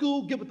public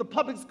school, get with the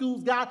public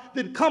schools guy,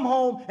 then come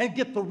home and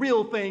get the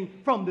real thing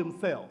from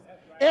themselves.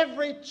 Right.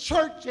 Every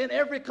church and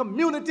every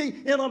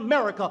community in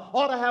America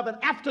ought to have an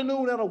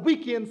afternoon and a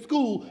weekend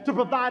school to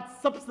provide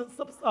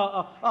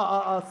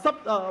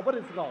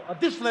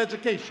additional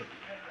education.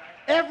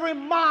 Every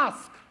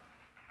mosque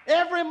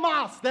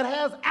that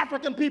has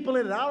African people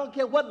in it, I don't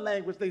care what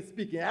language they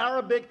speak in,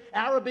 Arabic,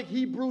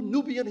 Hebrew,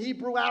 Nubian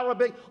Hebrew,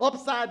 Arabic,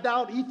 upside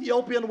down,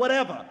 Ethiopian,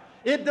 whatever.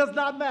 It does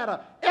not matter.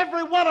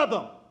 Every one of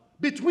them,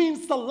 between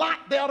Salat,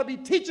 they ought to be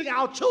teaching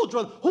our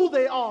children who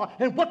they are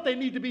and what they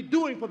need to be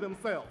doing for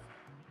themselves.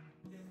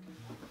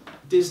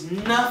 There's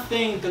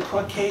nothing the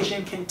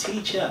Caucasian can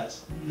teach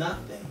us,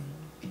 nothing,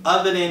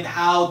 other than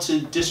how to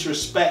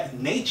disrespect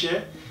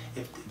nature.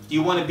 If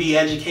you want to be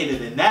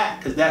educated in that,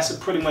 because that's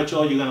pretty much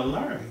all you're going to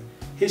learn.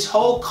 His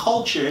whole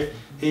culture,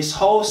 his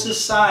whole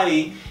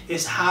society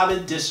is how to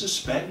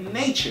disrespect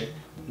nature.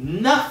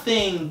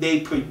 Nothing they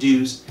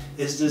produce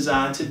is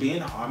designed to be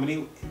in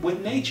harmony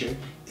with nature.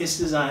 It's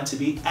designed to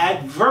be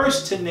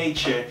adverse to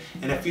nature.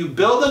 And if you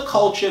build a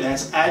culture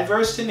that's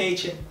adverse to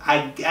nature,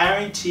 I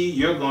guarantee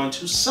you're going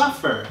to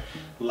suffer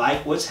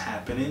like what's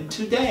happening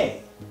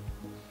today.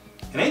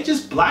 It ain't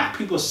just black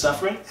people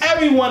suffering.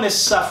 Everyone is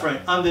suffering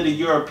under the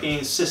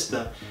European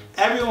system.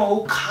 Everyone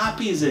who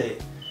copies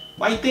it.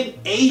 Why you think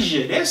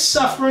Asia, they're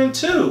suffering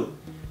too.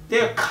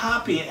 They're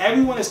copying.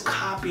 Everyone is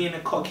copying the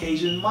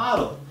Caucasian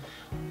model.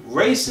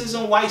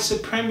 Racism, white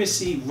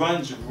supremacy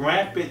runs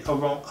rampant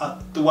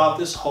throughout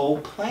this whole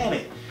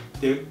planet.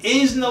 There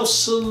is no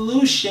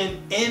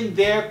solution in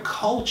their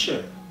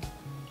culture.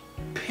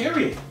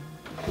 Period.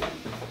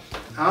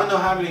 I don't know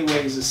how many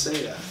ways to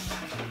say that.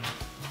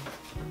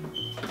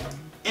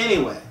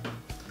 Anyway,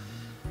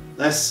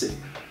 let's see.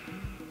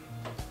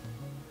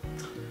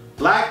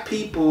 Black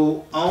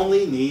people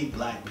only need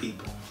black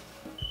people.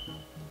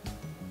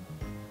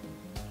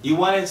 You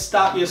want to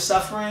stop your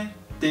suffering?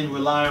 Then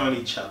rely on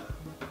each other.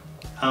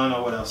 I don't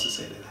know what else to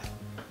say to that.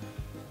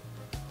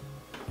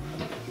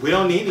 We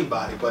don't need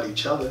anybody but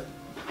each other.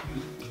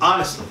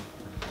 Honestly.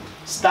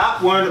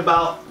 Stop worrying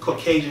about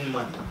Caucasian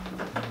money.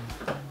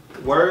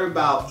 Worry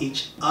about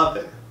each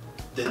other.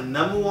 The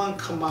 #1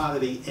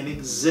 commodity in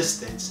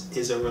existence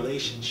is a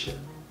relationship.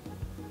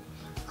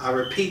 I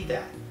repeat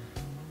that.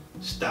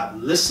 Stop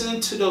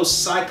listening to those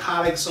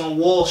psychotics on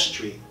Wall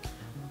Street.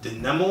 The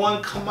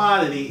 #1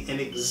 commodity in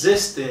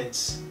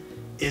existence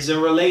is a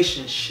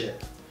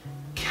relationship.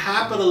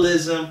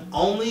 Capitalism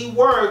only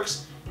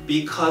works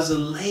because of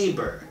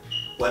labor.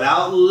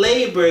 Without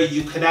labor,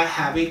 you cannot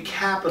have a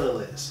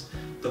capitalist.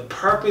 The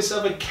purpose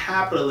of a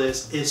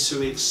capitalist is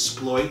to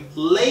exploit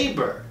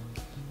labor.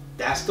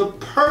 That's the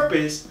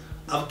purpose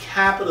of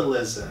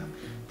capitalism.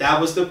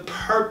 That was the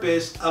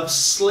purpose of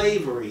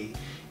slavery,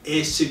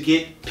 is to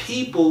get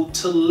people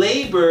to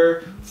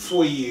labor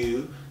for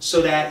you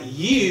so that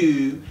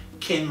you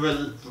can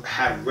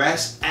have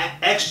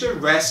extra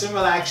rest and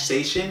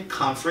relaxation,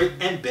 comfort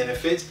and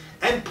benefits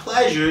and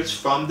pleasures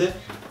from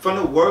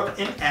the work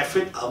and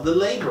effort of the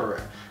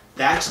laborer.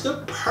 That's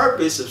the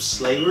purpose of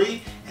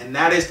slavery, and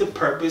that is the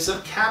purpose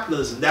of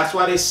capitalism. That's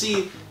why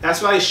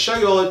they show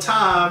you all the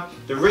time,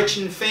 the rich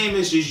and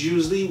famous is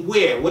usually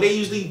where? What they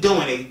usually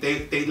doing?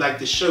 They like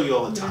to show you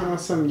all the time. On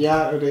some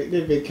yacht or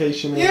they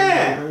vacationing.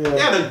 Yeah,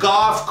 the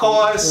golf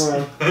course.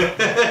 Right.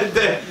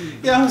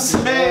 You know what I'm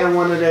saying? And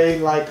one of they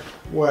like,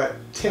 what,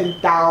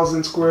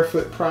 10,000 square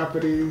foot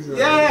properties? Or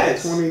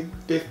yes. 20,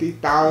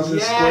 50,000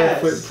 square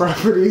foot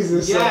properties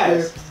or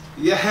something.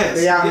 Yes.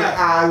 They out on an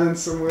island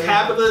somewhere.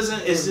 Capitalism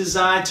is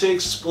designed to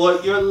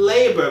exploit your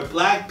labor.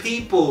 Black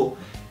people,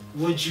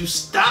 would you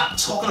stop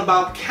talking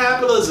about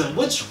capitalism?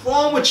 What's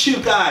wrong with you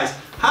guys?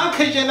 How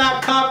could you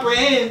not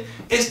comprehend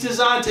it's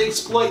designed to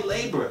exploit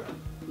labor?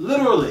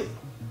 Literally.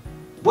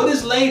 What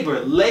is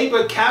labor?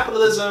 Labor,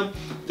 capitalism,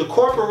 the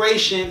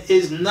corporation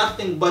is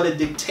nothing but a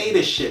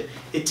dictatorship.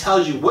 It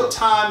tells you what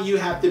time you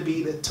have to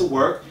be to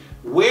work,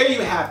 where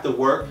you have to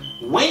work,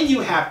 when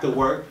you have to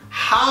work,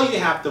 how you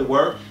have to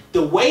work,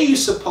 the way you're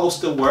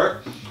supposed to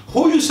work,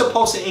 who you're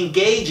supposed to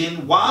engage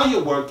in while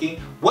you're working,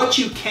 what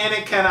you can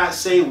and cannot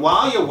say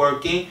while you're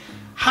working.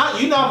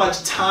 You know how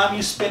much time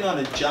you spend on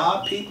a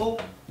job, people?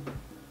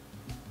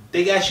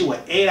 They got you,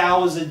 what, 8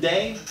 hours a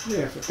day?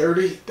 Yeah, for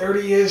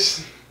 30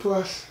 years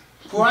plus.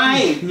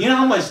 Right. You know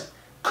how much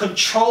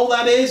control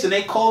that is? And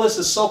they call this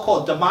a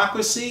so-called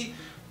democracy.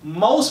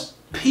 Most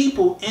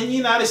people in the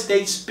United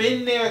States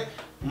spend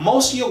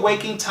most of your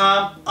waking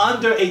time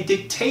under a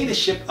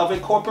dictatorship of a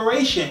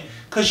corporation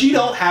because you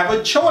don't have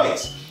a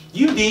choice.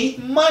 You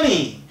need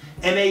money,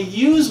 and they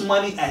use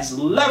money as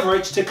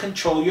leverage to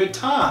control your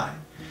time.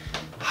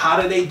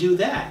 How do they do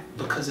that?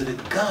 Because of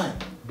the gun.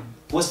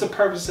 What's the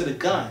purpose of the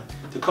gun?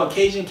 The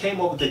Caucasian came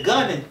up with the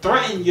gun and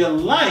threatened your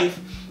life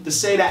to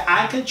say that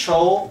I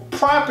control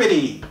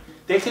property.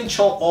 They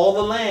control all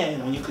the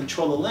land. When you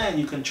control the land,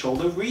 you control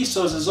the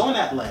resources on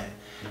that land.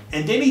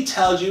 And then he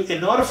tells you,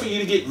 in order for you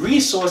to get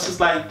resources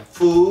like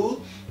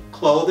food,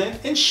 clothing,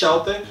 and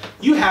shelter,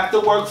 you have to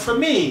work for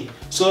me.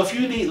 So if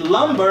you need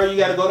lumber, you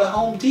got to go to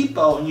Home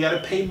Depot and you got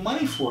to pay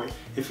money for it.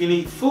 If you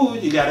need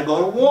food, you got to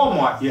go to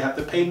Walmart. You have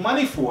to pay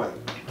money for it.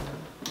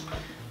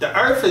 The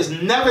earth has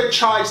never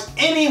charged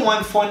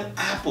anyone for an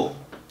apple.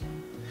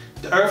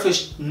 The earth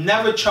has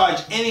never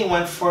charged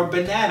anyone for a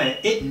banana.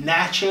 It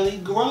naturally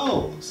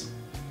grows.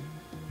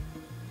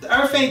 The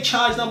earth ain't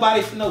charged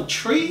nobody for no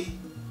tree.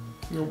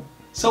 Nope.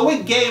 So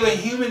it gave a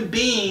human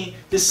being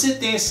to sit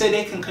there and say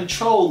they can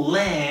control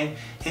land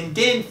and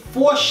then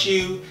force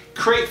you,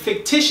 create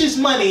fictitious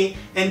money,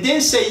 and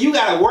then say you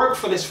gotta work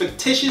for this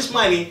fictitious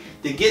money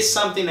to get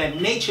something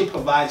that nature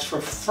provides for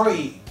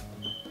free.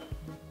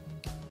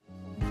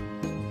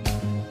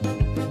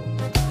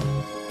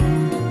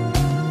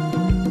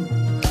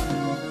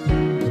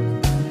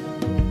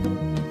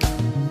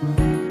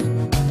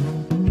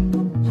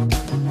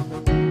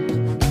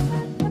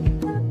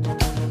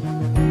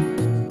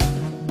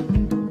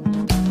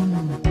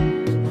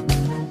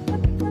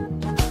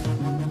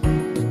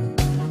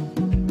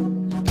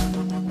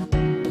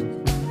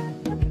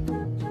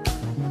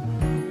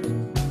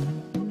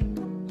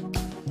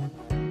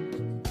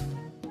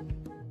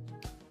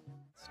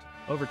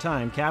 Over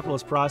time,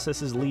 capitalist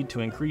processes lead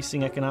to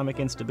increasing economic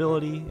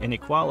instability,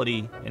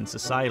 inequality, and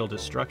societal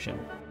destruction.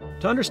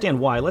 To understand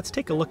why, let's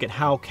take a look at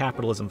how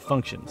capitalism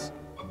functions.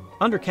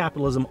 Under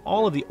capitalism,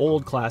 all of the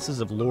old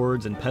classes of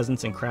lords and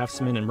peasants and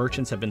craftsmen and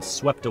merchants have been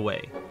swept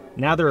away.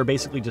 Now there are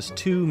basically just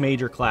two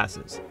major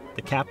classes: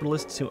 the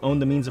capitalists who own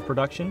the means of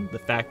production, the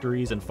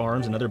factories and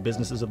farms and other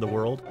businesses of the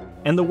world,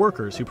 and the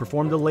workers who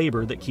perform the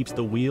labor that keeps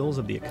the wheels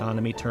of the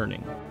economy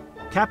turning.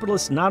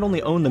 Capitalists not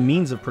only own the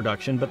means of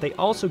production, but they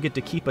also get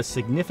to keep a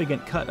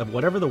significant cut of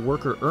whatever the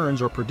worker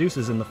earns or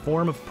produces in the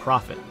form of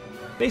profit.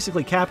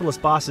 Basically,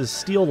 capitalist bosses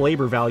steal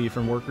labor value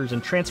from workers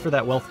and transfer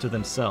that wealth to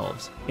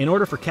themselves. In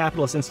order for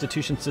capitalist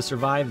institutions to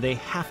survive, they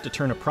have to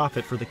turn a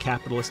profit for the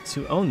capitalists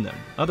who own them.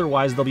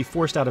 Otherwise, they'll be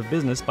forced out of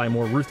business by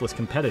more ruthless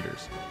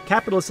competitors.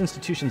 Capitalist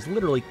institutions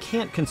literally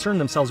can't concern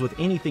themselves with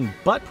anything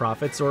but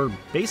profits, or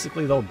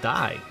basically they'll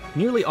die.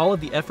 Nearly all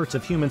of the efforts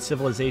of human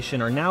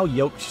civilization are now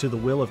yoked to the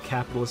will of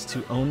capitalists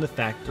who own the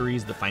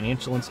factories, the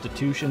financial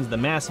institutions, the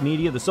mass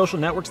media, the social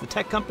networks, the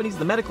tech companies,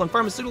 the medical and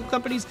pharmaceutical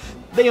companies.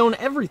 They own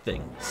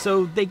everything,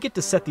 so they get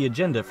to set the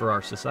agenda for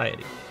our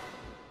society.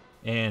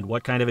 And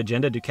what kind of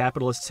agenda do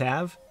capitalists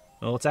have?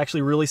 Well, it's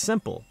actually really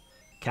simple.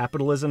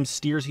 Capitalism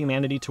steers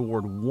humanity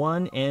toward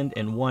one end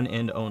and one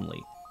end only: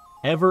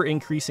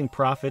 ever-increasing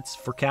profits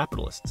for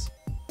capitalists.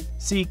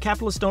 See,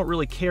 capitalists don't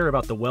really care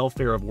about the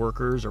welfare of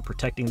workers or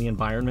protecting the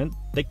environment.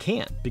 They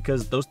can't,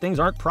 because those things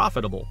aren't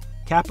profitable.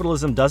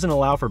 Capitalism doesn't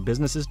allow for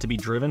businesses to be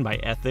driven by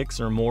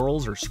ethics or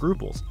morals or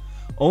scruples.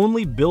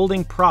 Only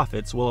building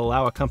profits will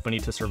allow a company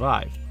to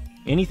survive.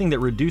 Anything that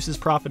reduces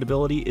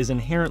profitability is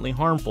inherently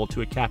harmful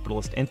to a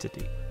capitalist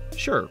entity.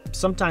 Sure,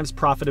 sometimes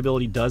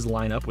profitability does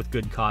line up with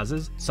good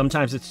causes.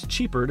 Sometimes it's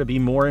cheaper to be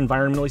more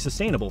environmentally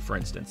sustainable, for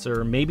instance,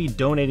 or maybe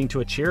donating to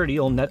a charity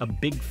will net a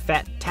big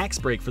fat tax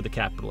break for the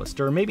capitalist,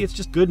 or maybe it's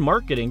just good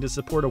marketing to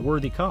support a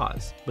worthy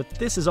cause. But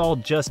this is all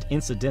just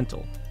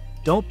incidental.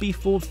 Don't be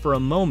fooled for a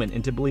moment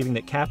into believing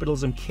that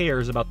capitalism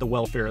cares about the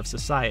welfare of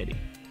society.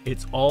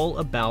 It's all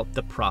about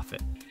the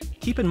profit.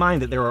 Keep in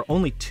mind that there are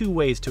only two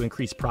ways to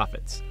increase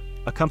profits.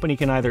 A company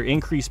can either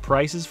increase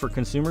prices for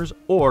consumers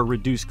or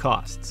reduce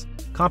costs.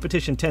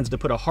 Competition tends to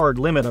put a hard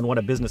limit on what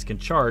a business can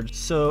charge,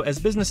 so as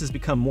businesses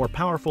become more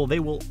powerful, they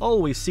will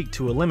always seek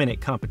to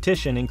eliminate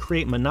competition and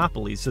create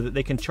monopolies so that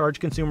they can charge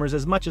consumers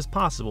as much as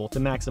possible to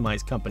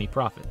maximize company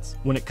profits.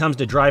 When it comes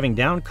to driving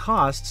down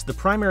costs, the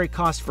primary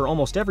cost for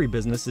almost every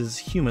business is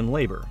human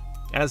labor.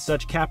 As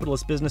such,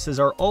 capitalist businesses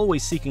are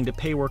always seeking to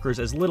pay workers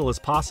as little as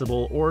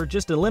possible or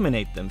just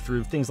eliminate them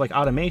through things like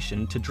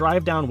automation to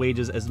drive down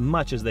wages as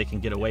much as they can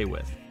get away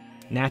with.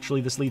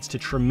 Naturally, this leads to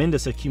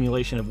tremendous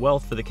accumulation of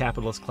wealth for the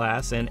capitalist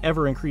class and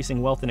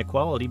ever-increasing wealth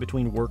inequality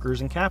between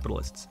workers and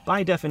capitalists.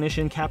 By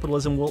definition,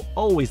 capitalism will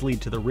always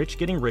lead to the rich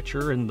getting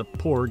richer and the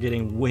poor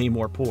getting way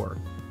more poor.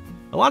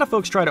 A lot of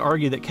folks try to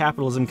argue that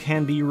capitalism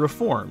can be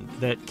reformed,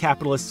 that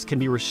capitalists can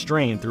be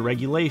restrained through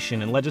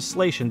regulation and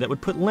legislation that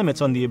would put limits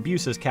on the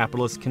abuses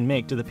capitalists can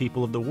make to the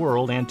people of the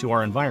world and to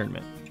our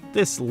environment.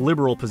 This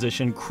liberal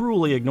position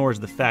cruelly ignores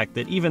the fact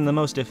that even the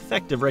most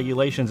effective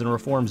regulations and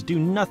reforms do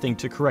nothing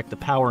to correct the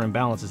power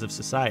imbalances of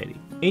society.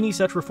 Any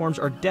such reforms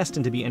are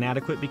destined to be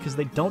inadequate because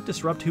they don't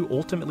disrupt who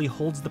ultimately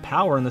holds the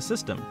power in the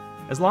system.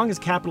 As long as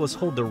capitalists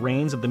hold the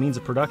reins of the means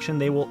of production,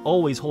 they will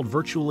always hold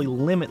virtually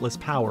limitless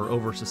power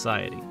over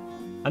society.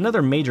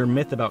 Another major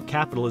myth about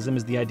capitalism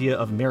is the idea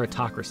of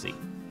meritocracy.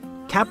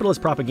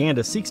 Capitalist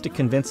propaganda seeks to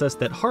convince us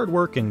that hard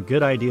work and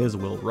good ideas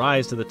will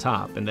rise to the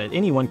top, and that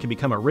anyone can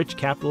become a rich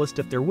capitalist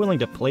if they're willing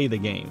to play the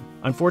game.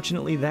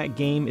 Unfortunately, that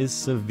game is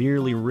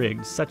severely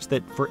rigged, such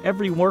that for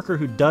every worker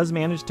who does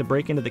manage to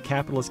break into the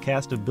capitalist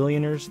caste of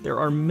billionaires, there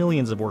are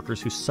millions of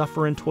workers who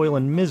suffer and toil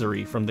in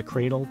misery from the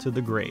cradle to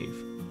the grave.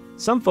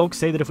 Some folks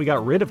say that if we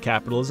got rid of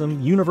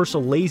capitalism,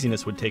 universal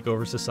laziness would take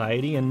over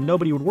society and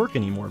nobody would work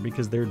anymore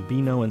because there'd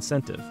be no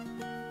incentive.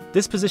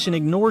 This position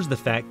ignores the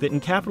fact that in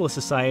capitalist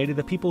society,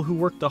 the people who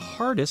work the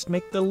hardest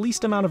make the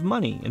least amount of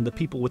money, and the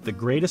people with the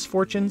greatest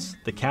fortunes,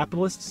 the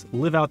capitalists,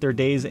 live out their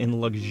days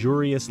in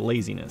luxurious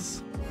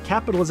laziness.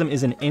 Capitalism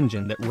is an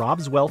engine that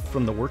robs wealth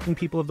from the working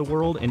people of the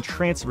world and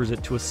transfers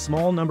it to a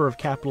small number of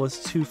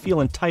capitalists who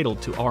feel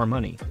entitled to our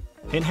money.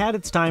 It had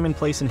its time and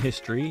place in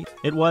history.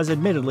 It was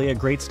admittedly a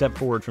great step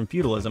forward from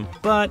feudalism,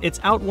 but it's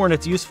outworn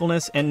its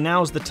usefulness, and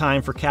now's the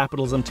time for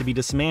capitalism to be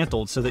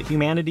dismantled so that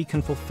humanity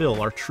can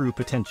fulfill our true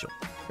potential.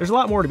 There's a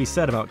lot more to be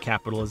said about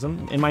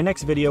capitalism. In my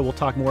next video, we'll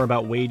talk more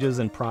about wages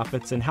and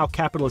profits and how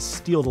capitalists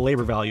steal the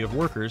labor value of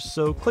workers,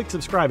 so click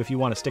subscribe if you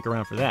want to stick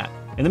around for that.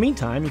 In the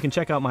meantime, you can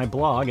check out my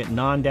blog at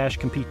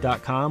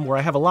non-compete.com, where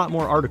I have a lot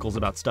more articles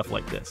about stuff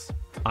like this.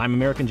 I'm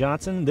American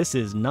Johnson. This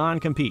is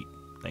Non-Compete.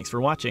 Thanks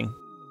for watching.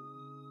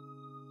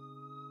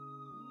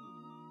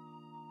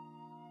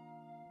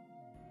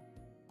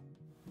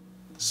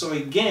 So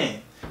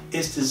again,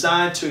 it's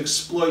designed to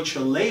exploit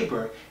your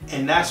labor,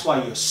 and that's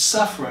why you're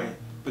suffering,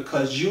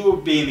 because you're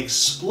being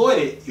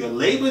exploited. Your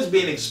labor is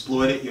being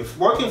exploited. You're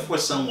working for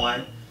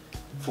someone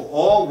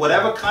for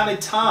whatever kind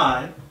of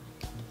time,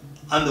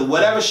 under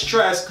whatever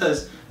stress,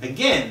 because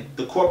again,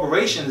 the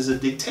corporation is a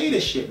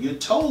dictatorship. You're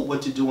told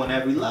what to do on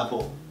every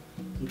level,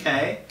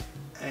 okay?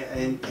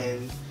 And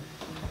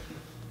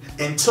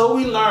until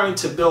we learn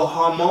to build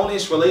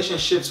harmonious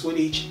relationships with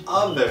each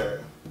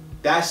other,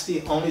 that's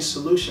the only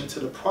solution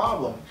to the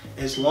problem.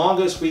 As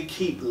long as we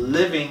keep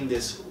living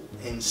this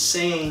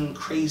insane,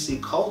 crazy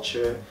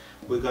culture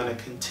we're going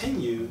to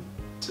continue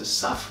to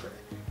suffer.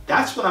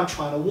 That's what I'm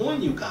trying to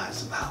warn you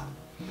guys about.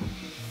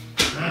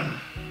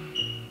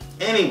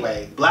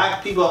 Anyway,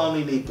 black people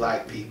only need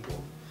black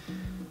people.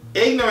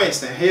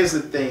 Ignorance, now here's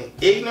the thing.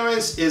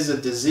 Ignorance is a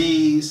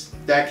disease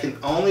that can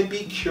only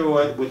be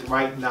cured with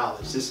right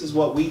knowledge. This is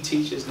what we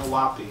teach as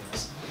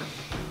Nuwaupians.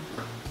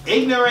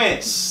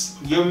 Ignorance.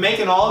 You're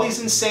making all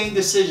these insane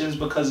decisions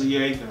because of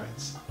your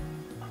ignorance.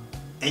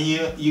 And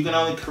you can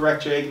only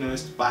correct your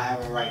ignorance by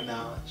having right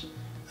knowledge.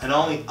 And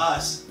only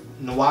us,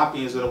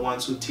 Nuwaupians, are the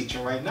ones who teach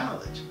right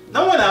knowledge.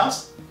 No one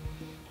else.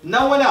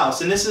 No one else.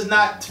 And this is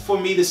not for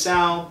me to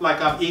sound like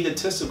I'm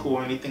egotistical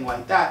or anything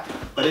like that,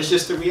 but it's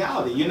just the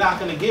reality. You're not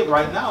going to get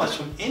right knowledge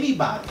from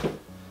anybody,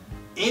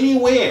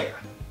 anywhere,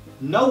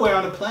 nowhere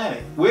on the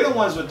planet. We're the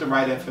ones with the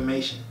right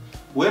information.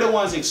 We're the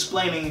ones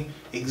explaining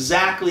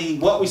exactly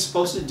what we're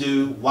supposed to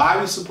do, why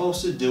we're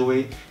supposed to do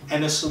it,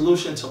 and the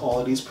solution to all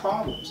of these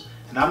problems.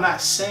 And I'm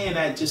not saying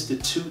that just to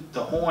toot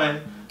the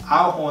horn,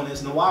 our horn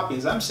as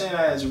Nuwaupians. I'm saying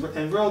that as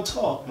in real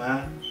talk,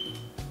 man.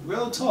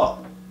 Real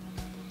talk.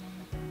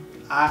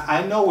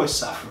 I know we're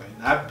suffering.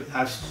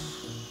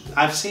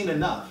 I've seen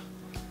enough.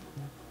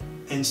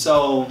 And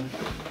so,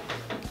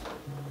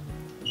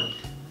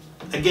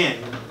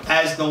 again,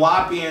 as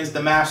Nuwaupians,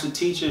 the master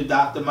teacher,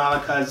 Dr.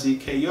 Malachi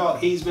Z.K. York,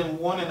 he's been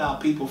warning our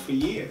people for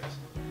years.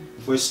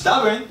 We're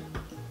stubborn.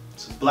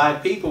 So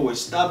black people, we're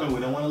stubborn.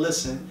 We don't want to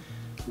listen.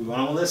 We don't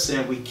want to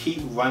listen. We keep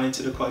running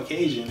to the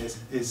Caucasian.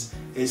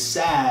 It's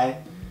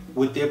sad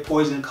with their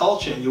poison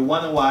culture, and you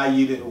wonder why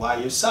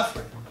you're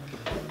suffering.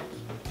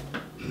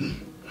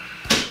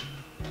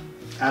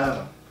 I don't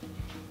know.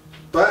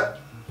 But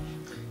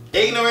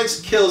ignorance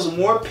kills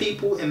more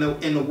people in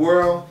the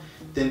world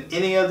than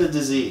any other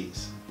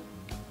disease.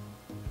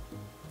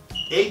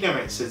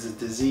 Ignorance is a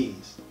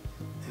disease,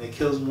 and it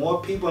kills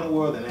more people in the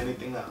world than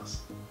anything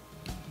else.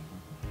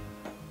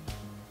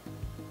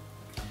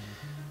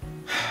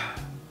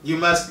 You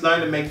must learn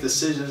to make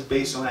decisions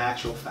based on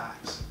actual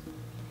facts.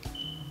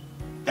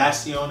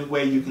 That's the only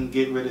way you can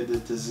get rid of the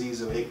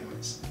disease of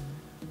ignorance.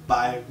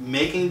 By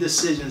making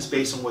decisions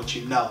based on what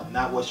you know,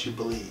 not what you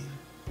believe.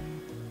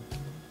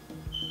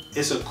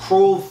 It's a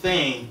cruel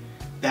thing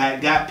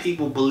that got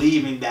people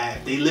believing that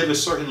if they live a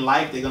certain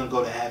life, they're going to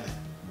go to heaven.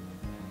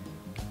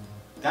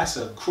 That's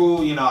a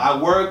cruel, I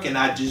work and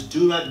I just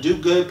do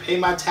good, pay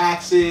my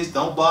taxes,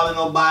 don't bother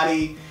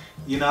nobody,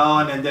 and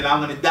then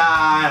I'm going to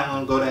die and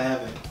I'm going to go to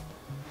heaven.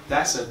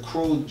 That's a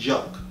cruel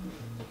joke.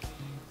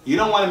 You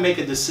don't want to make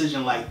a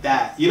decision like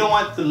that. You don't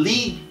want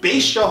to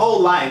base your whole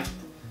life,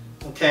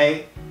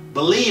 okay,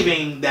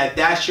 believing that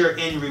that's your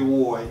end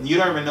reward. And you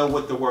don't even know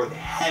what the word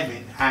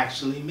heaven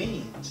actually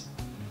means.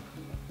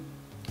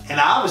 And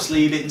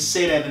obviously, it didn't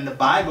say that in the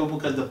Bible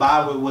because the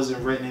Bible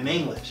wasn't written in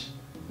English.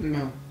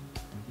 No.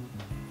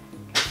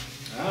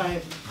 All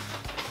right.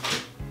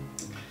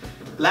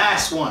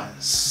 Last one.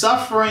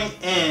 Suffering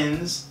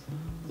ends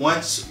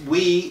once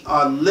we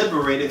are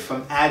liberated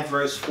from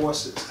adverse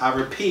forces. I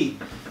repeat,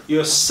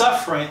 our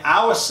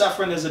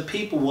suffering as a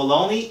people will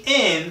only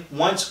end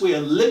once we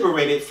are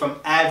liberated from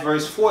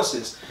adverse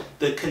forces,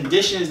 the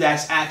conditions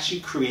that's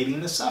actually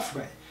creating the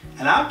suffering.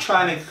 And I'm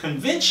trying to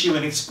convince you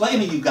and explain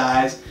to you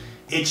guys,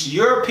 it's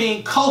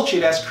European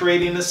culture that's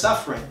creating the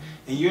suffering.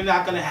 And you're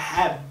not going to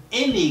have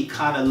any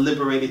kind of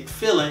liberated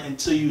feeling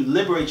until you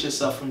liberate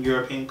yourself from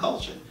European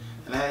culture.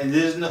 And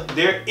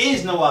there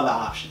is no other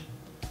option.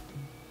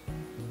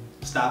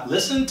 Stop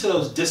listening to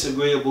those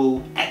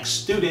disagreeable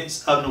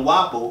ex-students of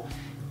Nuwaupu.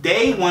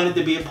 They wanted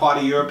to be a part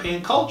of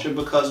European culture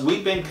because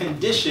we've been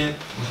conditioned.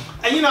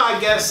 And I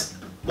guess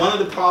one of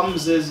the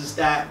problems is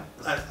that,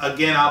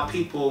 again, our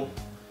people,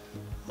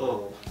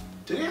 do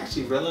they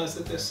actually realize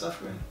that they're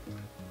suffering?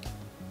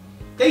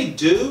 They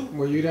do.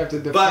 Well, you'd have to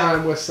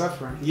define what's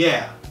suffering.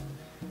 Yeah.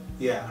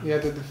 Yeah. You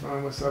have to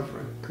define what's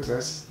suffering because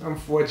that's,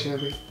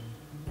 unfortunately,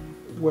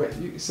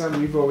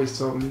 something you've always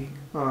told me.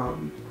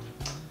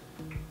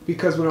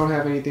 Because we don't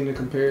have anything to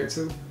compare it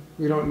to.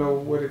 We don't know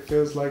what it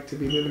feels like to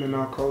be living in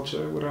our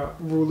culture without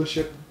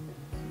rulership,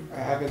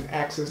 having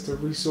access to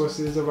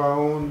resources of our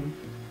own,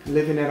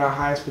 living at our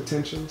highest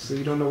potential. So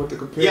you don't know what to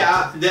compare.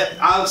 Yeah,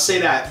 I'll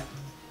say that.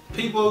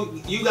 People,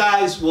 you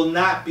guys will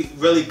not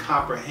really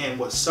comprehend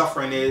what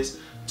suffering is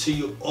till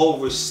you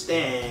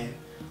understand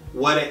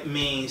what it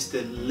means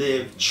to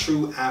live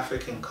true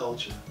African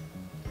culture.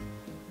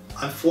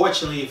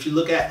 Unfortunately, if you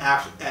look at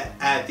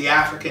the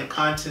African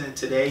continent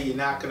today, you're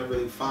not going to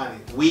really find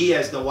it. We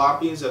as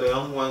Nuwaupians are the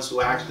only ones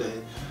who actually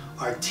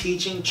are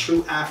teaching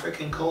true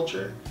African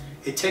culture.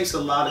 It takes a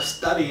lot of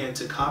studying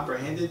to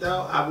comprehend it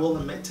though, I will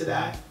admit to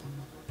that.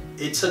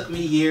 It took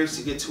me years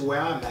to get to where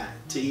I'm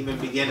at, to even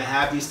begin to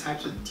have these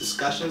types of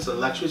discussions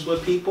and lectures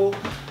with people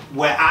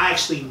where I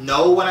actually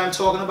know what I'm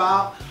talking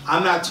about.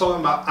 I'm not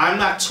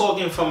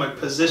talking from a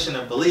position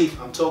of belief,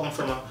 I'm talking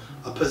from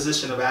a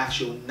position of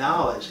actual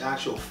knowledge,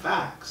 actual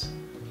facts.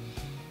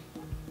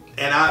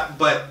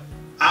 But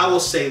I will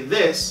say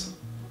this,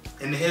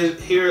 and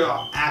here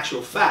are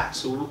actual facts.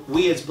 So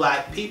we as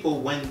black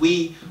people, when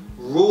we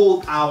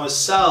ruled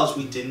ourselves,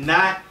 we did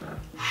not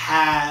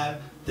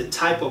have the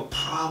type of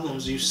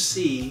problems you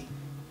see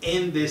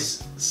in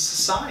this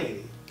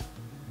society.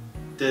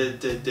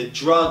 The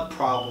drug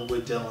problem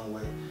we're dealing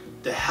with,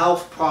 the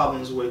health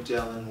problems we're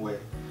dealing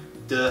with,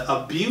 the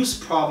abuse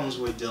problems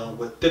we're dealing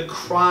with, the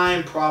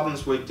crime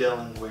problems we're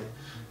dealing with,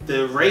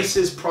 the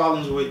racist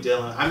problems we're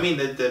dealing with. I mean,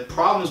 the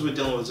problems we're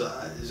dealing with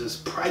is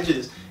just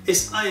prejudice.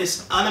 It's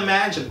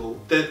unimaginable.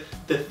 The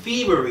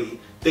thievery,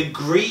 the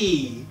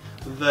greed,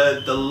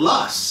 the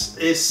lust.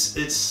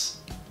 It's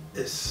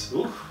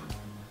oof.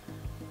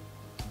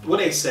 What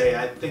they say?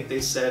 I think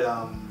they said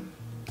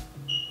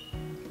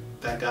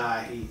that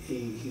guy.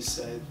 He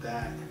said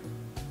that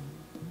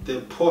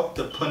the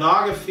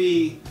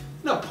pornography.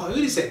 No, what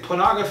did he say?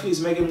 Pornography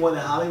is making more than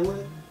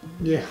Hollywood?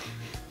 Yeah.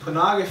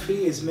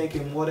 Pornography is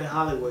making more than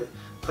Hollywood.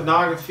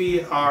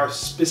 Pornography are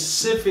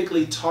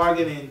specifically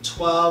targeting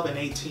 12 and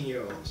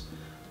 18-year-olds.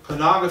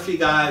 Pornography,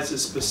 guys,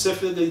 is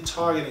specifically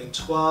targeting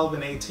 12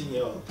 and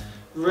 18-year-olds.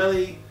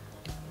 Really,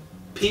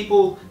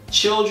 people,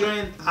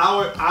 children,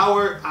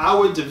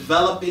 our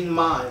developing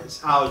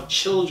minds, our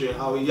children,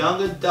 our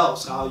young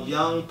adults, our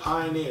young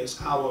pioneers,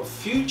 our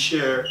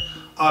future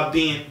are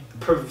being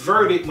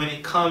perverted when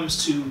it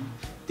comes to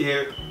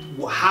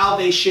how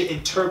they should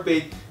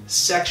interpret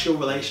sexual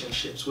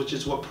relationships, which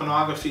is what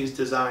pornography is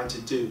designed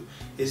to do.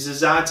 It's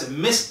designed to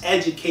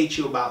miseducate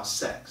you about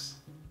sex.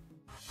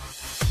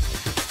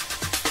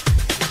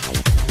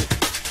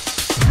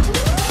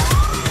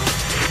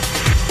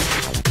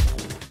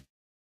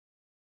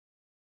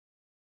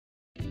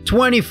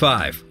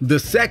 #25. The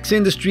sex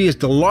industry is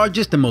the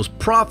largest and most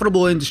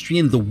profitable industry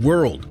in the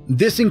world.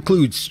 This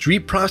includes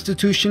street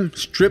prostitution,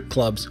 strip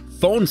clubs,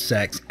 phone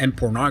sex, and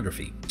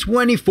pornography.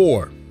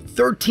 #24.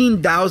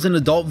 13,000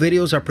 adult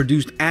videos are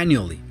produced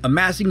annually,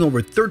 amassing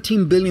over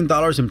 $13 billion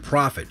in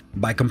profit.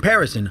 By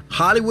comparison,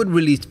 Hollywood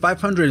released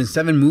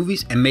 507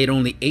 movies and made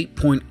only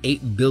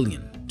 $8.8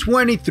 billion.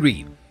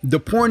 #23. The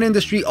porn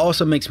industry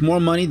also makes more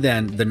money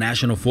than the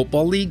National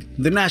Football League,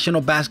 the National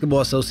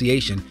Basketball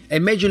Association,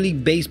 and Major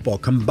League Baseball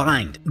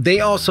combined. They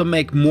also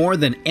make more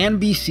than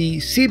NBC,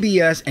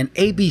 CBS, and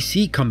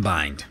ABC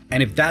combined.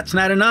 And if that's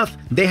not enough,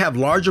 they have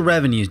larger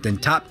revenues than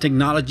top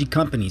technology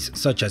companies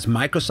such as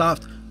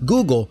Microsoft,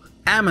 Google,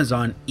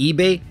 Amazon,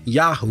 eBay,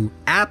 Yahoo,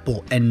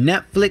 Apple, and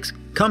Netflix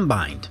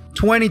combined.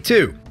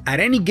 #22. At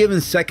any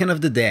given second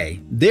of the day,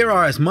 there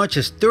are as much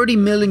as 30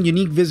 million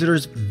unique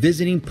visitors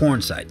visiting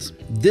porn sites.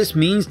 This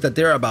means that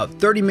there are about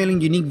 30 million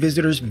unique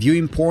visitors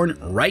viewing porn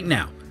right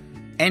now.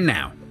 And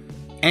now.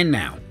 And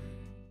now.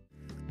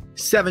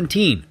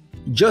 17.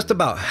 Just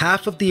about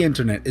half of the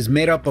internet is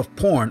made up of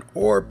porn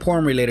or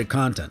porn-related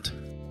content.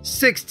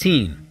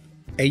 16.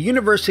 A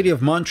University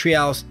of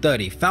Montreal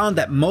study found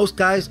that most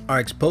guys are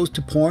exposed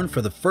to porn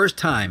for the first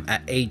time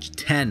at age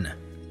 10.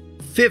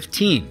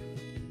 15.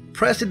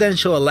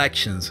 Presidential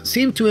elections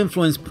seem to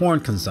influence porn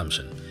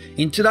consumption.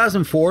 In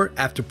 2004,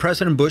 after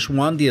President Bush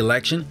won the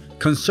election,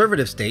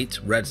 conservative states,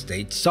 red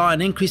states, saw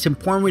an increase in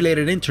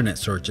porn-related internet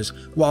searches,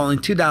 while in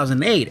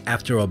 2008,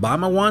 after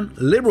Obama won,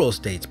 liberal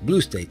states,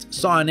 blue states,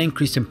 saw an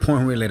increase in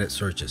porn-related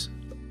searches.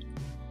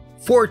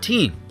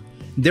 14.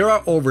 There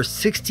are over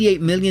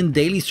 68 million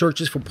daily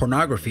searches for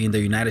pornography in the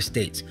United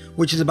States,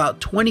 which is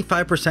about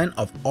 25%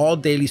 of all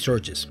daily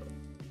searches.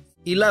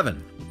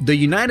 11. The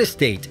United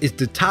States is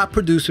the top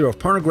producer of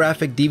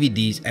pornographic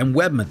DVDs and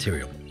web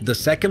material. The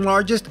second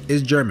largest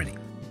is Germany.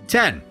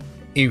 10.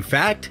 In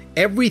fact,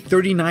 every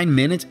 39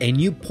 minutes a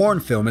new porn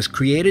film is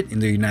created in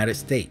the United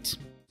States.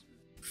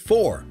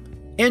 4.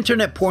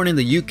 Internet porn in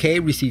the UK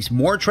receives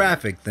more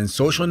traffic than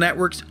social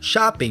networks,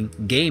 shopping,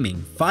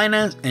 gaming,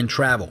 finance, and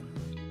travel.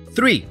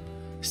 3.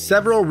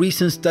 Several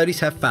recent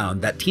studies have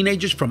found that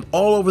teenagers from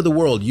all over the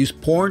world use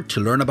porn to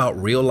learn about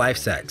real-life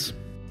sex.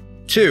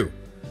 2.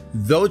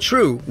 Though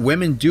true,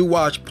 women do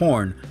watch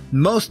porn,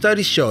 most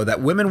studies show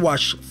that women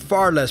watch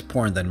far less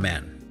porn than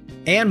men.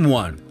 And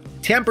 1.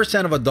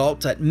 10% of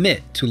adults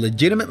admit to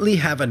legitimately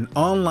have an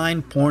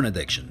online porn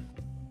addiction.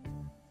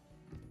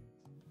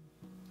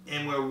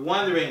 And we're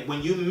wondering,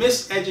 when you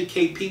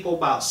miseducate people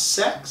about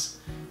sex,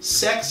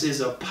 sex is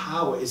a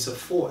power, it's a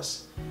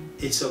force.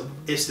 It's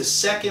the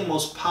second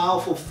most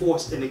powerful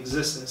force in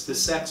existence, the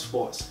sex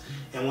force.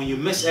 And when you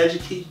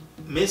miseducate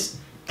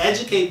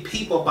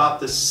people about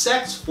the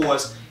sex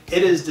force,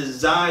 it is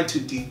designed to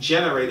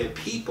degenerate a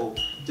people.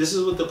 This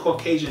is what the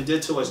Caucasian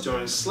did to us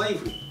during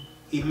slavery.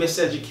 He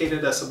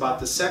miseducated us about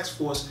the sex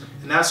force,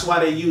 and that's why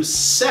they use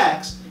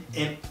sex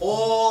in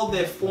all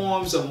their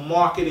forms of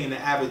marketing and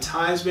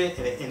advertisement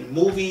and in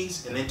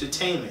movies and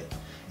entertainment.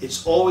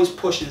 It's always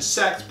pushing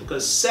sex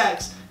because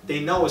sex, they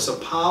know it's a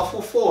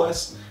powerful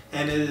force,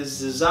 and it is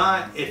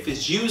designed, if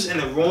it's used in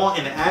a wrong,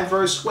 in an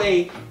adverse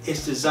way,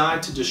 it's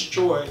designed to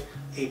destroy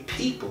a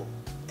people.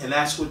 And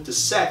that's what the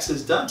sex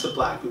has done to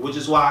black people, which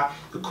is why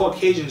the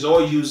Caucasians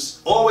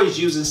always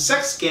using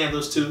sex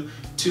scandals to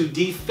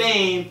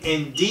defame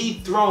and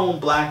dethrone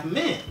black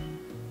men.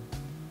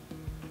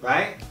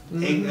 Right?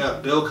 Mm-hmm.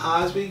 And, Bill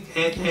Cosby,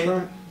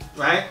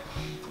 right?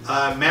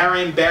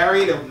 Marion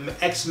Barry, the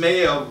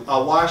ex-mayor of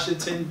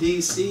Washington,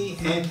 D.C.,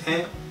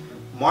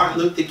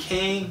 Martin Luther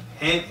King,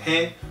 hint,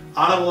 hint.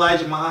 Honorable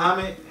Elijah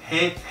Muhammad,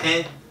 hint,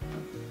 hint.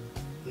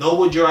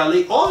 Noble Drew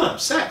Ali, all of them,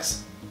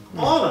 sex.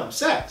 All of them,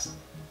 sex.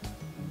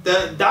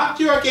 The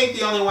Dr. York ain't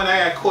the only one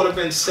that got caught up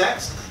in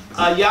sex.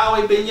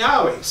 Yahweh Ben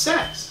Yahweh,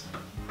 sex.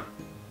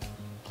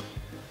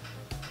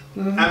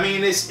 I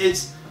mean,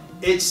 it's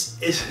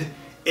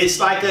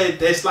like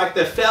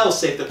the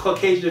fail-safe, the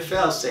Caucasian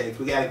fail-safe.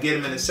 We gotta get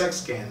him in a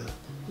sex scandal.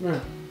 Yeah.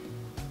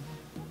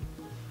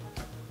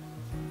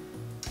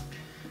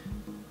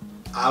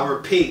 I'll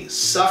repeat,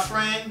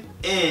 suffering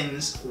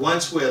ends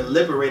once we're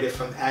liberated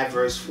from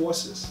adverse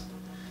forces.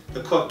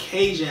 The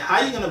Caucasian, how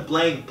are you gonna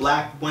blame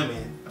black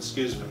women,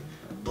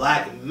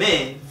 black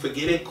men for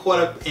getting caught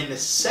up in the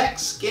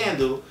sex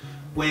scandal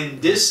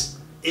when this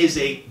is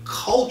a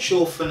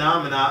cultural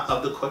phenomenon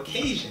of the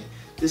Caucasian?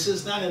 This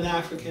is not an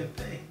African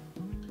thing.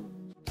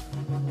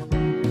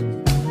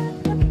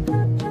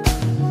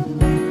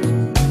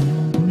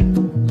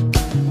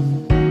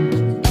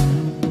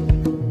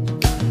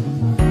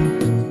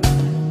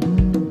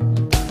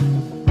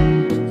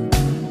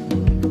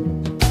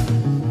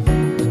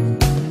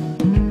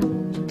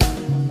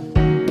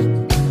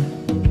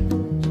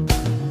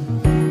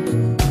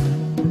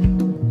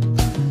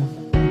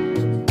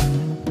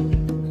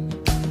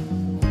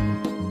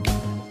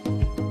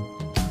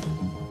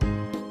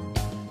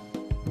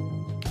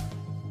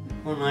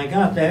 When I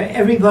got there,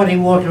 everybody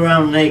walked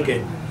around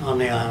naked on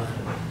the island.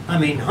 I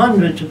mean,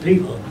 hundreds of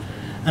people.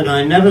 And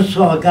I never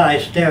saw a guy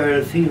stare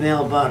at a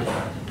female body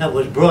that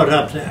was brought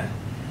up there.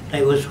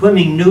 They were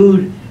swimming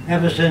nude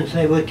ever since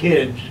they were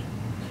kids.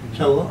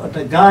 So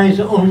the guys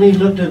only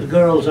looked at the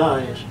girls'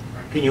 eyes.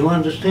 Can you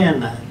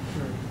understand that?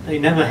 They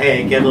never,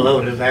 hey, get a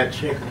load of that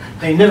chick.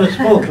 They never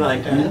spoke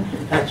like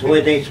that. That's the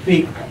way they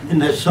speak in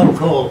this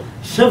so-called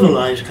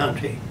civilized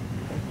country.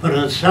 But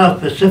in the South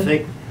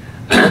Pacific,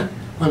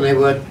 when they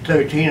were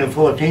 13 or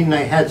 14,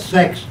 they had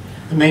sex,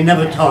 and they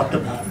never talked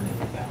about it.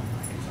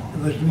 It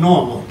was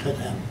normal to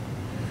them.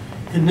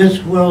 In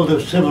this world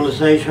of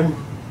civilization,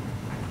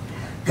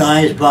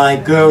 guys buy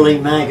girly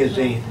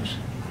magazines.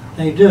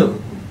 They do.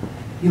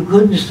 You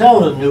couldn't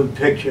sell a nude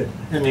picture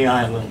in the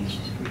islands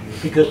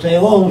because they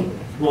all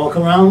walk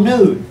around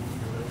nude.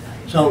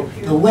 So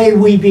the way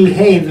we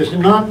behave is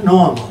not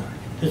normal.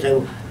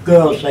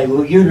 Girls say,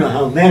 well, you know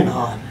how men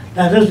are.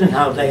 That isn't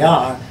how they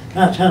are.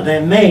 That's how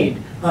they're made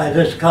by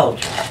this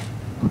culture.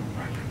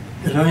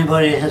 Is there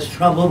anybody that has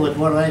trouble with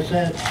what I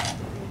said?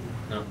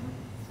 No.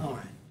 All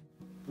right.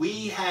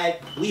 We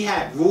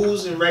had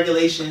rules and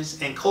regulations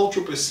and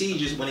cultural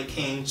procedures when it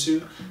came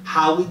to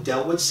how we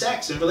dealt with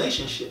sex and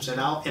relationships and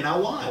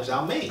our wives,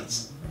 our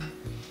mates.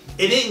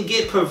 It didn't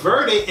get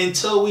perverted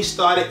until we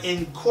started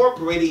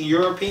incorporating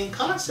European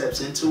concepts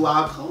into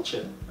our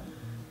culture.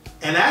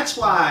 And that's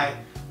why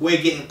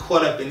we're getting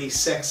caught up in these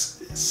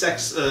sex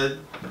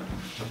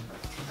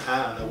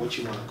I don't know what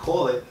you want to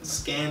call it,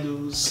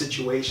 scandals,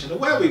 situation, or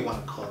whatever you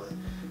want to call it.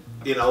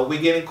 You know,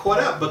 we're getting caught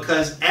up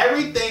because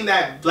everything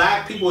that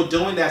black people are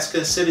doing that's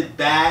considered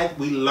bad,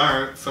 we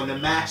learned from the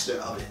master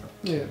of it.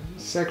 Yeah,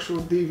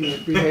 sexual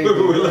deviant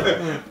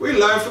behavior. we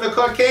learn from the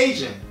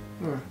Caucasian.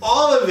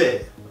 All of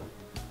it.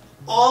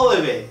 All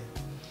of it.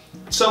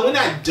 So we're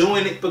not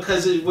doing it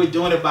because we're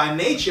doing it by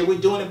nature,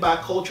 we're doing it by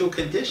cultural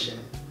condition.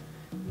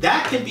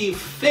 That can be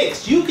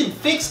fixed. You can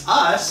fix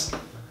us.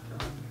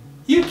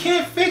 You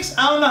can't fix,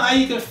 I don't know how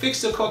you can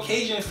fix the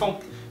Caucasian from,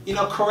 you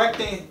know,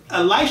 correcting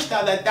a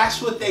lifestyle that's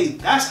how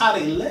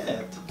they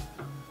lived.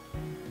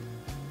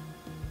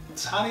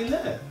 That's how they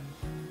lived.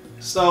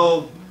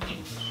 So,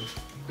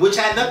 which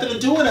had nothing to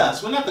do with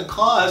us. We're not the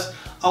cause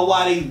of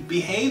why they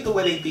behave the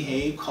way they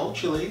behave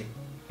culturally.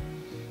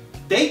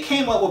 They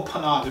came up with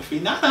pornography,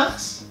 not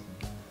us.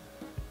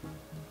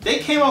 They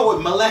came up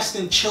with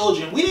molesting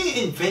children. We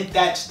didn't invent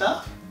that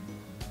stuff.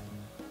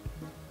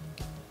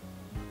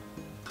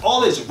 All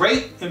this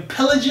rape and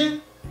pillaging,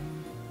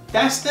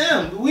 that's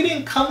them. We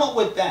didn't come up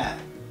with that.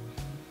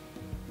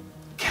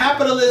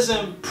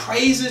 Capitalism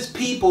praises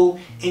people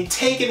in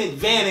taking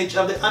advantage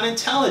of the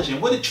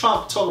unintelligent. What did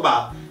Trump talk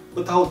about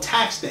with the whole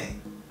tax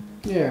thing?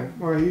 Yeah,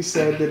 well, he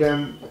said that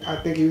I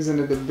think he was in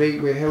a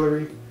debate with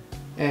Hillary,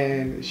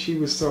 and she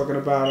was talking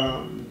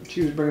about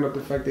she was bringing up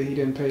the fact that he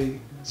didn't pay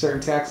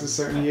certain taxes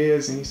certain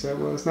years, and he said,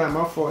 well, it's not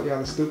my fault y'all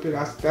are stupid.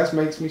 That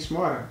makes me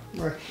smarter.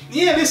 Like,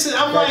 yeah, this is,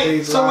 I'm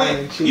like, so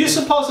wait, you're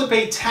supposed to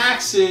pay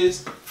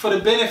taxes for the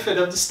benefit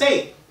of the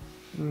state,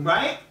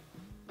 right?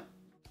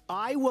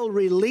 I will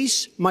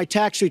release my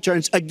tax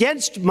returns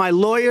against my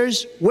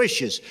lawyer's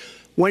wishes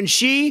when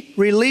she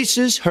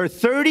releases her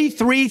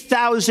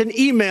 33,000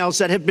 emails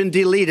that have been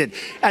deleted.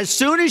 As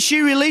soon as she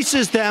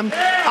releases them,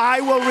 I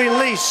will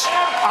release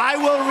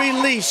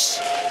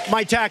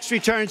my tax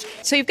returns.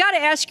 So you've got to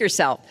ask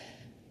yourself,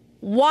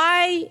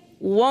 why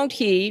won't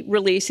he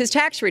release his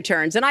tax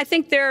returns? And I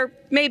think there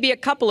may be a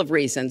couple of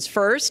reasons.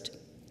 First,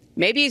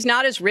 maybe he's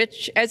not as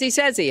rich as he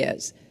says he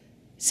is.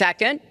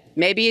 Second,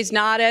 maybe he's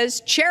not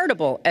as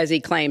charitable as he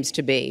claims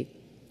to be.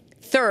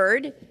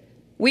 Third,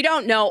 we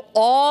don't know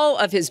all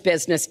of his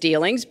business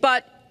dealings,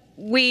 but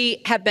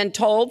we have been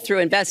told through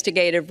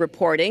investigative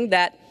reporting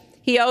that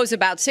He owes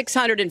about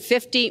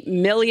 $650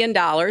 million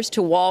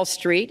to Wall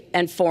Street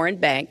and foreign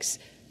banks.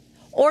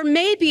 Or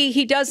maybe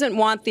he doesn't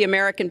want the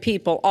American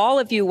people, all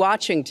of you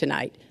watching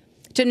tonight,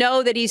 to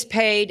know that he's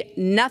paid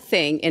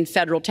nothing in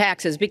federal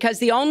taxes, because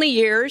the only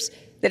years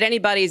that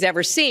anybody's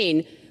ever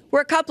seen were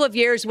a couple of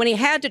years when he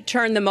had to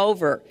turn them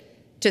over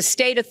to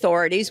state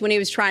authorities when he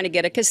was trying to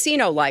get a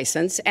casino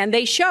license, and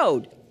they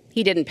showed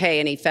he didn't pay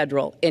any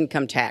federal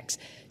income tax.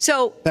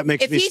 So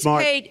if he's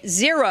paid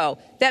zero,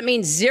 that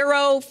means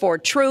zero for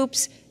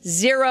troops,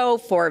 zero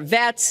for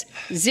vets,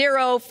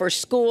 zero for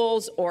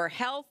schools or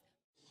health.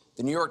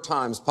 The New York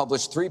Times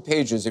published 3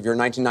 pages of your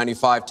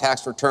 1995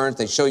 tax returns.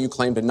 They show you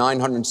claimed a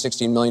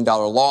 $916 million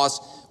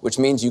loss, which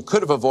means you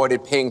could have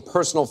avoided paying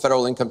personal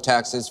federal income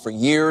taxes for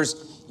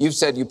years. You've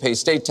said you pay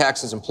state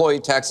taxes, employee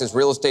taxes,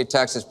 real estate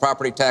taxes,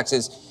 property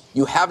taxes.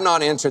 You have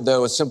not answered,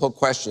 though, a simple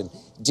question.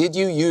 Did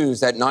you use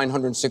that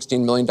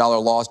 $916 million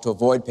loss to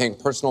avoid paying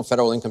personal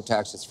federal income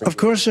taxes for years? Of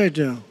course I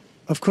do.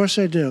 Of course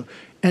I do.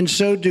 And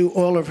so do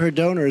all of her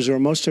donors, or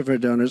most of her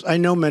donors. I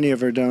know many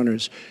of her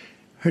donors.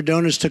 Her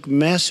donors took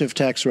massive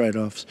tax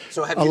write-offs.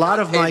 So have you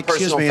not paid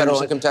personal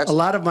federal income taxes? A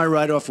lot of my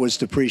write-off was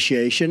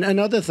depreciation and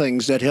other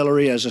things that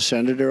Hillary, as a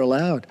senator,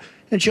 allowed.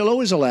 And she'll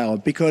always allow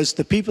it, because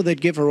the people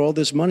that give her all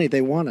this money,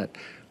 they want it.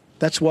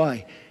 That's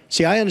why.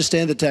 See, I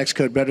understand the tax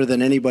code better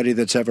than anybody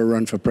that's ever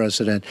run for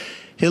president.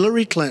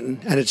 Hillary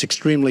Clinton, and it's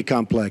extremely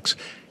complex,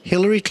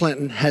 Hillary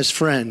Clinton has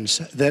friends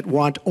that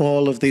want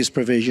all of these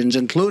provisions,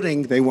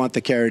 including they want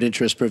the carried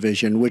interest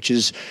provision, which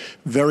is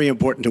very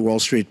important to Wall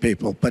Street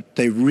people, but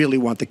they really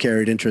want the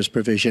carried interest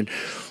provision,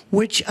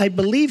 which I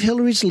believe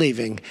Hillary's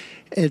leaving.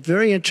 It's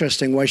very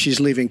interesting why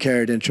she's leaving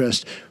carried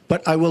interest.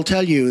 But I will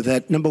tell you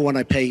that, number one,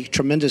 I pay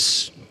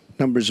tremendous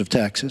numbers of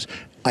taxes.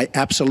 I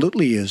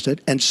absolutely used it,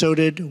 and so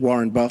did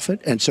Warren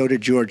Buffett, and so did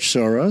George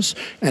Soros,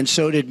 and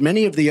so did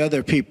many of the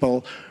other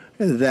people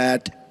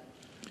that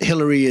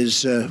Hillary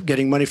is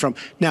getting money from.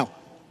 Now,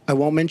 I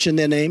won't mention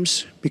their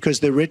names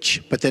because they're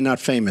rich, but they're not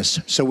famous,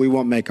 so we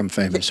won't make them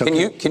famous.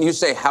 Can you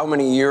say how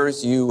many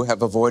years you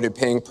have avoided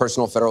paying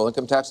personal federal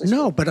income taxes?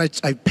 No, but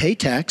I pay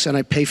tax, and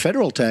I pay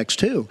federal tax,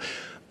 too.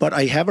 But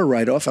I have a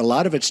write-off. A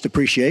lot of it's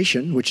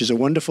depreciation, which is a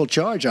wonderful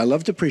charge. I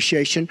love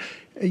depreciation.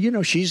 You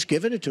know, she's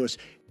given it to us.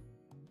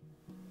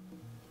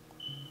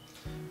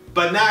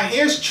 But now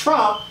here's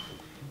Trump.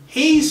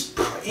 He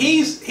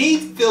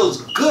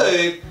feels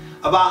good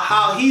about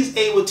how he's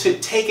able to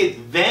take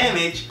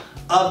advantage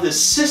of the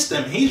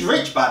system. He's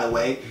rich, by the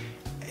way.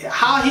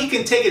 How he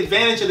can take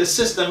advantage of the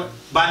system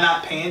by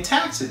not paying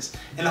taxes.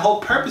 And the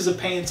whole purpose of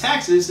paying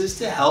taxes is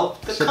to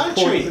help the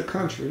country. Support the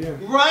country, yeah.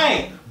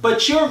 Right.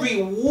 But you're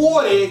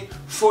rewarded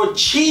for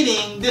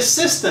cheating the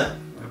system.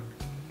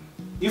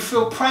 You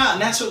feel proud,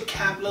 and that's what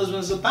capitalism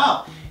is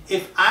about.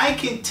 If I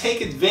can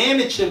take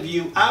advantage of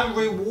you, I'm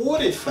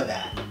rewarded for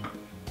that.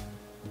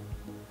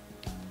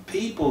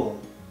 People,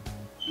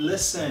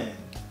 listen.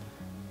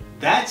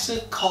 That's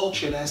a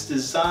culture that's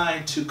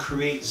designed to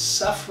create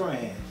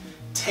suffering.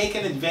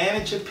 Taking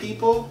advantage of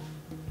people.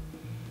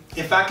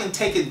 If I can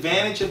take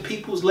advantage of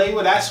people's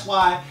labor, that's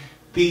why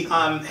the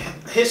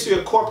history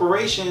of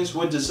corporations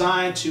were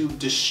designed to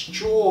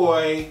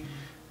destroy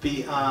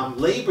the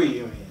labor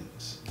unions.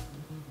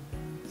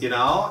 You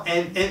know,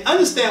 and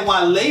understand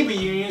why labor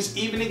unions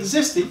even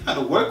existed. You know,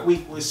 the work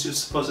week was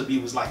just supposed to be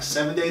like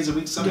 7 days a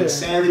week, some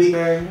insanity,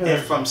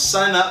 and from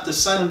sun up to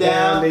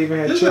sundown. They even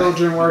had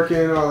children working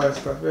and all that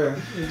stuff. Yeah,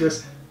 it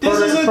just this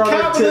is a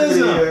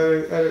capitalism.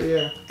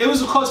 Yeah. It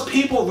was because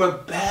people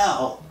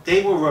rebelled.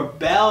 They were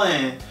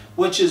rebelling,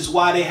 which is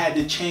why they had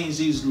to change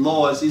these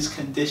laws, these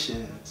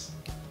conditions.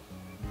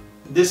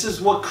 This is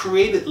what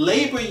created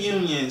labor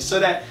unions, so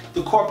that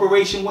the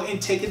corporation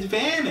wouldn't take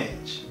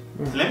advantage.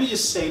 And let me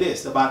just say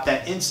this about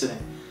that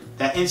incident.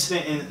 That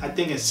incident in, I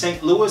think in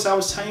St. Louis I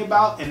was telling you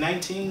about in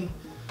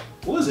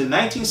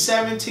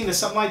 1917 or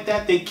something like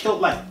that. They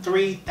killed like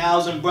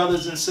 3,000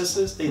 brothers and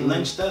sisters. They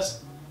lynched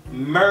us,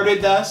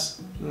 murdered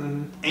us.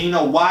 And you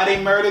know why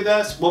they murdered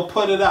us? We'll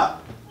put it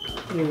up.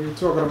 Yeah, you're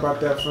talking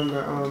about that from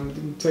the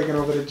taking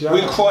over the job.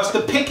 We crossed the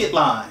picket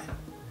line.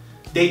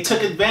 They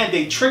took advantage.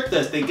 They tricked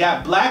us. They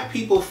got black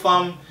people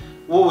from,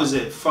 what was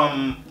it,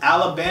 from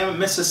Alabama,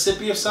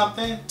 Mississippi or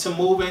something, to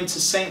move into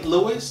St.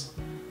 Louis,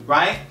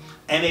 right?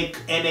 And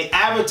they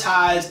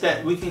advertised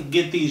that we can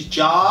get these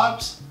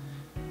jobs,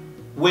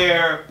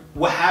 where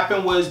what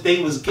happened was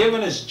they was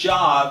giving us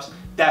jobs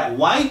that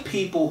white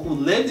people who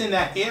lived in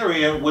that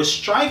area were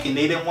striking.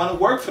 They didn't want to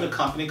work for the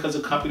company because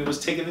the company was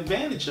taking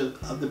advantage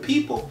of the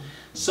people.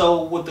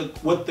 So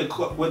because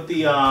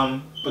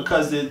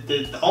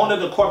the owner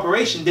of the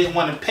corporation didn't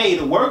want to pay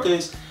the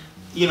workers,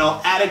 you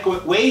know,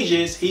 adequate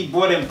wages, he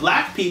brought in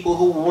black people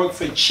who would work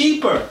for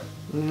cheaper.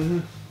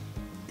 And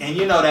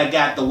you know, that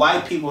got the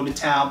white people in the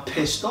town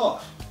pissed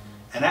off.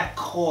 And that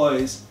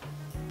caused,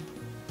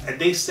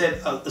 they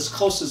said as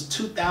close as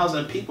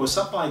 2,000 people or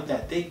something like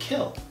that, they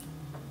killed.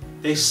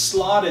 They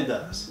slaughtered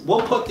us.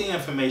 We'll put the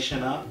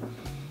information up.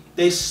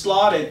 They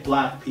slaughtered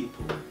black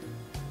people.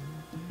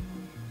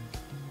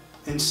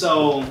 And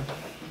so,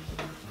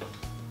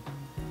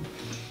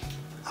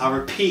 I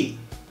repeat,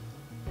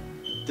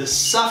 the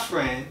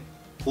suffering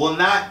will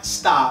not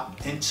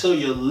stop until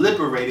you're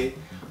liberated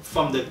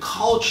from the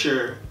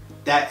culture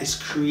that is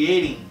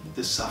creating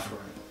the suffering.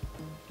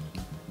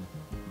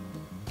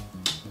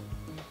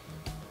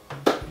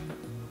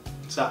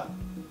 So,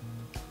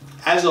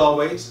 as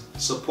always,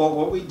 support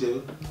what we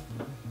do,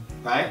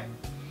 right?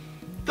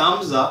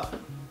 Thumbs up.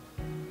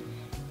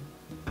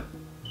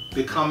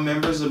 Become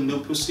members of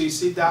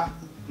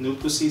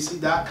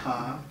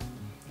NoopooCC.com,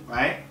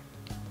 right?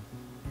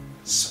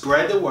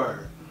 Spread the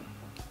word.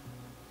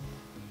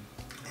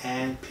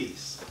 And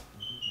peace.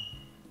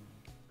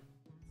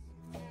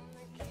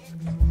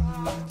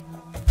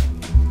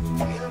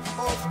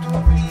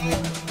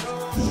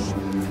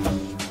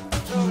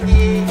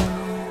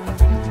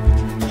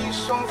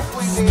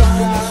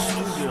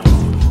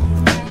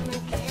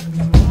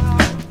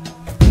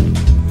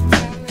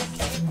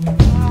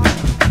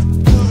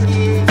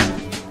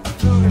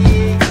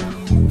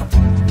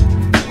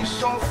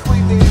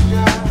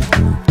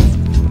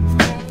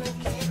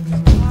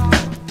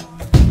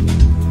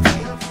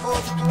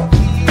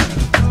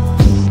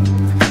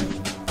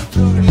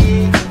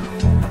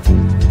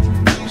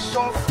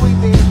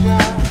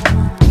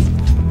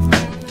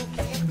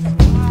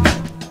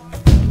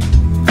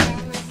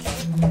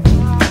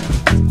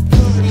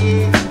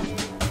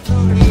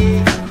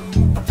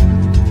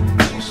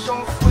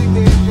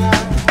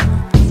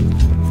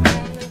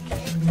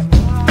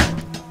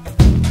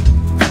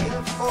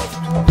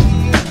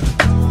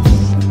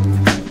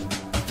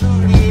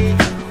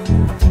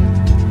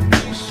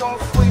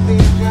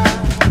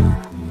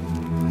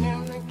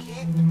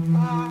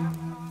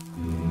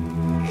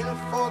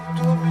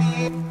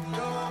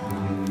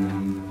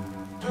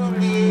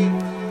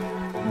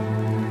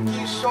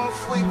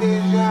 Fui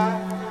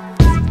beijar